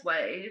first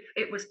wave,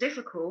 it was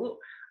difficult,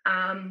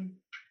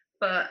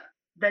 but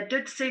there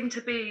did seem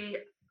to be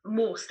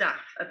more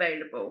staff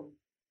available.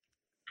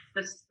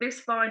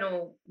 This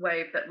final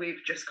wave that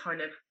we've just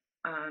kind of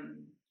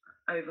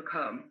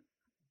overcome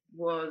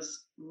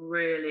was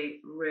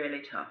really,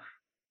 really tough,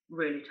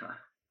 and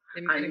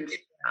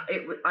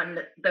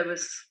there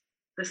was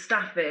the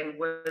staffing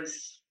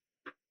was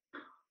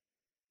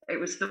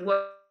the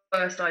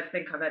worst I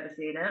think I've ever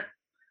seen it.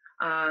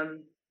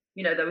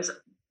 There was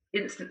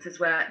instances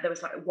where there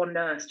was like one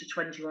nurse to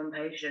 21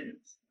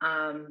 patients,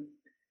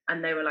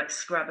 and they were like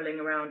scrabbling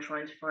around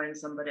trying to find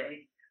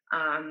somebody.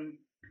 I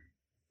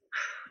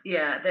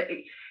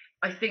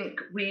think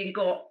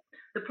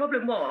the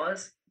problem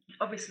was,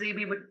 obviously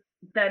we were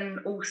then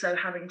also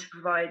having to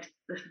provide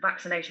the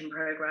vaccination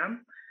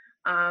program.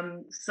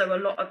 So a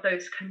lot of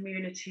those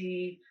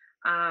community,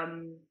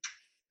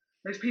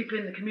 those people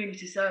in the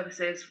community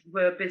services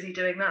were busy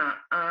doing that.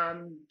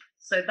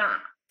 So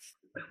that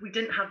we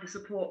didn't have the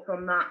support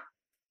from that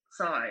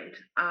side.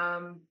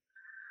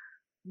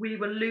 We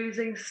were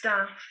losing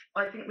staff.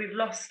 I think we've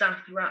lost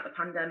staff throughout the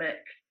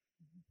pandemic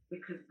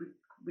because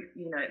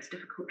it's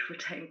difficult to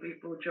retain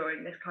people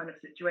during this kind of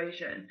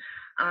situation.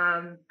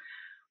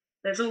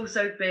 There's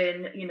also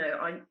been,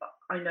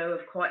 I know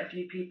of quite a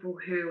few people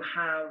who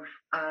have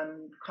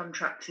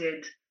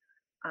contracted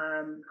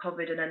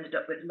COVID and ended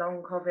up with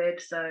long COVID,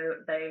 so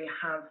they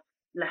have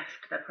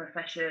left their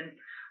profession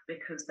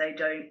because they're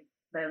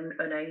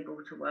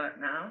unable to work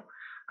now.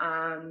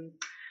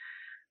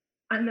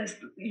 And there's,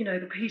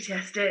 the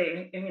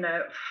PTSD,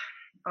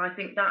 I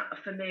think that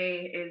for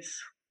me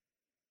is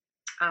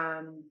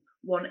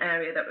one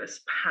area that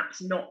was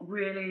perhaps not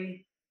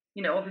really,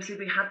 obviously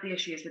we had the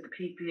issues with the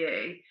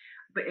PPE,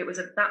 but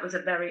that was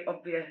a very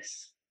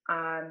obvious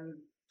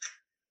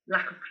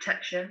lack of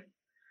protection.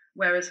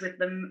 Whereas with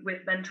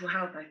mental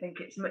health, I think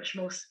it's much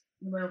more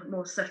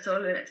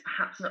subtle, and it's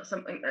perhaps not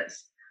something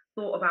that's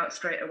thought about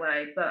straight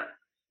away. But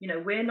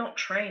we're not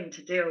trained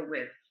to deal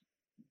with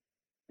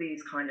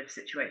these kind of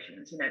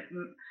situations.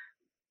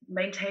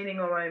 Maintaining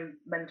our own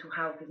mental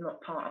health is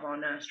not part of our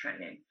nurse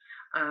training.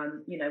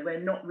 We're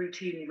not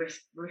routinely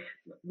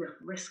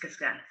risk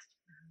assessed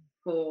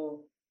for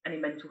any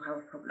mental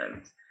health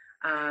problems,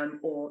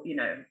 or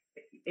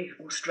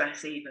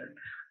stress even.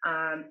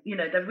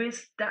 There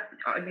is that.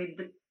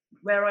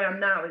 Where I am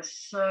now is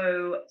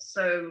so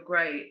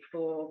great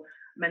for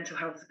mental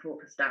health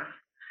support for staff,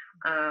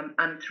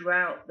 and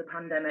throughout the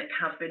pandemic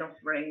have been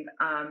offering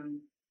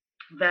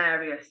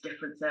various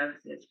different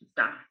services for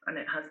staff, and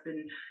it has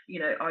been,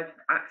 I've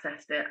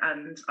accessed it,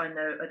 and I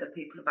know other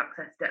people have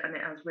accessed it, and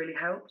it has really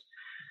helped.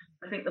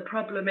 I think the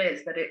problem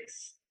is that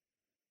it's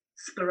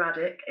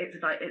sporadic.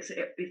 It's like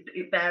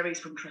it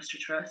varies from trust to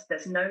trust.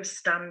 There's no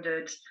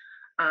standard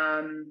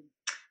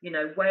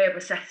way of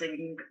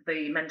assessing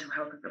the mental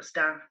health of your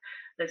staff.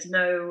 There's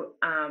no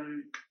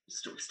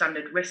sort of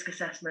standard risk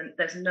assessment.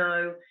 There's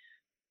no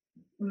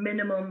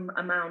minimum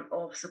amount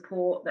of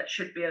support that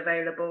should be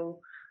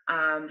available.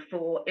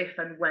 for if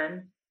and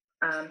when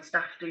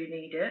staff do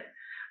need it.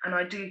 And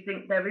I do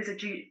think there is a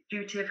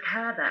duty of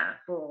care there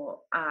for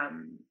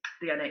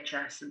the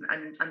NHS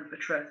and for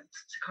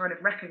trusts to kind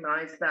of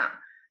recognise that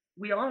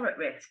we are at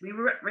risk. We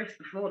were at risk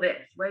before this,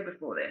 way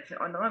before this,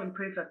 and I'm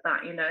proof of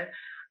that.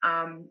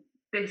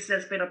 This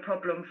has been a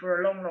problem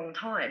for a long, long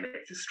time.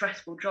 It's a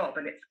stressful job,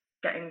 and it's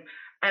getting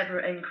ever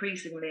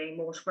increasingly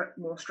more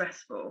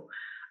stressful.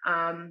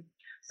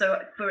 So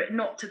for it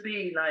not to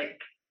be like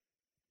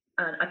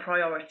a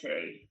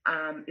priority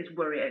is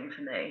worrying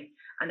for me.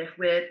 And if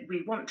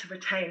we want to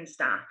retain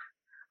staff,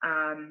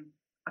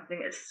 I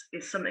think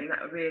it's something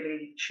that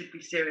really should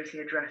be seriously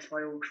addressed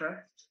by all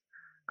trusts.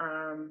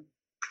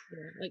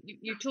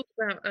 You talk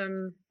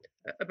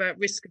about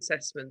risk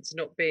assessments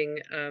not being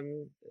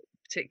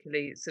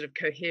particularly sort of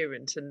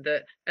coherent, and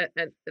that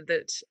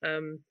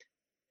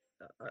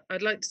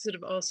I'd like to sort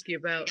of ask you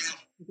about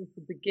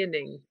the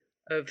beginning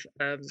of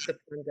the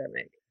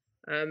pandemic.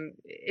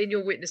 In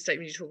your witness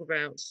statement, you talk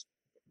about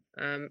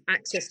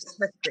access to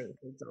testing,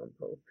 for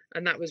example,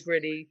 and that was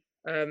really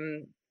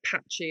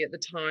patchy at the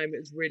time. It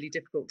was really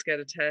difficult to get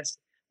a test.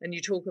 And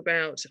you talk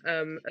about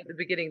at the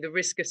beginning the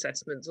risk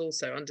assessments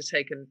also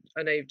undertaken.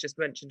 I know you've just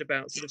mentioned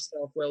about sort of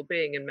staff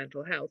well-being and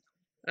mental health.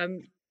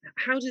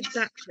 How did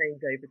that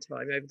change over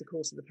time, over the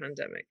course of the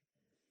pandemic?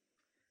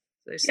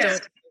 So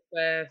staff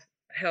welfare,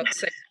 health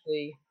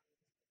safety.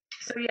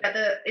 So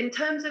in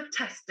terms of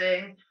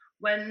testing,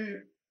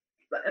 when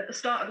at the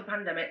start of the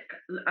pandemic,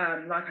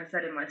 like I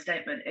said in my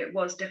statement, it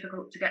was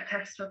difficult to get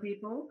tests for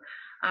people.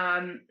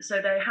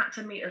 So they had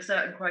to meet a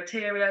certain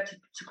criteria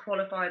to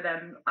qualify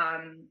them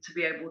to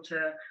be able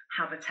to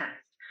have a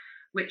test,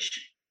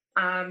 which,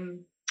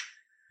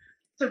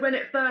 so when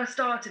it first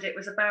started, it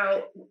was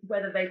about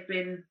whether they've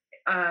been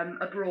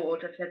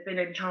abroad, if they've been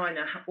in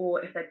China,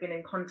 or if they've been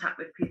in contact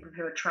with people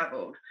who had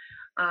travelled.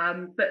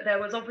 But there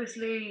was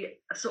obviously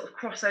a sort of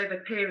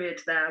crossover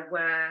period there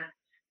where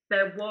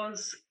there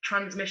was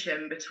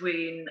transmission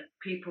between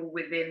people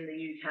within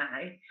the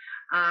UK.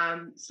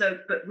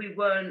 But we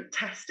weren't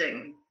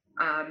testing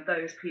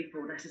those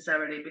people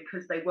necessarily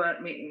because they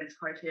weren't meeting this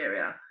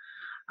criteria.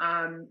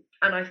 And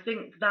I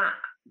think that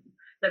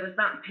there was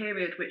that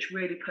period which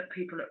really put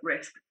people at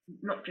risk,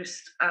 not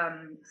just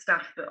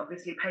staff, but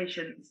obviously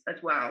patients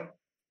as well.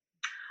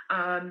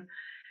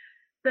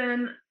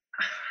 Then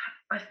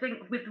I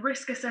think with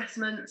risk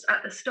assessments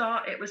at the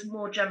start, it was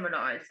more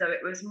generalised. So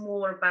it was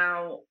more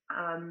about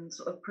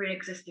sort of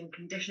pre-existing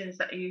conditions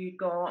that you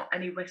got,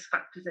 any risk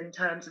factors in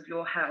terms of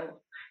your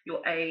health,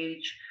 your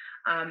age,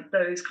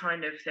 those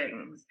kind of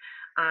things.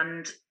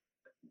 And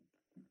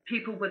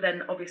people were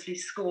then obviously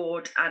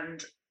scored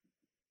and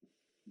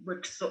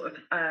were sort of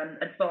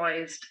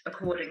advised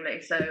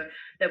accordingly. So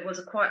there was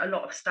quite a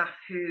lot of staff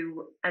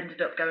who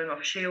ended up going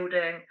off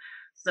shielding.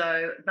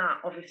 So that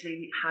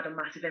obviously had a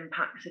massive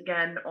impact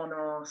again on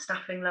our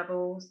staffing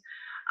levels.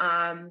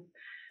 And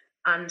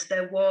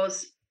there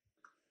was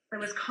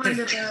kind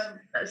of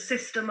a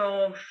system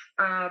of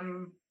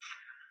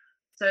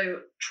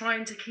so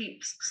trying to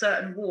keep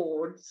certain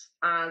wards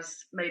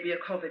as maybe a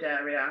COVID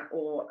area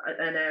or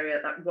an area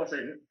that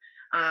wasn't.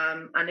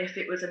 And if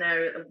it was an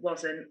area that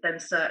wasn't, then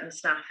certain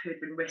staff who'd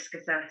been risk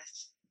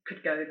assessed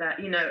could go there.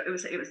 It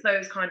was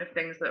those kind of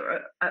things that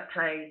were at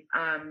play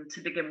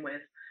to begin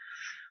with.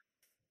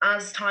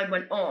 As time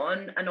went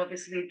on, and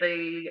obviously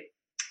the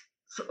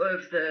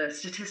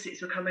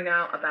statistics were coming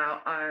out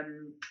about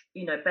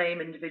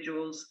BAME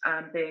individuals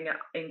being at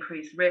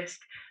increased risk,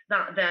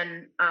 that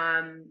then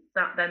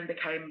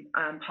became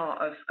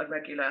part of a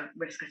regular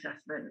risk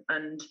assessment,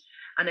 and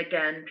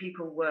again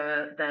people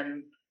were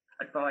then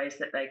advised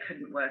that they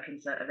couldn't work in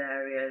certain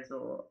areas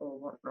or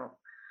whatnot.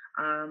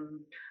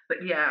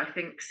 But yeah, I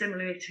think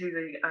similarly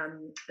to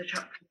the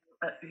chap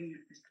who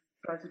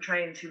drives the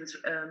trains who was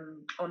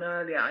on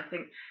earlier, I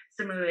think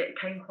similarly it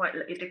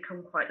did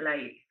come quite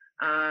late.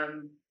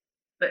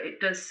 But it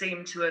does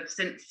seem to have,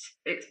 since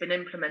it's been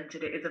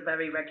implemented, it is a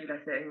very regular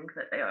thing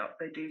that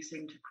they do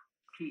seem to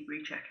keep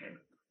rechecking.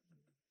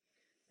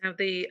 Now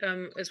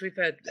as we've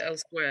heard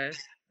elsewhere,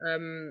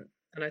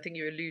 and I think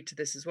you allude to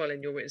this as well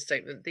in your written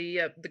statement,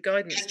 the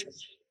guidance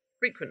changed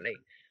frequently.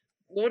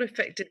 What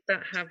effect did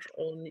that have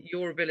on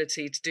your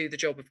ability to do the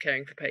job of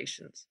caring for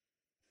patients?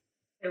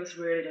 It was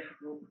really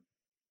difficult.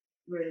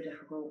 Really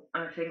difficult.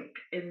 I think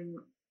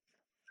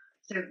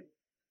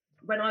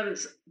when I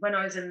was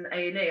in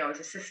A&E, I was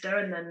a sister,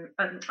 and then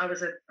I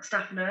was a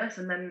staff nurse,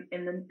 and then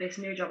in this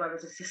new job I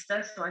was a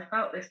sister. So I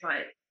felt this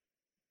like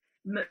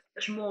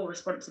much more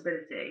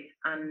responsibility,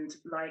 and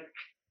like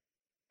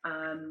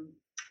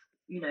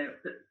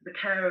the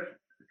care of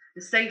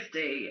the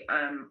safety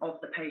of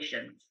the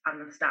patients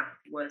and the staff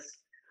was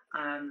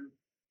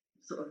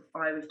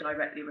I was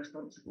directly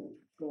responsible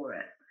for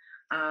it.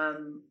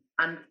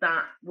 And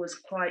that was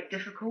quite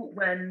difficult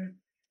when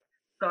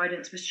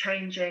guidance was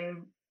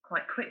changing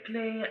quite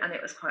quickly, and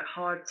it was quite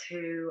hard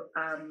to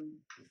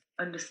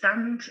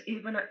understand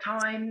even at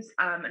times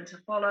and to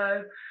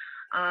follow.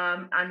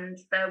 And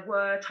there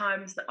were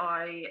times that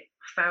I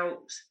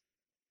felt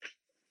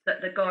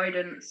that the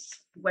guidance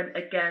went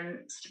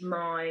against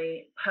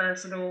my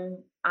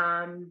personal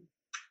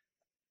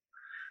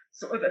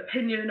sort of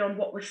opinion on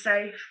what was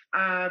safe,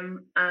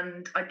 and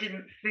I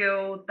didn't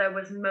feel there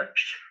was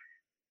much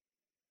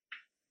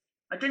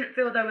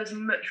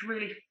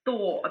really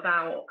thought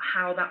about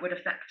how that would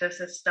affect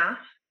us as staff,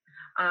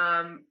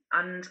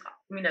 and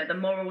the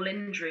moral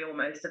injury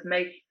almost of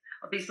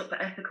these sort of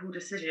ethical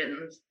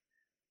decisions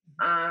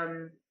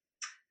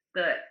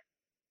that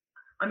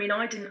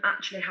I didn't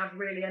actually have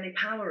really any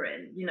power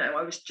in.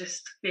 I was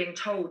just being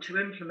told to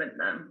implement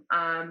them.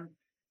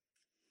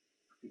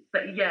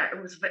 But yeah,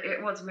 it was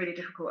really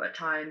difficult at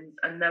times,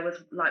 and there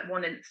was like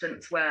one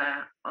instance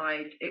where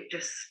I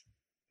just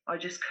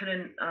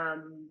couldn't.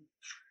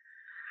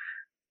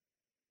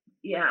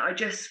 I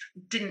just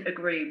didn't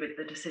agree with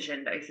the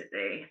decision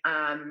basically.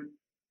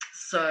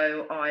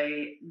 So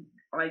I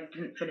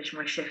didn't finish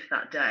my shift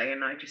that day,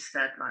 and I just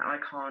said like I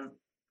can't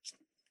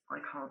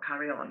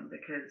carry on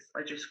because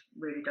I just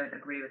really don't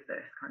agree with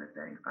this kind of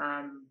thing.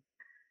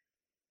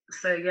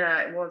 So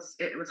yeah, it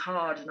was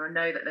hard, and I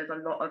know that there's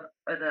a lot of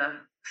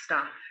other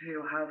staff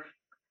who have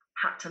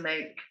had to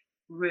make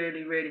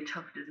really, really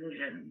tough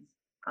decisions,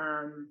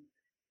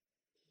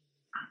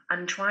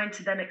 and trying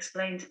to then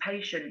explain to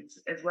patients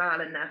as well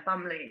and their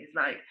families,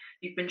 like,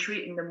 you've been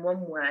treating them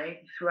one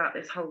way throughout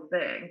this whole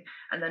thing,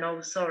 and then,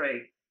 oh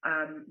sorry,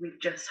 we've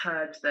just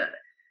heard that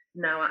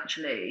now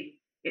actually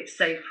it's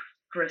safe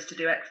for us to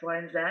do X, Y,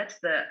 and Z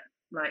that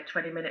like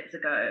 20 minutes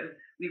ago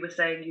we were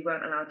saying you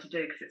weren't allowed to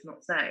do because it's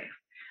not safe.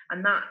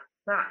 And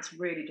that's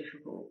really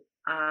difficult.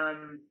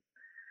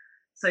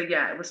 So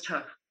yeah, it was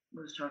tough.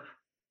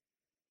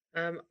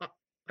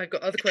 I've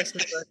got other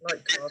questions I'd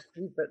like to ask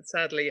you, but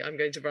sadly I'm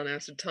going to run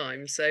out of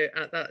time. So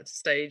at that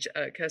stage,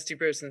 Kirsty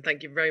Brewison,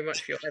 thank you very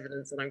much for your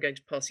evidence, and I'm going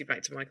to pass you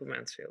back to Michael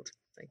Mansfield.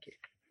 Thank you.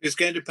 Who's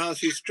going to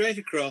pass you straight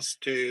across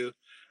to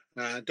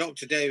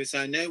Dr. Davis,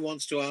 I know,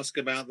 wants to ask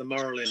about the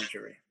moral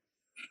injury.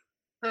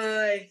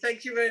 Hi,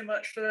 thank you very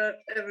much for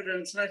that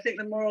evidence. And I think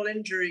the moral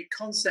injury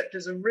concept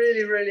is a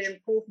really, really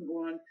important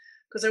one,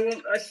 because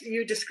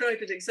you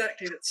described it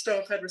exactly, that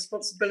staff had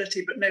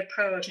responsibility but no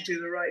power to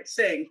do the right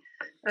thing.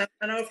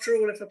 And after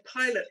all, if a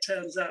pilot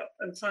turns up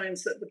and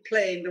finds that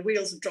the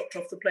wheels have dropped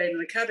off the plane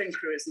and the cabin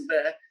crew isn't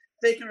there,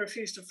 they can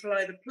refuse to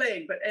fly the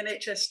plane, but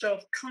NHS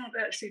staff can't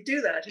actually do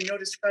that. And you're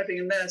describing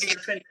a nurse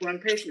with 21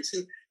 patients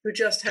who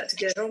just had to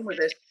get on with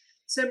it.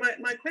 So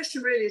my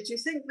question really is, do you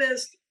think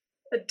there's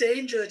a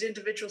danger that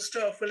individual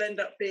staff will end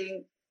up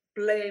being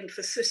blamed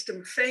for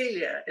system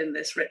failure in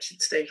this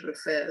wretched state of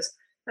affairs?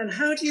 And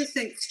how do you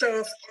think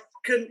staff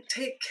can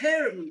take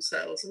care of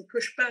themselves and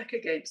push back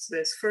against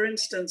this, for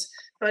instance,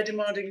 by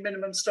demanding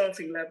minimum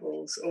staffing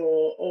levels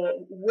or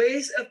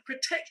ways of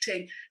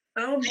protecting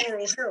our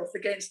moral health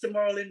against the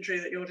moral injury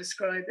that you're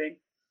describing?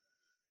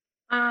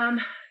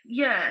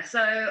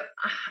 So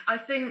I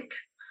think,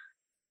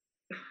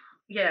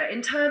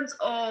 in terms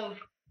of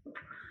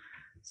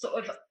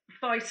sort of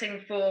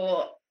fighting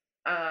for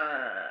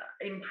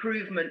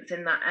improvements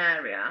in that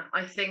area,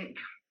 I think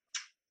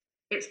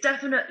it's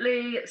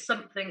definitely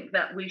something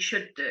that we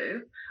should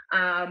do.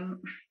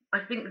 I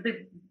think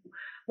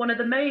one of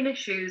the main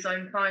issues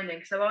I'm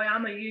finding, so I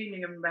am a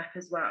union rep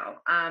as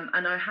well,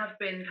 and I have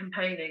been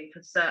campaigning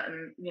for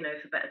certain,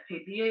 for better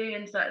PPE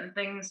and certain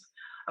things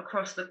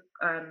across the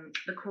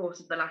course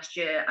of the last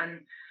year,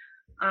 and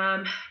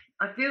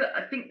I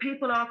think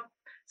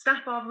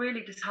staff are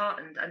really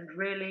disheartened and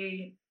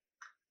really,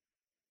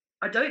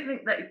 I don't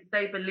think that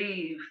they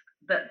believe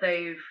that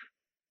they've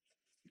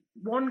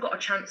got a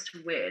chance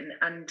to win,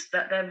 and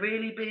that they're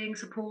really being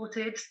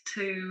supported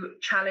to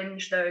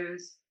challenge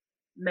those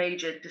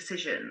major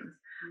decisions.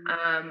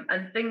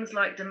 And things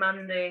like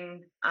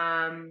demanding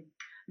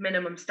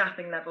minimum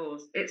staffing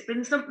levels, it's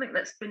been something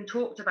that's been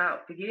talked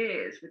about for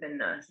years within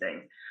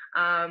nursing,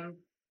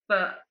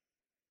 but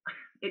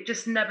it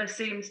just never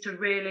seems to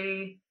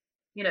really,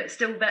 it's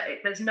still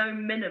there's no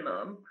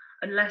minimum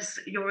unless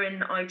you're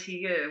in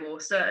ITU or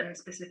certain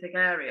specific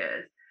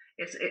areas.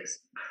 It's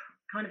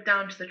kind of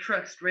down to the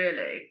trust,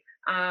 really.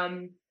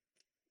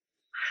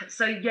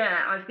 So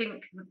yeah, I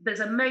think there's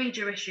a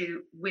major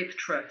issue with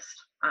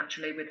trust,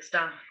 actually, with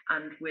staff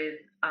and with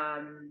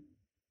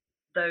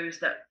those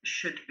that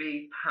should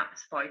be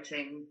perhaps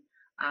fighting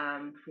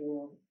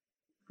for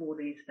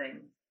these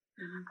things.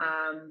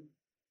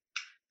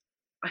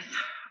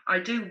 I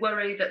do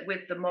worry that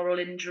with the moral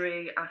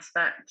injury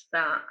aspect,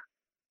 that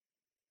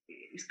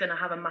it's going to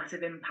have a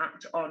massive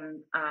impact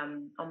on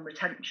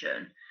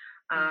retention.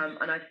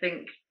 And I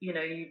think,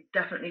 you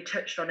definitely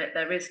touched on it.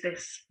 There is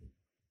this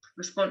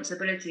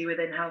responsibility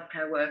within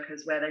healthcare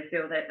workers where they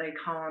feel that they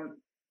can't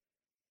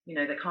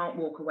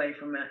walk away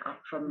from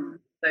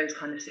those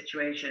kind of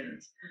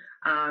situations.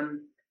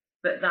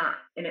 But that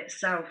in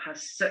itself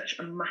has such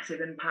a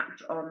massive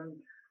impact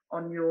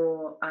on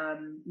your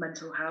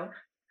mental health.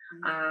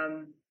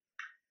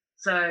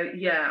 So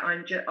yeah,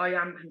 I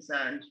am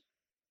concerned.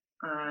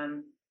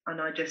 And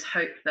I just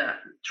hope that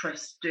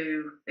trusts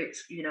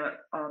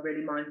are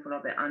really mindful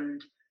of it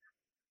and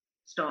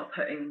start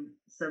putting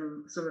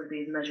some of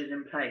these measures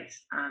in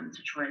place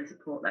to try and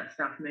support their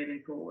staff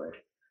moving forward.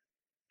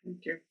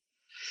 Thank you.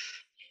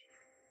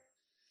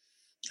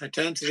 I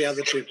turn to the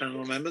other two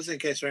panel members in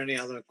case there are any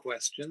other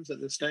questions at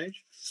this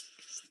stage.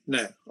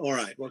 No. All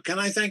right. Well, can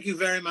I thank you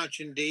very much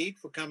indeed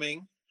for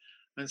coming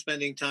and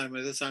spending time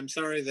with us. I'm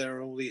sorry there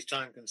are all these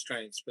time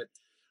constraints, but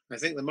I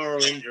think the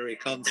moral injury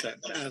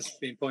concept, as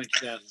been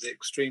pointed out, is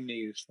extremely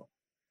useful.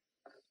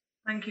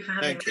 Thank you for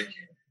having me. Thank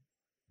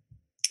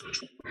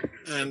you.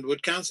 And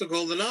would Council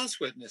call the last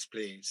witness,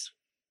 please?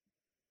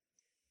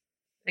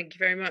 Thank you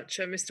very much,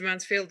 Mr.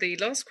 Mansfield. The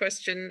last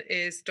question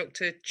is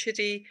Dr.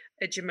 Chidi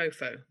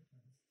Ejimofo.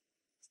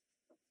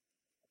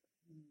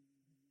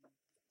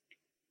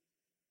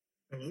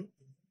 Hello.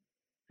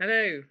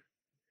 Hello.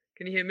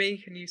 Can you hear me?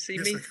 Can you see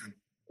me? Yes, I can.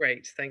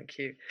 Great, thank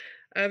you.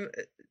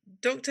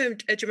 Dr.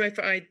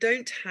 Ejimofo, I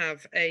don't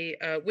have a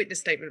witness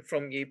statement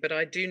from you, but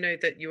I do know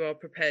that you are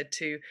prepared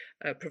to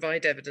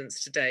provide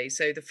evidence today.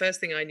 So the first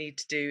thing I need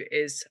to do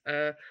is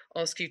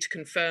ask you to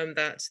confirm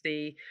that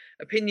the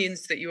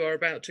opinions that you are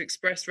about to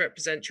express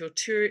represent your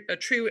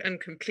true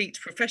and complete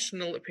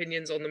professional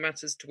opinions on the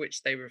matters to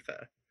which they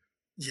refer.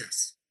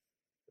 Yes.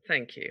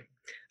 Thank you.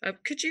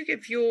 Could you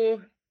give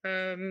your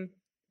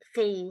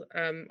full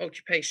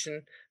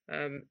occupation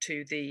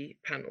to the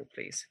panel,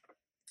 please?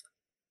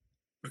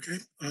 Okay,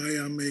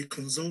 I am a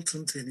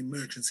consultant in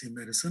emergency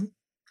medicine.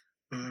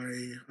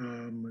 I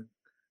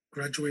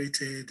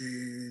graduated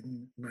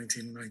in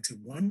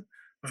 1991.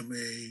 I'm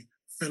a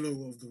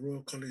fellow of the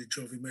Royal College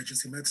of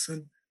Emergency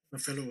Medicine, a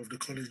fellow of the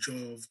College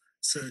of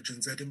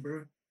Surgeons,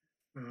 Edinburgh,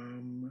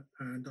 and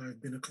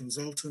I've been a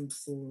consultant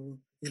for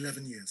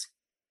 11 years.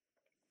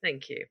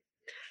 Thank you.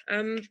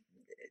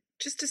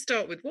 Just to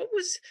start with, what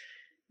was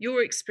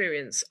your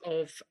experience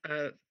of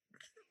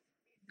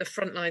the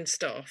frontline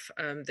staff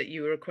that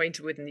you were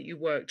acquainted with and that you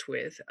worked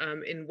with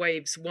in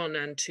waves 1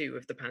 and 2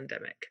 of the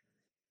pandemic?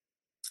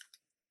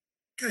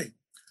 Okay,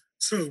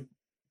 so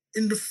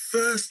in the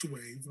first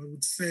wave, I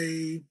would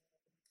say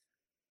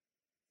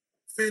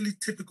fairly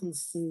typical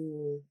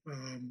for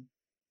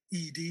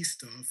ED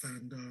staff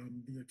and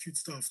the acute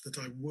staff that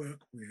I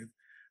work with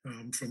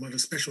from other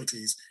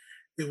specialties.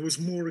 It was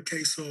more a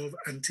case of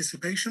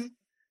anticipation.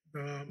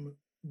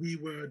 We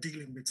were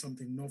dealing with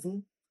something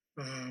novel,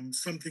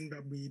 something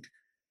that we'd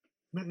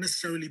not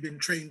necessarily been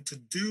trained to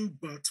do,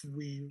 but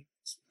we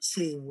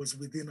saw was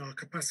within our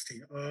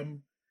capacity.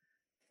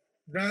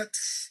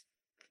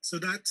 So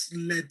that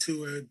led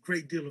to a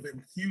great deal of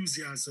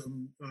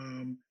enthusiasm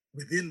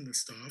within the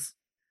staff.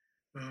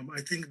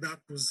 I think that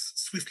was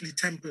swiftly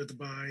tempered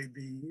by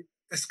the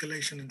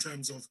escalation in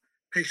terms of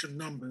patient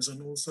numbers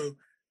and also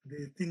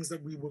the things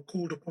that we were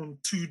called upon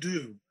to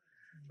do.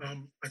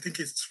 I think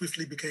it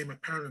swiftly became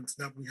apparent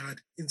that we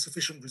had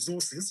insufficient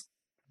resources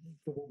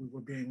for what we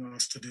were being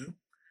asked to do.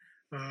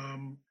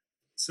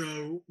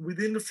 So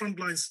within the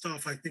frontline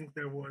staff, I think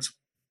there was,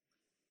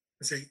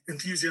 let's say,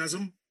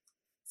 enthusiasm,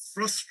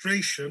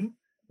 frustration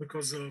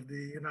because of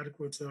the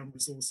inadequate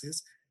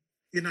resources,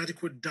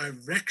 inadequate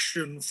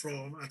direction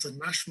from at a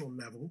national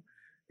level.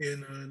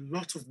 In a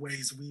lot of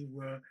ways, we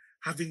were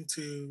having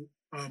to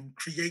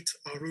create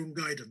our own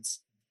guidance.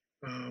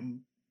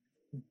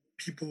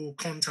 People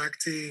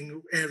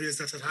contacting areas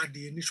that had had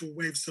the initial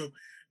wave. So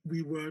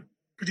we were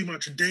pretty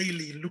much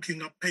daily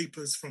looking up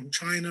papers from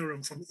China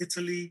and from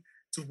Italy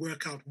to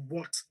work out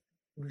what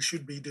we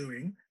should be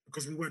doing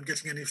because we weren't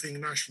getting anything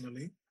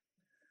nationally.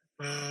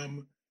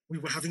 We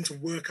were having to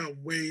work out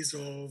ways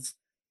of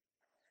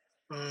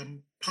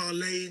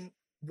parlaying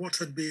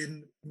what would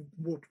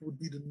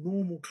be the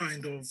normal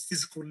kind of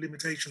physical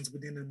limitations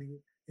within an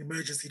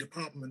emergency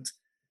department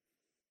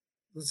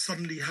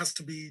suddenly has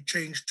to be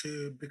changed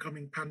to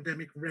becoming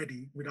pandemic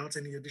ready without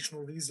any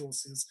additional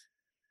resources.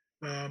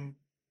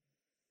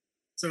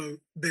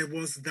 So there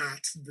was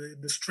that,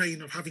 the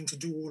strain of having to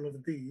do all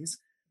of these,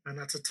 and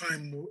at a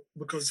time,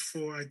 because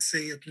for I'd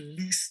say at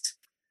least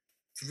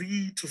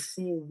 3 to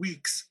 4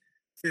 weeks,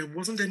 there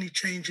wasn't any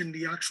change in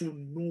the actual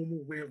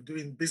normal way of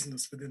doing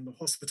business within the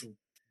hospital.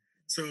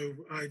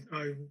 So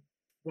I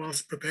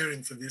whilst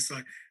preparing for this,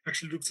 I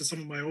actually looked at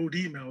some of my old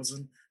emails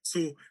and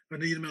saw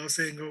an email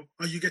saying, "Oh,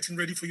 are you getting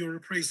ready for your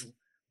appraisal?"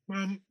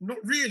 Not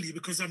really,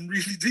 because I'm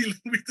really dealing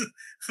with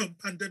the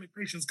pandemic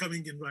patients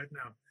coming in right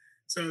now.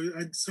 So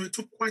it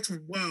took quite a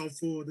while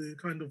for the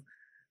kind of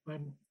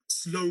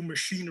slow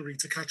machinery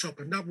to catch up,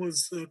 and that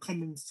was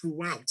common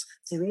throughout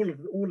for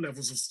all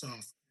levels of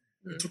staff.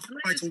 It took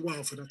quite a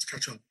while for that to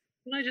catch up.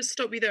 Can I just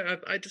stop you there?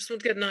 I just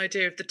want to get an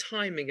idea of the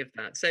timing of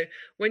that. So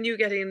when you're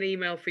getting an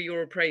email for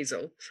your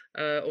appraisal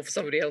or for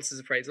somebody else's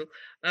appraisal,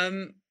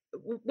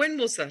 when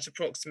was that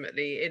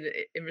approximately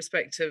in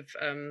respect of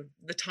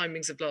the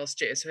timings of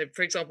last year? So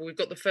for example, we've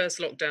got the first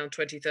lockdown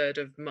 23rd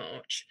of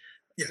March.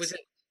 Yes. Was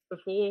it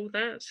before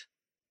that?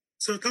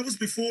 So that was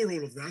before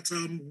all of that.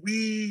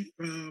 We,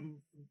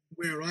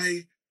 where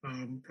I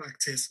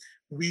practice,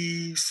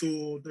 we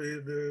saw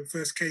the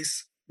first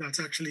case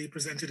that's actually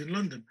presented in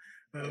London.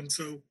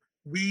 So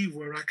we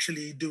were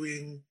actually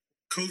doing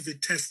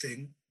COVID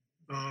testing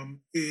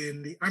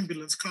in the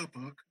ambulance car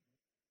park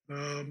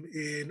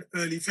in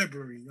early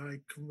February. I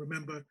can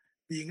remember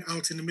being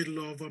out in the middle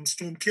of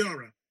Storm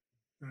Ciara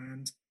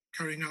and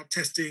carrying out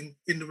testing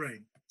in the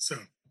rain. So,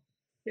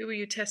 who were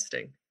you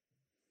testing?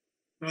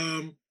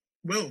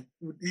 Well,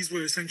 these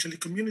were essentially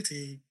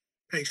community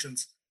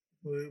patients.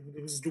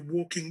 It was the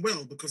walking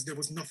well because there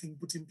was nothing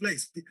put in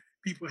place.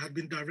 People had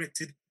been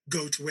directed,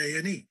 go to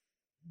A&E.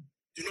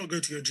 Do not go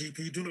to your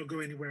GP, do not go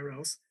anywhere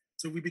else.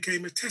 So we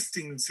became a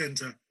testing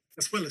center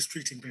as well as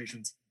treating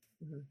patients.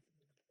 Mm-hmm.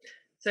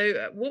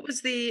 So what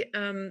was the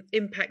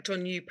impact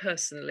on you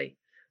personally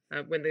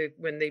when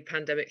the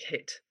pandemic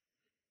hit?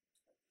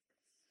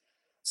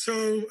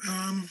 So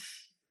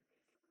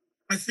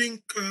I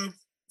think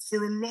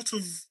for a lot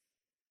of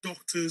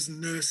doctors,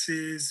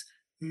 nurses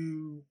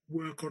who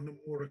work on the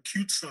more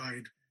acute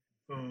side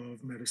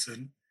of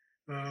medicine,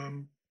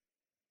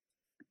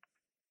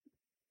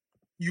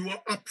 you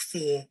are up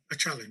for a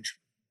challenge.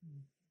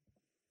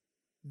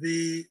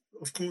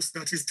 Of course,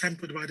 that is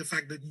tempered by the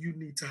fact that you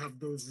need to have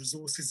those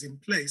resources in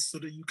place so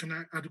that you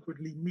can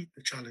adequately meet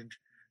the challenge.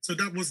 So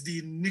that was the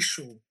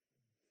initial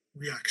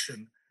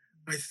reaction.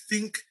 I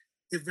think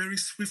it very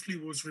swiftly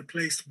was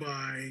replaced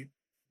by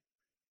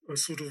a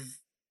sort of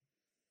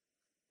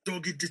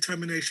dogged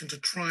determination to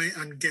try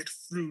and get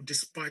through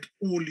despite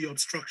all the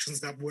obstructions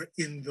that were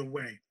in the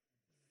way.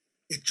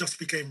 It just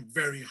became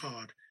very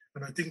hard.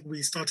 And I think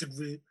we started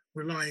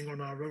relying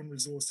on our own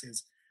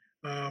resources.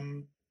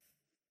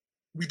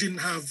 We didn't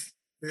have,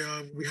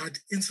 we had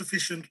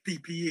insufficient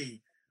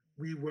PPE.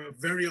 We were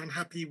very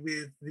unhappy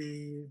with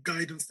the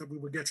guidance that we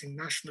were getting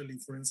nationally,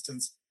 for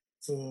instance,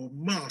 for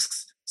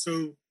masks.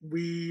 So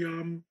we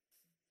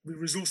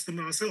resourced them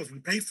ourselves. We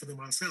paid for them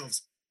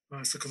ourselves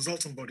as a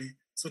consultant body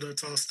so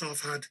that our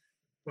staff had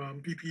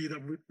PPE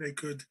that they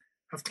could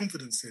have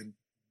confidence in.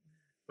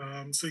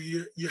 So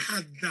you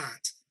had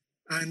that.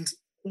 And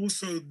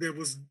also there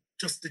was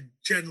just the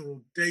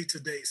general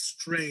day-to-day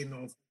strain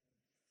of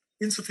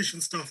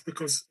insufficient staff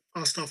because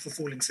our staff were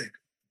falling sick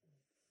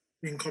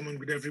in common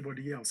with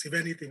everybody else. If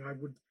anything,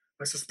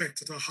 I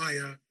suspect at a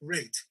higher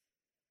rate.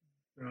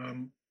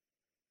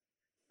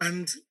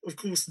 And of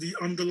course, the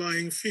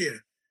underlying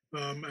fear,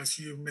 as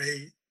you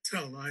may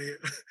tell, I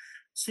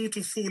sort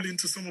of fall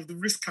into some of the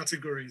risk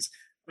categories.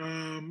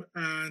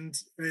 And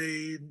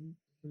a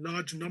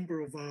large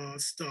number of our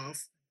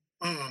staff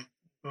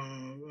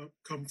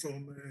come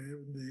from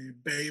the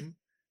BAME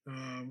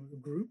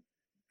group.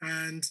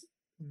 And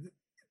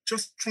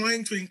just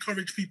trying to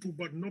encourage people,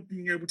 but not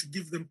being able to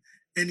give them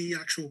any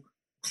actual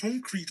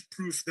concrete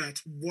proof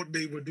that what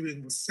they were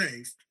doing was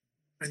safe,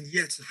 and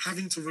yet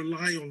having to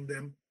rely on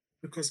them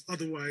because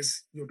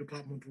otherwise your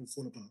department will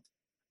fall apart.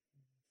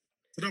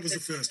 So that was the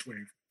first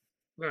wave.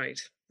 Right.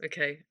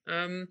 Okay.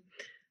 And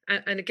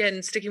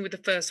again, sticking with the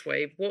first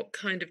wave, what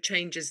kind of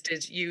changes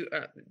did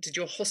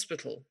your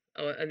hospital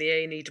and the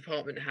A&E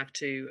department have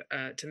to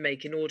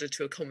make in order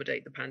to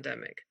accommodate the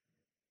pandemic?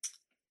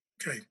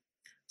 Okay.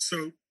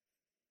 So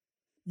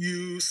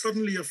you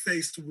suddenly are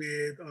faced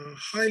with a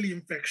highly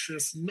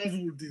infectious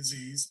novel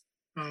disease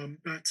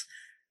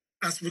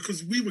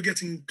because we were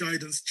getting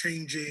guidance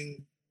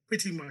changing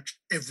pretty much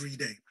every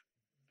day.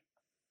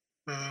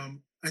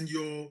 And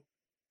you're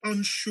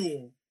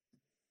unsure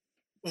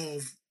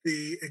of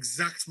the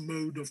exact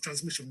mode of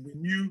transmission. We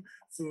knew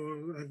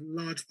for a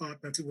large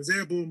part that it was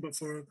airborne, but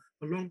for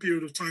a long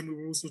period of time, we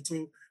were also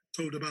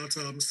told about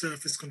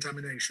surface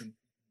contamination.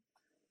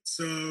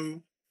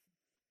 So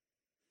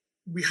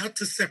we had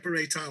to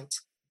separate out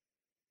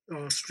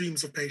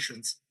streams of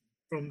patients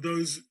from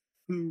those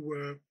who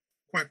were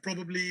quite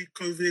probably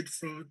COVID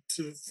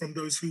from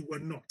those who were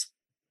not.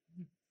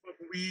 But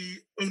we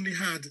only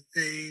had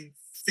a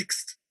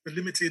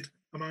limited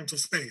amount of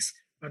space,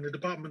 and a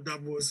department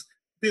that was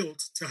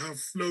built to have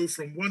flow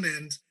from one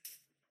end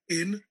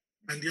in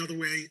and the other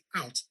way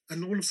out.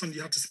 And all of a sudden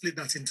you had to split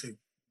that in two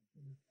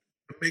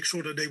and make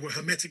sure that they were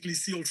hermetically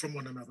sealed from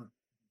one another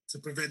to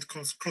prevent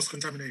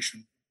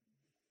cross-contamination.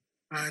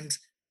 And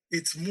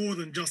it's more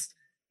than just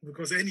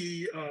because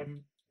the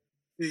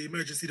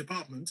emergency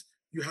department,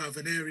 you have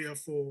an area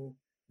for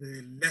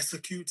the less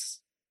acute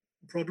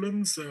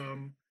problems,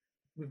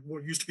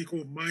 what used to be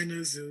called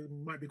minors,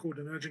 might be called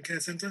an urgent care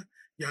center.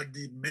 You had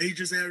the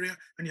majors area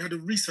and you had a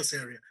resus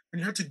area, and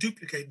you had to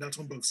duplicate that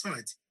on both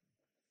sides.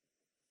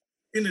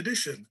 In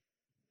addition,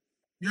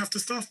 you have to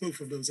staff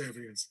both of those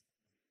areas.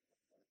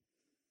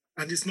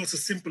 And it's not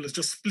as simple as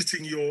just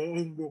splitting your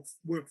own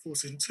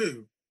workforce in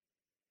two.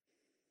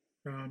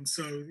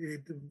 So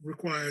it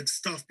required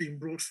staff being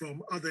brought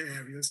from other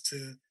areas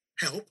to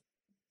help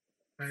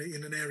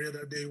in an area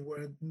that they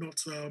were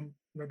not,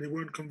 that they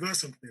weren't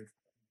conversant with.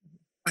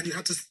 And you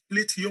had to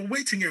split your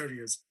waiting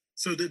areas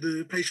so that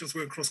the patients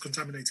weren't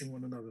cross-contaminating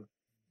one another.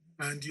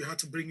 And you had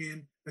to bring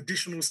in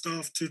additional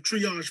staff to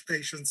triage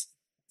patients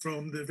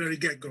from the very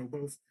get-go,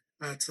 both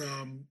at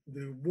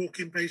the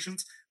walk-in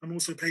patients and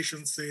also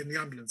patients in the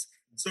ambulance.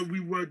 So we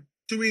were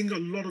doing a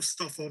lot of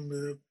stuff on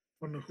the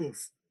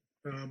hoof.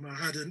 I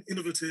had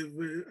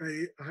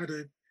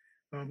a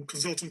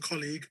consultant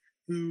colleague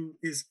who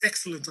is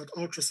excellent at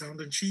ultrasound,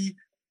 and she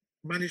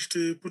managed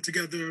to put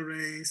together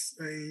a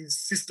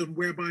system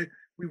whereby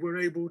we were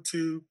able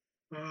to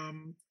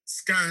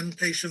scan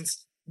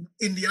patients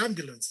in the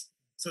ambulance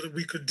so that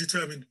we could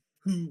determine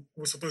who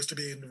was supposed to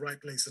be in the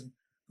right place and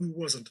who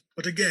wasn't.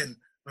 But again,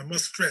 I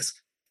must stress,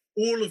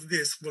 all of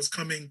this was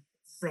coming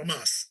from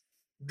us.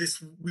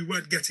 We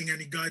weren't getting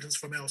any guidance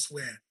from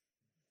elsewhere.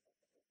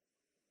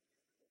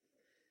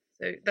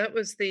 So that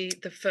was the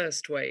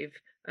first wave.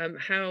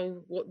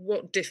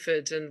 What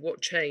differed and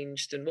what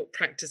changed, and what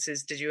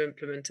practices did you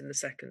implement in the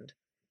second?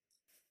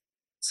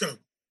 So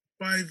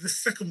by the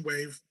second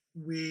wave,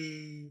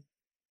 we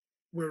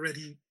were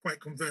already quite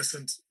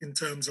conversant in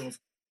terms of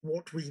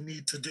what we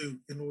need to do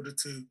in order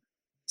to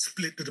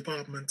split the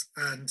department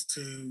and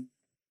to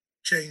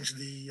change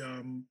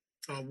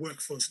our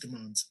workforce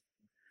demands.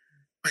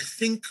 I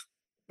think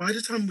by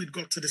the time we'd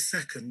got to the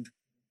second,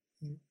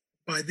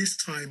 by this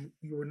time,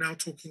 you were now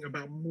talking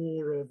about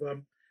more of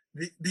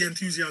the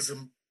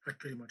enthusiasm had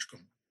pretty much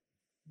gone.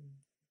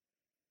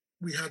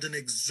 We had an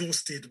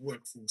exhausted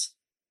workforce.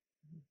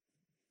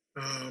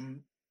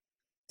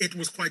 It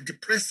was quite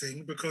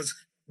depressing because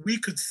we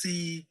could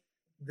see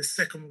the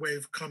second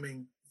wave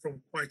coming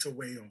from quite a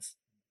way off.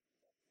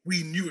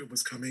 We knew it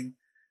was coming,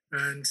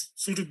 and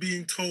sort of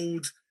being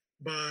told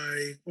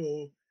by,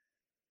 or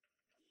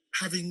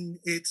having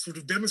it sort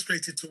of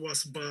demonstrated to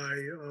us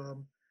by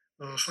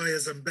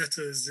hires and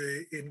betters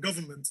in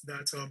government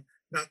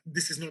that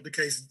this is not the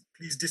case,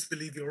 please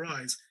disbelieve your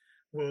eyes,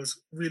 was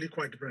really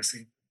quite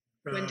depressing.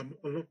 When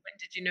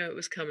did you know it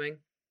was coming?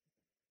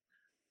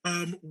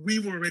 We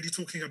were already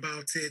talking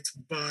about it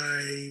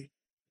by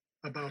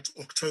about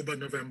October,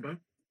 November.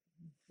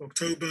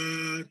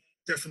 October,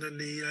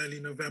 definitely early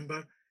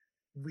November.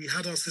 We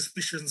had our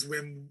suspicions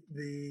when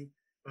the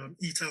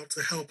Eat Out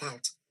to Help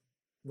Out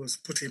was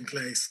put in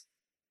place.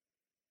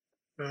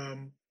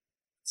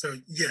 So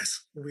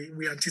yes,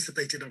 we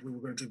anticipated that we were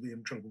going to be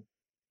in trouble.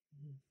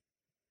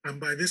 And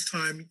by this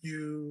time,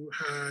 you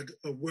had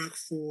a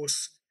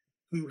workforce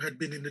who had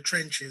been in the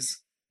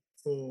trenches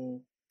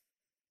for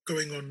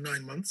going on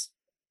 9 months.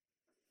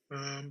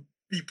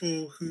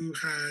 People who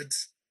had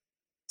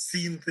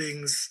seen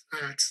things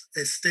at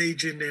a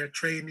stage in their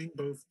training,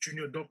 both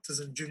junior doctors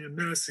and junior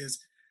nurses,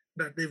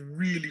 that they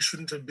really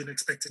shouldn't have been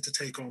expected to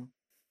take on.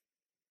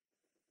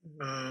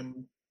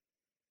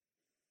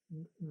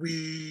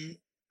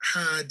 We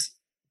had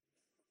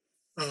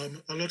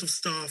a lot of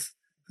staff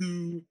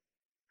who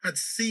had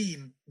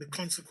seen the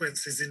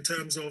consequences in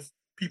terms of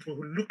people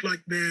who looked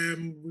like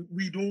them.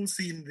 We'd all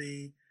seen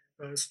the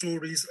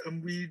stories,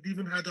 and we'd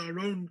even had our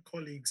own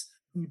colleagues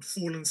who'd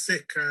fallen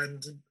sick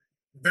and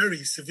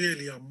very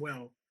severely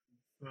unwell.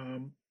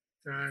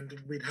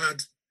 And we'd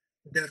had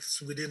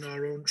deaths within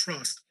our own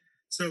trust.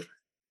 So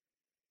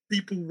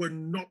people were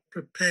not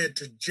prepared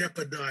to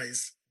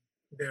jeopardize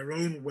their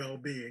own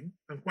well-being,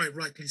 and quite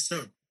rightly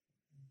so,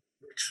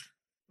 which,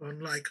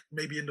 unlike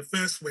maybe in the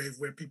first wave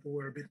where people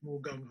were a bit more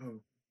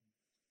gung-ho.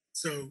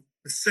 So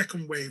the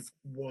second wave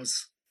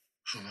was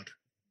hard.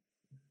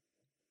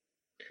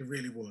 It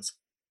really was.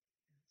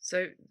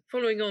 So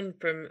following on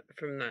from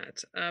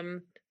that,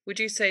 would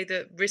you say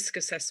that risk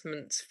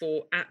assessments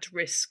for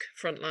at-risk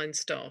frontline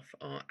staff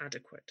are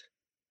adequate?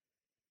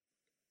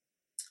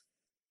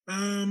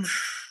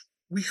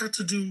 We had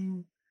to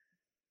do,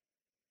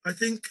 I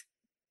think,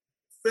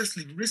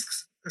 firstly,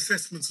 risk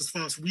assessments, as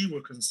far as we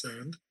were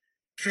concerned,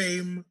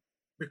 came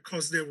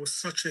because there was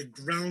such a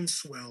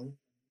groundswell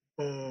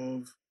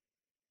of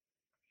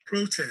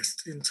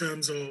protest in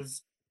terms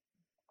of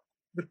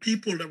the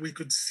people that we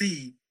could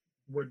see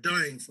were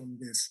dying from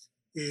this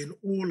in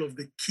all of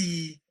the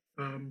key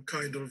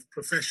kind of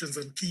professions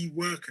and key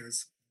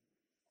workers.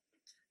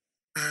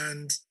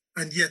 And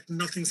yet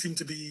nothing seemed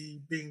to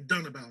be being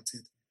done about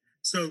it.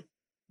 So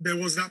there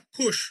was that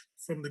push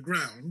from the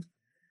ground.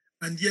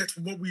 And yet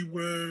what we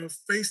were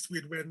faced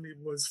with when it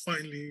was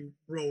finally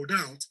rolled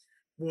out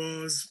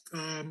was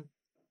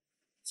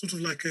sort of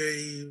like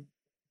a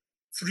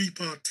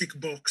 3-part tick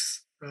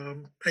box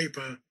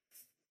paper.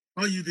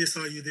 Are you this,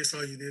 are you this,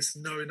 are you this?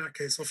 No, in that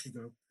case, off you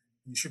go.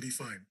 You should be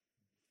fine.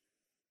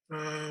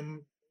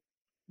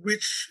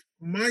 Which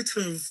might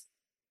have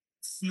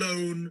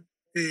flown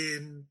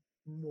in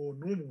more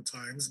normal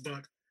times,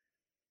 but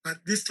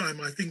at this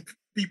time, I think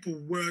people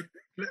were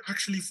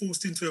actually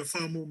forced into a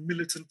far more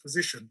militant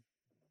position.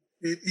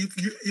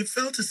 It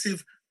felt as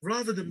if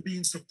rather than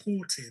being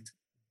supported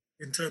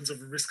in terms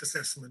of a risk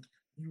assessment,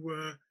 you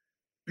were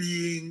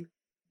being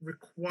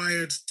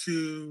required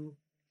to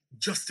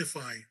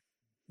justify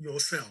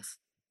yourself.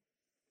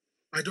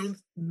 I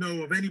don't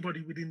know of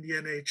anybody within the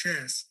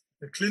NHS,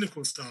 the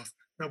clinical staff,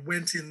 that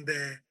went in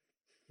there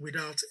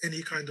without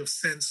any kind of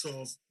sense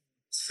of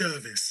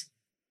service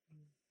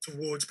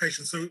towards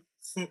patients. So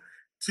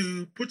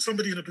to put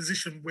somebody in a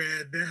position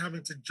where they're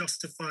having to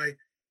justify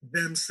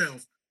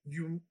themselves,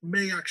 you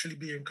may actually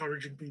be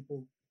encouraging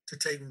people to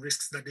take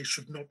risks that they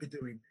should not be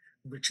doing,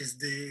 which is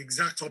the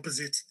exact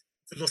opposite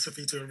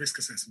philosophy to a risk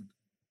assessment.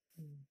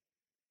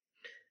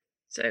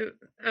 So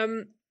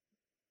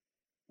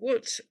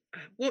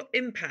what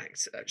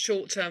impact,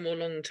 short term or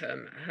long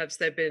term, has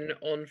there been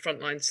on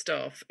frontline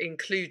staff,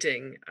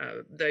 including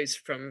those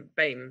from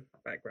BAME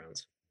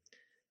backgrounds?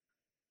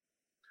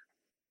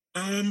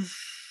 I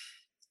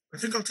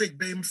think I'll take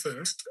BAME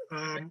first.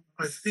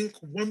 I think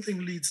one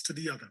thing leads to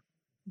the other.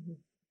 Mm-hmm.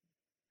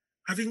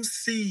 Having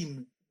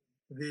seen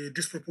the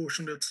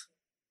disproportionate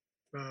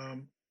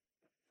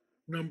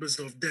numbers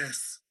of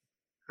deaths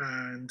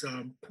and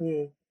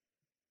poor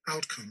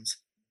outcomes,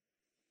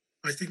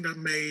 I think that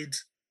made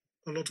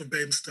a lot of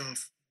BAME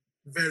staff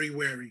very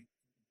wary.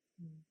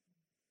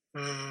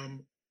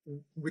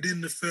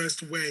 Within the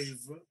first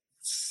wave,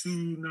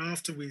 soon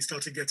after we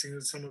started getting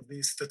some of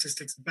these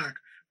statistics back,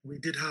 we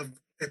did have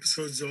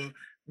episodes of,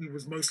 it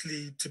was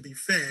mostly, to be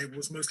fair, it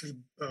was mostly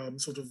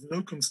sort of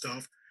locum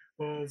staff,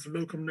 of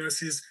locum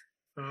nurses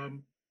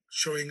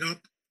showing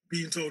up,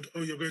 being told,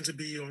 oh, you're going to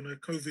be on a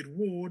COVID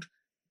ward.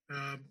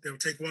 They'll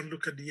take one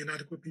look at the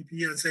inadequate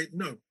PPE and say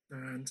no,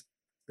 and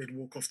they'd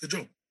walk off the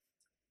job.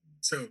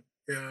 So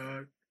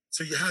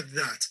you had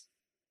that.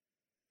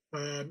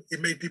 It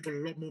made people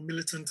a lot more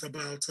militant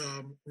about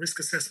risk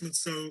assessment.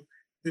 So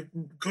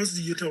because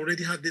you'd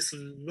already had this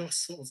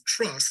loss of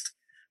trust,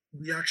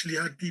 we actually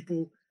had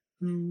people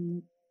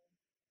who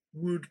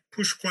would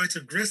push quite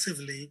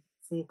aggressively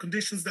for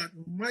conditions that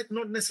might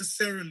not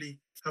necessarily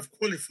have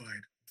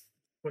qualified.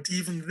 But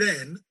even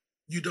then,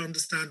 you'd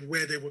understand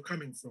where they were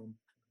coming from.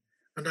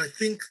 And I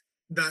think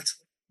that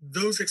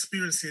those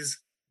experiences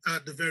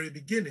at the very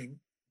beginning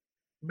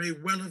may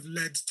well have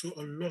led to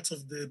a lot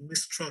of the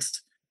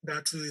mistrust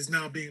that is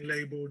now being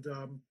labeled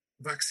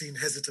vaccine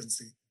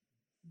hesitancy.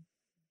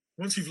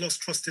 Once you've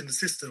lost trust in the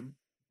system,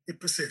 it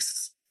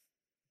persists.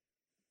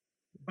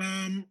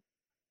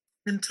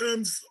 In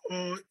terms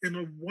of, in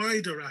a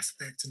wider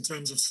aspect, in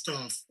terms of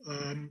staff,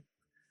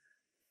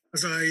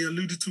 as I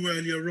alluded to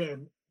earlier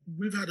on,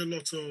 we've had a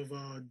lot of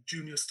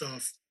junior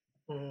staff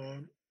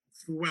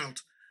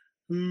throughout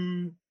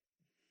who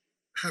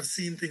have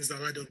seen things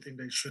that I don't think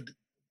they should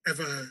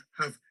ever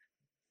have,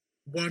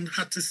 one,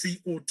 had to see,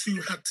 or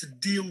two, had to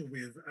deal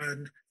with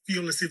and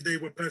feel as if they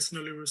were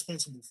personally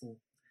responsible for.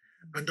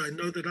 And I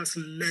know that that's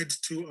led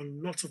to a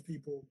lot of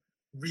people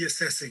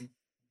reassessing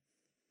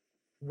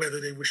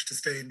whether they wish to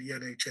stay in the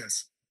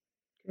NHS.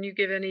 Can you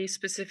give any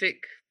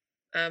specific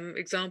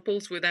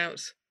examples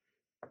without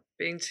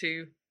being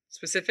too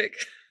specific?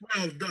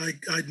 Well,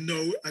 I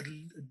know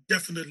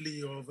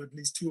definitely of at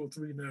least 2 or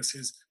 3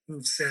 nurses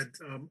who've said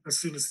as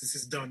soon as this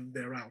is done,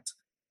 they're out.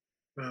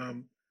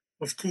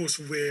 Of course,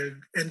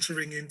 we're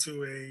entering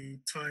into a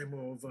time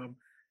of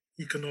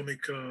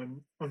economic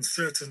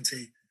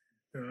uncertainty.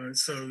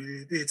 So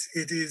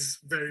it is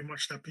very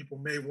much that people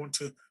may want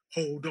to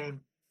hold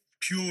on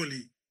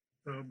purely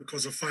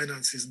because of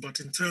finances. But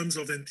in terms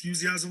of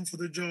enthusiasm for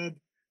the job,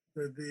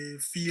 the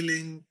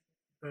feeling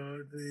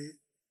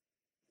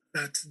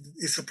that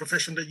it's a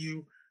profession that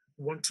you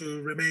want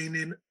to remain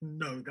in,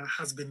 no, that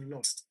has been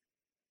lost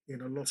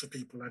in a lot of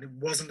people. And it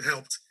wasn't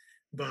helped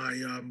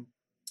by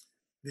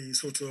the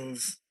sort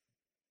of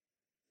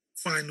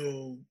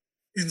final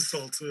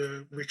insult,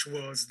 which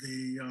was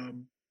the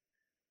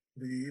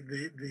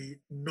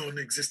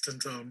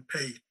non-existent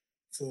pay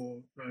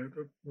for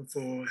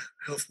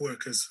health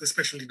workers,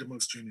 especially the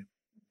most junior.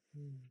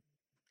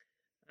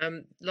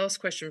 Last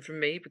question from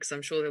me, because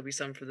I'm sure there'll be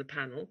some from the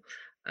panel.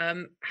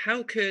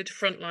 How could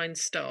frontline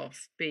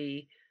staff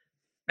be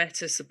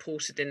better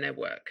supported in their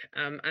work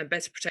and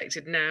better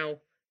protected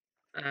now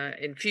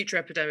in future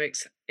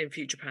epidemics, in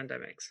future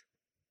pandemics?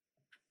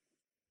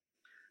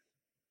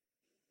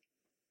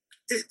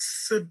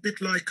 It's a bit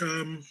like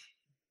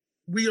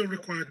we are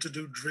required to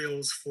do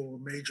drills for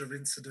major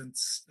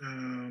incidents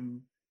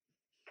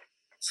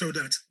so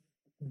that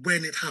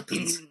when it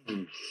happens,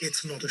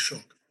 it's not a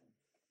shock.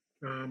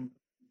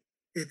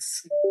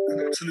 It's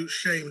an absolute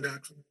shame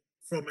that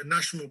from a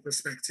national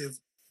perspective,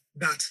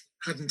 that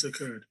hadn't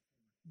occurred.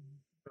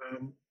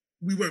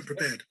 We weren't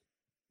prepared.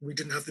 We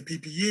didn't have the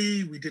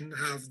PPE, we didn't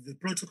have the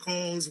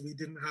protocols, we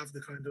didn't have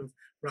the kind of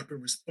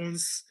rapid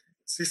response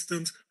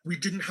systems, we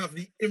didn't have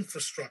the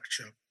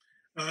infrastructure.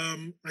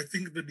 I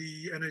think that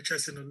the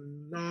NHS in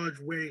a large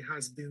way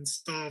has been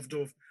starved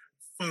of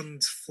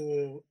funds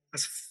for,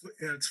 as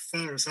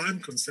far as I'm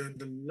concerned,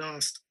 the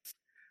last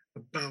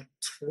about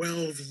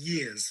 12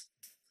 years.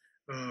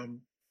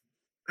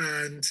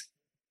 And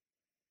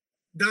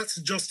that's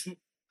just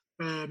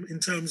in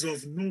terms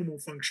of normal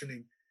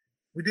functioning.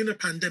 Within a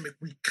pandemic,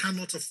 we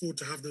cannot afford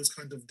to have those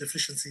kind of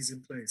deficiencies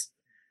in place.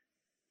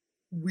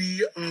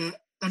 We are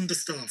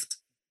understaffed.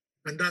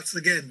 And that's,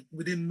 again,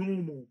 within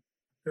normal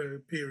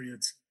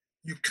periods.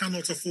 You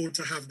cannot afford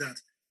to have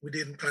that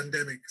within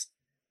pandemics.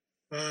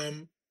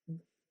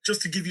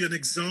 Just to give you an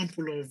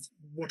example of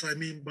what I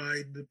mean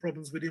by the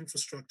problems with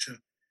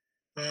infrastructure,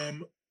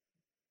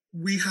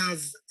 we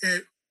have,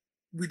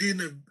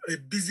 within a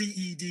busy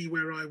ED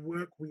where I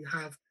work, we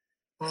have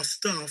our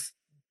staff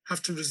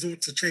have to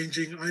resort to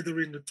changing either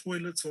in the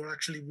toilets or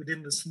actually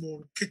within the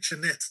small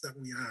kitchenettes that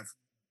we have.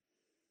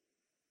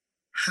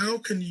 How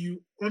can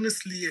you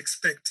honestly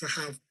expect to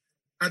have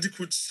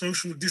adequate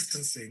social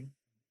distancing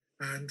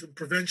and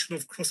prevention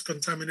of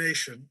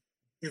cross-contamination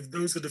if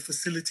those are the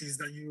facilities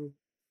that you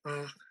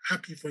are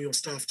happy for your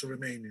staff to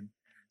remain in.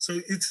 So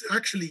it's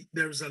actually,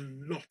 there's a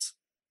lot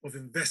of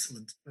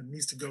investment that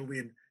needs to go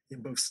in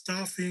both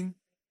staffing,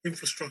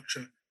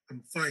 infrastructure,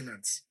 and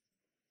finance.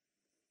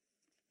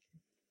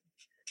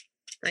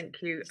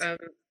 Thank you.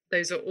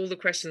 Those are all the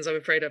questions I'm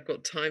afraid I've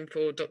got time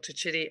for. Dr.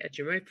 Chidi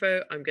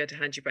Ejimofo, I'm going to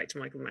hand you back to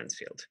Michael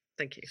Mansfield.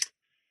 Thank you.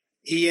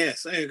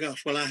 Yes, oh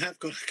gosh, well, I have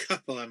got a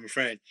couple, I'm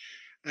afraid.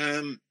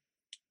 The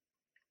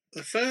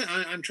first,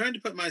 I'm trying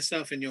to put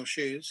myself in your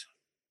shoes,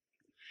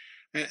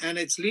 and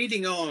it's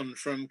leading on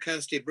from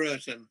Kirsty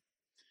Burton.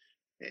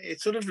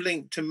 It's sort of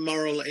linked to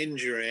moral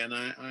injury, and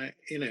I,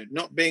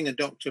 not being a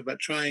doctor, but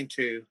trying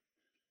to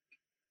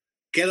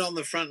get on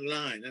the front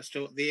line as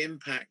to the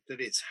impact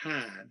that it's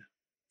had.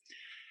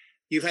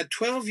 You've had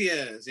 12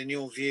 years, in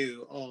your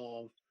view,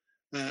 of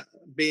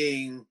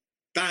being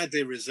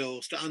badly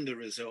resourced,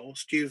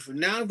 under-resourced. You've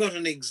now got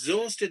an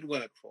exhausted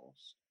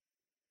workforce,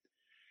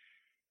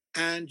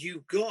 and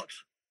you've got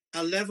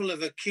a level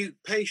of acute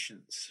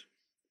patients.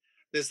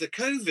 There's the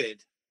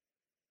COVID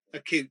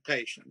acute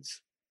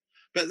patients,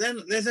 but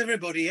then there's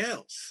everybody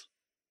else.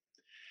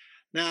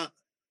 Now,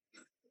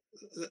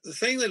 the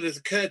thing that has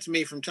occurred to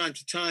me from time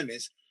to time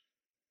is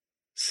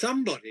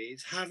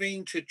somebody's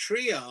having to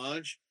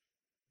triage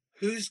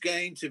who's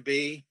going to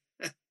be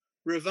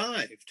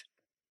revived.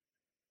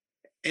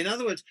 In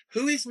other words,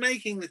 who is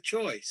making the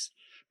choice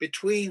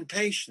between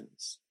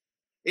patients?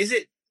 Is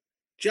it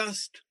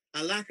just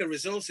a lack of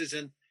resources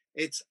and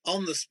it's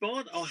on the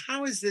spot, or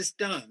how is this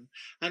done?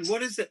 And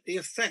what is the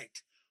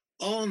effect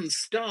on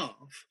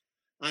staff?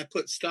 I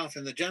put staff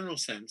in the general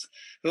sense,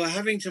 who are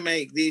having to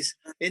make these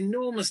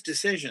enormous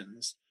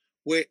decisions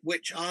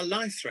which are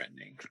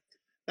life-threatening.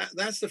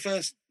 That's the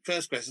first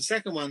question.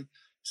 Second one,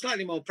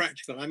 slightly more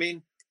practical. I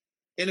mean,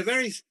 in a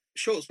very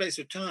short space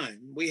of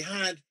time, we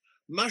had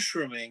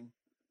mushrooming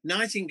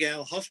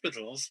Nightingale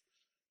hospitals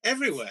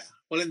everywhere.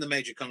 Well, in the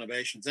major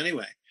conurbations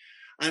anyway.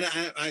 And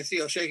I see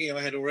you're shaking your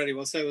head already.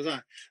 Well, so was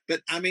I.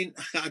 But I mean,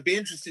 I'd be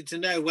interested to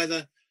know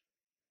whether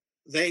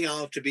they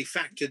are to be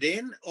factored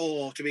in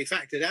or to be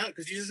factored out,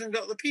 because you just haven't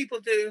got the people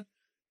to,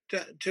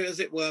 as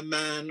it were,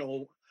 man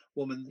or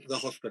woman the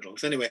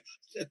hospitals. Anyway,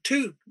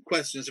 two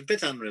questions, a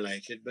bit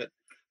unrelated, but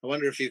I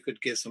wonder if you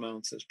could give some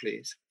answers,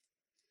 please.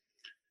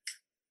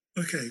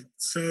 Okay,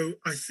 so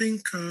I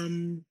think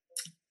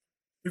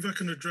if I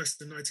can address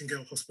the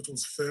Nightingale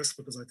hospitals first,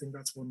 because I think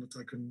that's one that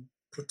I can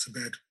put to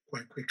bed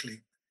quite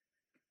quickly.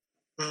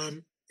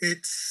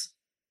 It's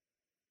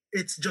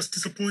just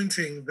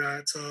disappointing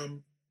that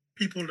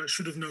people that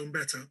should have known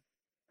better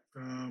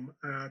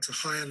at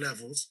higher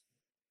levels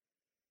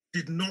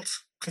did not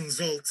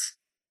consult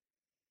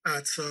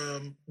at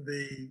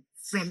the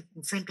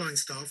frontline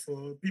staff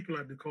or people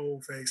at the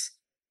coal face,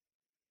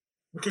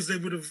 because they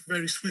would have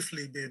very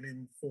swiftly been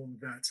informed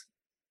that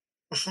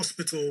a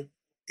hospital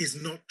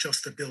is not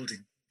just a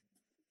building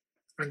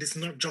and it's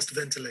not just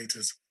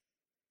ventilators.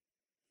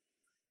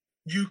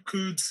 You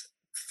could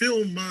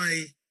fill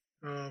my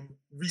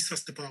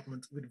resus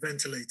department with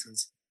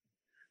ventilators,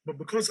 but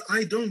because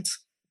I don't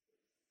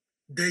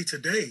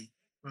day-to-day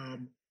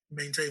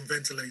maintain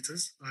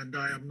ventilators, and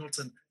I am not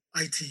an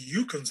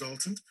ITU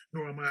consultant,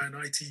 nor am I an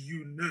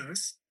ITU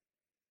nurse,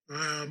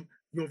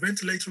 your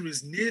ventilator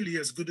is nearly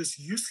as good as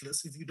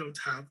useless if you don't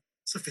have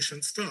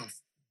sufficient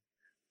staff.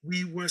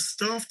 We were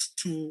staffed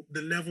to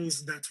the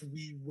levels that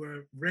we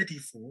were ready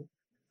for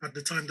at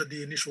the time that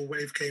the initial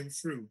wave came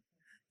through.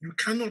 You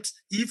cannot,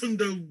 even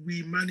though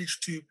we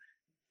managed to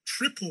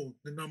triple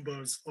the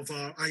numbers of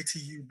our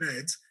ITU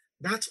beds,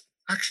 that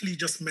actually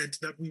just meant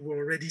that we were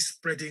already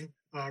spreading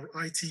our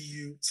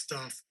ITU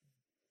staff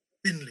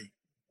thinly.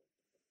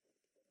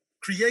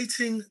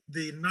 Creating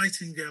the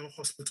Nightingale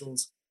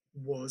hospitals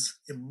was,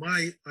 in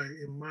my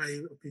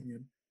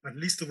opinion, at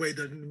least the way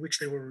that in which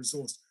they were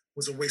resourced,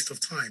 was a waste of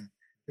time.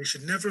 They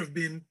should never have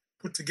been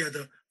put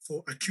together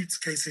for acute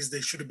cases.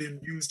 They should have been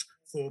used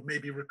for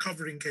maybe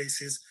recovering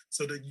cases,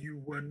 so that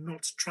you were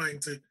not trying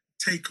to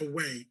take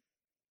away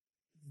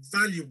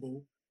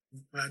valuable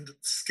and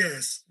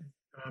scarce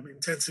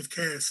intensive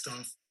care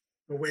staff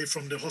away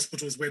from the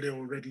hospitals where they're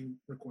already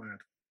required.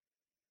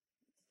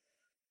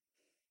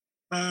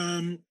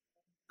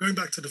 Going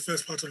back to the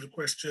first part of the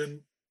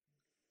question,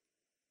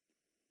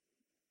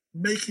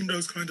 making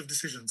those kind of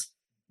decisions.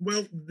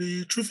 Well,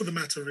 the truth of the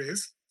matter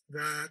is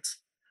that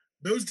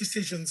those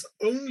decisions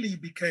only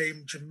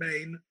became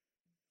germane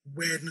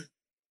when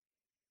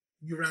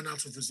you ran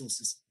out of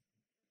resources.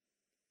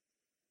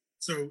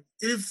 So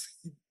if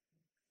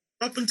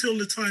up until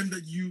the time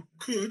that you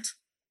could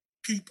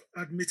keep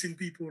admitting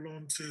people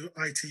onto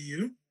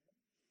ITU,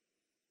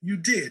 you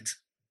did,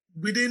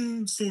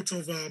 within sort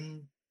of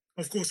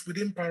course,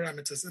 within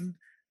parameters. And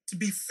to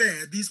be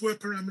fair, these were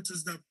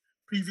parameters that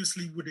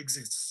previously would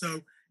exist.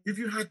 So if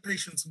you had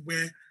patients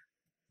where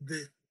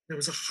there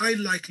was a high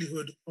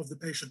likelihood of the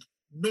patient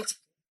not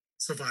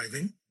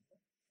surviving,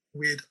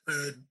 with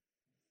a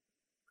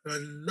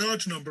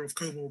large number of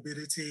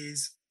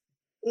comorbidities,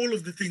 all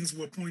of the things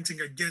were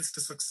pointing against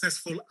a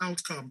successful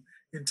outcome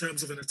in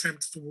terms of an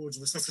attempt towards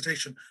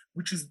resuscitation,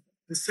 which is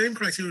the same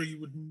criteria you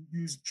would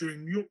use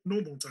during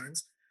normal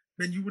times,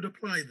 then you would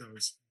apply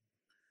those.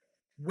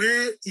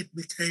 Where it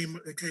became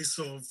a case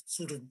of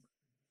sort of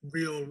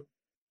real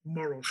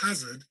moral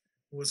hazard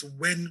was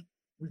when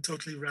we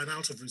totally ran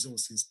out of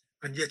resources.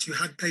 And yet you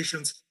had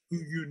patients who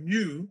you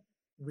knew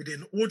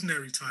within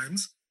ordinary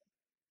times,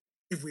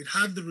 if we'd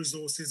had the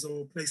resources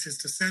or places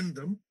to send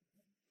them,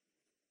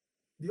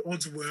 the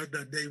odds were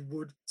that they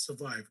would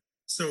survive.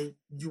 So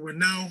you were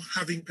now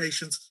having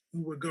patients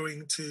who were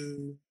going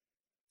to,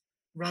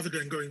 rather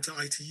than going to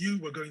ITU,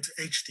 were going to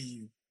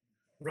HDU.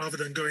 Rather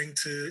than going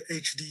to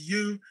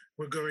HDU,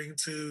 we're going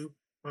to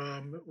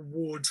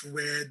wards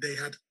where they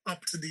had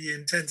upped the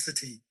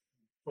intensity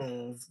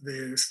of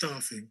their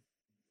staffing.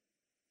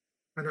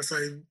 And as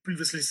I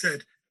previously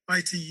said,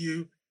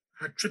 ITU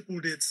had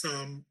tripled its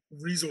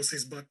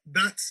resources, but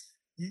that's,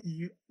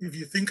 if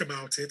you think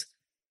about it,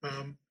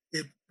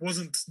 it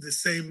wasn't the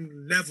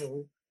same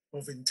level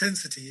of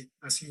intensity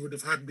as you would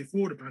have had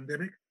before the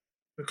pandemic,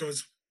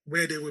 because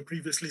where they were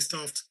previously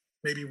staffed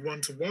maybe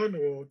 1-to-1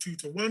 or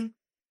 2-to-1,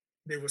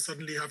 they were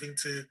suddenly having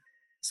to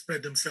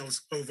spread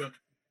themselves over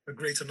a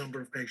greater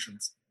number of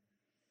patients.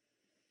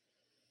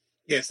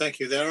 Yes, thank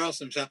you. There are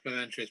some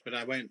supplementaries, but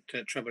I won't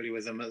trouble you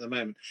with them at the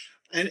moment.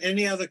 And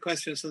any other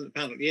questions from the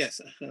panel?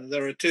 Yes,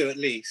 there are two at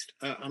least.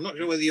 I'm not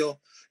sure whether you're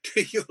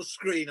doing your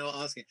screen or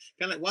asking.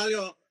 While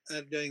you're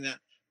doing that,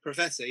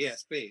 Professor,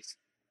 yes, please.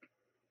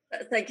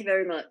 Thank you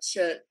very much.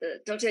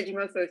 Dr.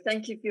 Ejimofo,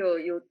 thank you for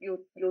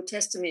your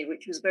testimony,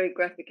 which was a very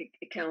graphic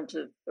account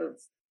of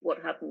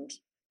what happened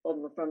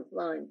on the front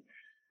line.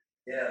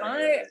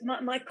 Yeah.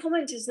 My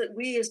comment is that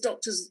we as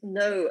doctors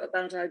know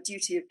about our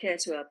duty of care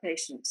to our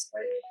patients.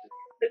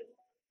 But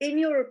in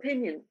your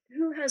opinion,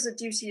 who has a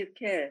duty of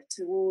care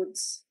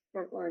towards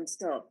frontline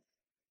staff?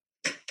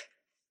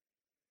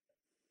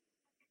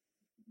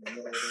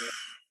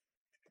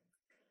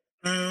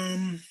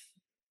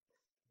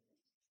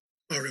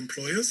 Our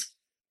employers.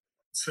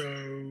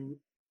 So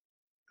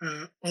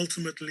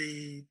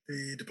ultimately,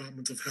 the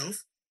Department of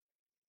Health.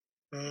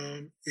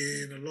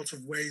 In a lot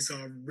of ways,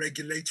 are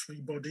regulatory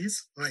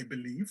bodies, I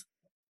believe.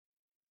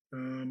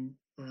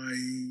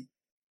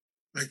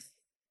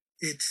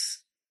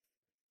 It's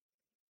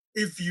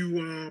if you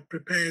are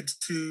prepared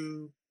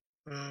to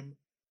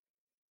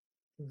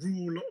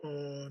rule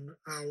on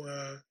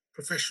our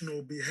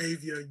professional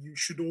behavior, you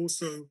should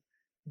also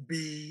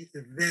be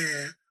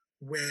there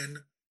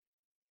when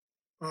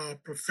our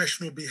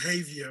professional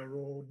behavior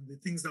or the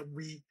things that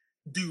we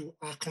do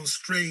are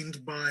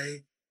constrained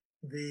by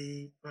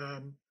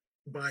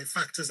by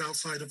factors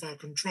outside of our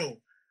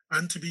control.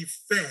 And to be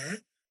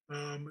fair,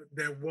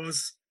 there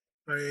was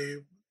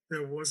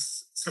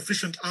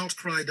sufficient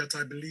outcry that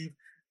I believe,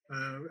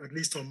 at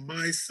least on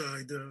my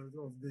side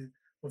of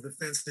the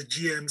fence, the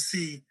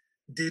GMC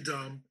did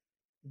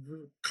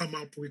come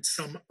up with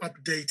some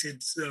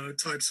updated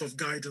types of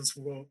guidance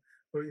for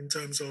in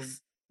terms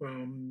of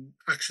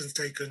actions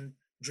taken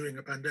during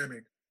a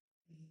pandemic.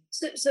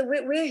 So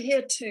we're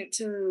here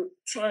to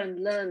try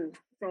and learn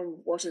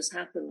from what has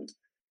happened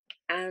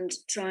and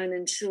try and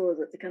ensure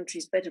that the country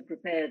is better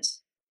prepared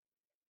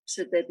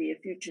should there be a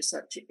future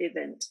such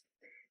event.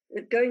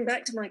 Going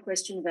back to my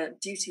question about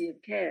duty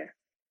of care,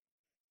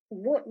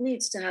 what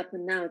needs to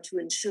happen now to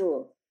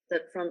ensure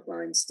that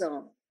frontline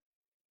staff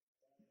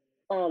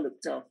are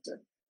looked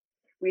after?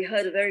 We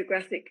heard a very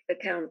graphic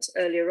account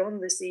earlier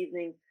on this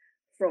evening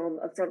from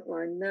a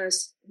frontline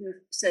nurse who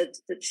said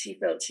that she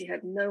felt she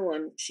had no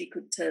one she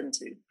could turn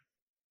to.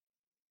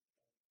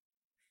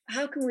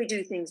 How can we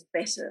do things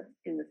better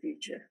in the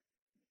future?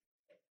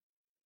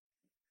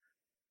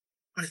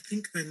 I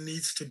think there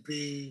needs to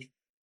be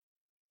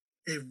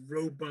a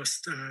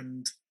robust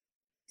and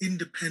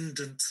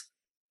independent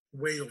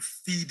way of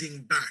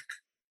feeding back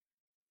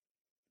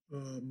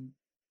or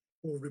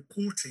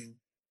reporting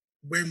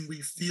when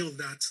we feel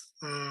that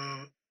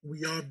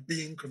we are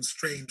being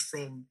constrained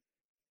from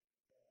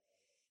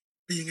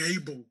being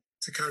able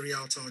to carry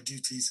out our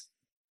duties,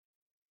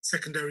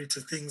 secondary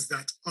to things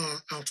that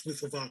are out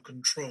of our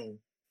control.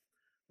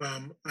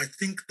 I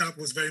think that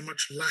was very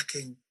much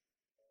lacking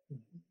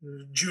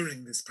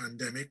during this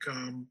pandemic.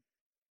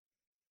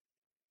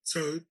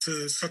 So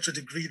to such a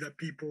degree that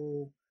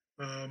people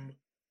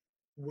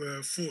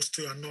were forced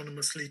to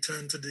anonymously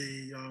turn to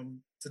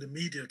the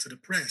media, to the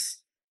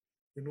press,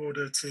 in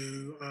order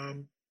to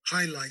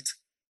highlight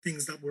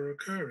things that were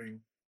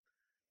occurring.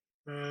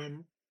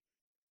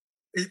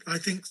 I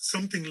think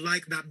something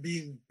like that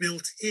being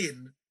built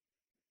in,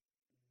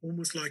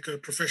 almost like a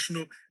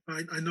professional.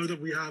 I know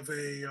that we have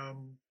a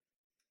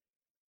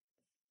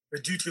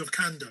duty of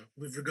candor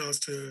with regards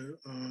to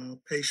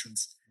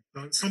patients.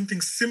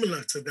 Something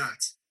similar to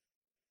that,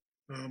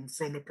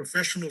 from a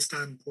professional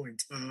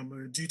standpoint,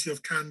 a duty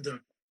of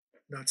candor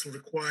that's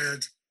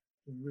required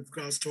with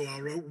regards to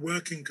our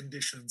working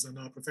conditions and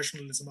our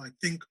professionalism, I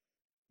think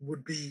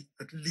would be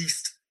at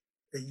least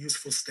a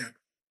useful step.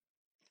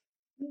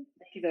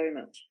 Thank you very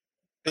much.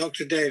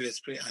 Dr.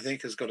 Davis, I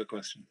think, has got a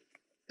question.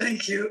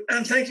 Thank you.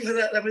 And thank you for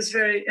that. That was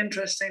very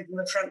interesting from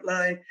the front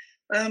line.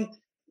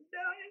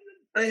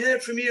 I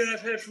heard from you and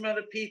I've heard from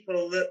other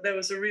people that there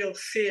was a real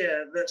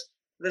fear that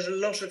a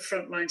lot of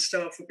frontline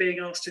staff were being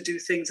asked to do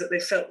things that they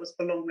felt was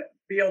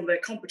beyond their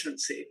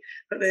competency,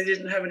 but they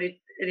didn't have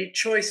any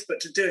choice but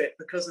to do it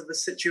because of the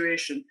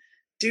situation.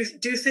 Do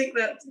you think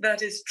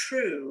that is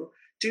true?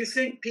 Do you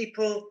think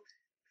people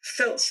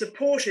felt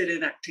supported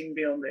in acting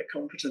beyond their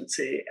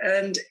competency?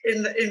 And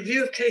in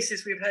view of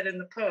cases we've had in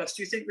the past,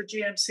 do you think the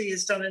GMC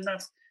has done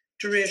enough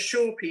to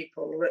reassure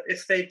people that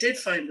if they did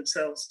find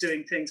themselves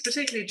doing things,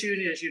 particularly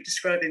juniors, you're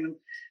describing them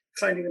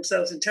finding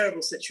themselves in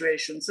terrible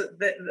situations,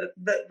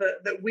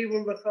 that we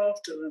will look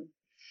after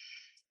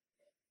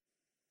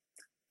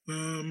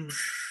them?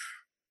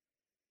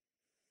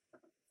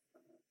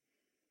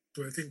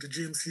 Do I think the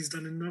GMC's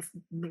done enough?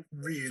 Not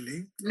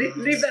really.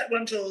 Leave that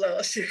one till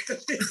last.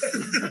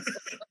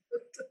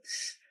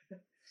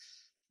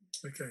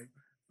 Okay.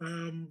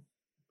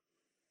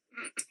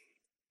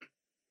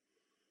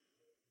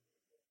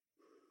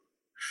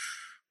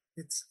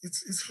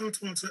 It's hard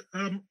to answer.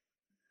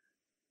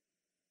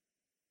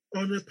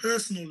 On a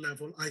personal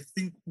level, I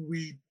think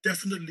we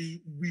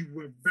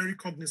were very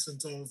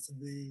cognizant of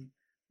the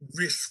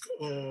risk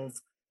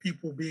of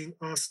people being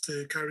asked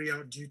to carry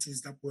out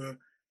duties that were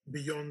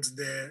beyond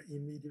their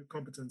immediate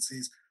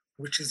competencies,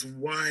 which is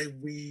why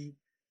we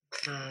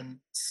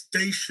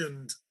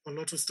stationed a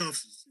lot of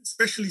staff,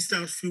 especially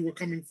staff who were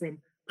coming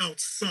from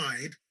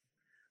outside.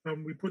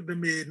 We put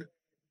them in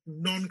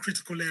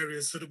non-critical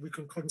areas so that we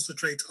can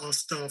concentrate our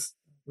staff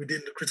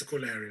within the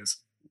critical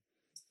areas.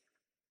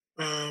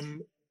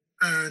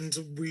 And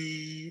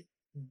we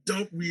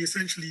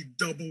essentially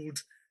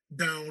doubled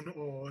down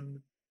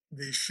on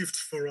the shift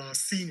for our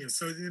seniors.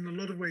 So in a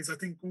lot of ways, I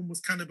think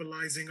almost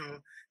cannibalizing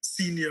our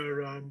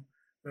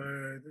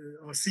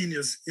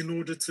seniors in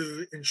order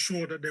to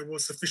ensure that there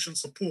was sufficient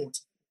support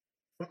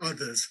for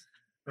others.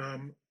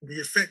 The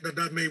effect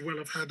that may well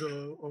have had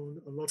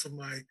on a lot of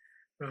my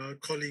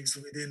colleagues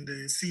within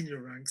the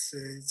senior ranks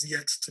is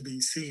yet to be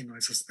seen, I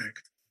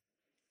suspect.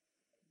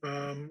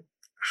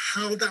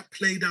 How that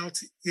played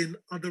out in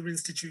other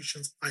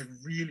institutions, I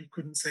really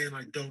couldn't say, and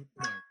I don't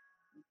know,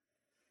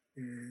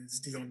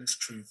 is the honest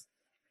truth.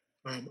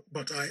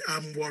 But I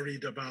am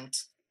worried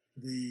about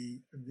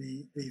the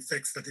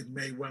effects that it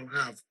may well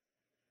have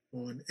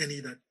on any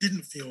that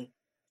didn't feel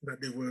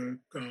that they were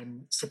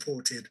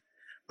supported.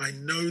 I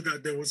know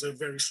that there was a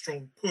very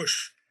strong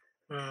push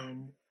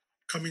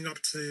coming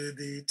up to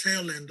the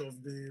tail end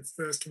of the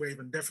first wave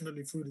and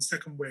definitely through the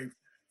second wave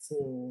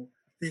for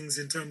things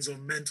in terms of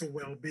mental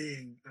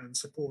well-being and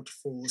support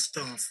for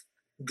staff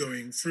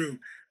going through.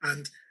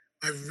 And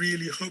I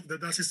really hope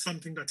that that is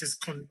something that is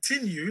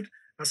continued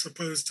as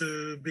opposed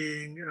to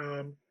being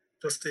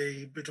just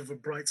a bit of a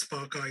bright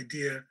spark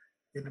idea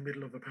in the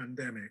middle of a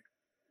pandemic.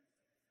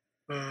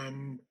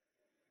 Then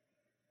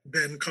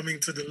coming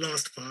to the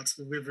last part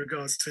with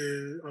regards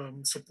to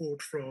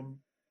support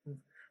from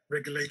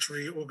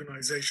regulatory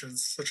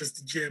organizations such as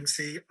the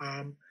GMC,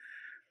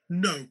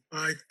 no,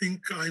 I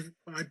think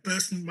my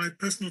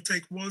personal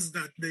take was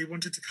that they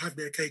wanted to have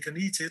their cake and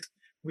eat it,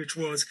 which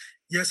was,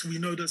 yes, we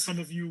know that some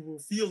of you will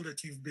feel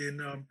that you've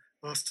been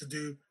asked to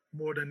do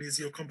more than is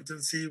your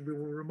competency. We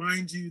will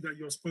remind you that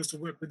you're supposed to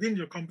work within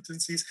your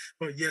competencies,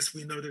 but yes,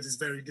 we know that it's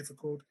very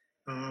difficult.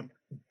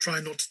 Try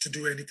not to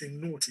do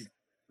anything naughty,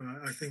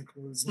 I think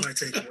was my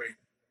takeaway.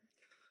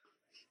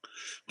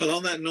 Well,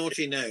 on that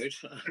naughty note,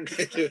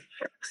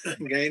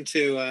 I'm going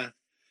to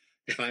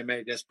if I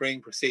may just bring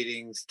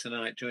proceedings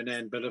tonight to an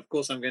end. But of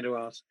course, I'm going to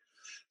ask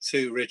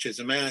Sue Richards.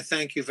 And may I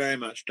thank you very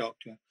much,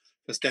 Doctor,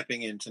 for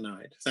stepping in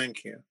tonight.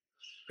 Thank you.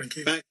 Thank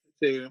you. Back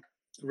to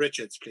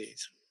Richards,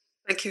 please.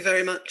 Thank you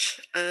very much.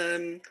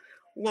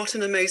 What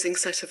an amazing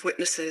set of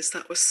witnesses.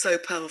 That was so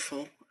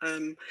powerful.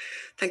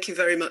 Thank you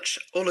very much,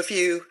 all of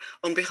you,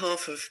 on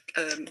behalf of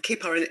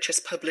Keep Our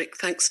NHS Public.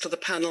 Thanks to the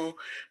panel,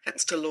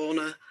 thanks to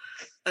Lorna,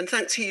 and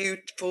thanks to you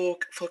for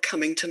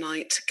coming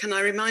tonight. Can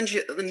I remind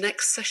you that the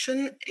next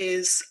session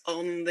is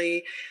on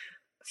the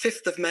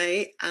 5th of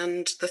May,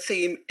 and the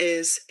theme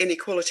is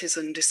inequalities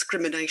and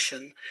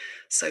discrimination.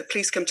 So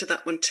please come to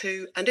that one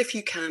too. And if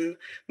you can,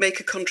 make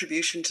a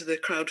contribution to the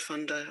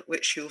crowdfunder,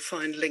 which you'll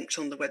find linked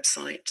on the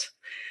website.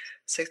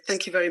 So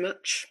thank you very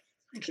much.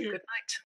 Thank you. Good night.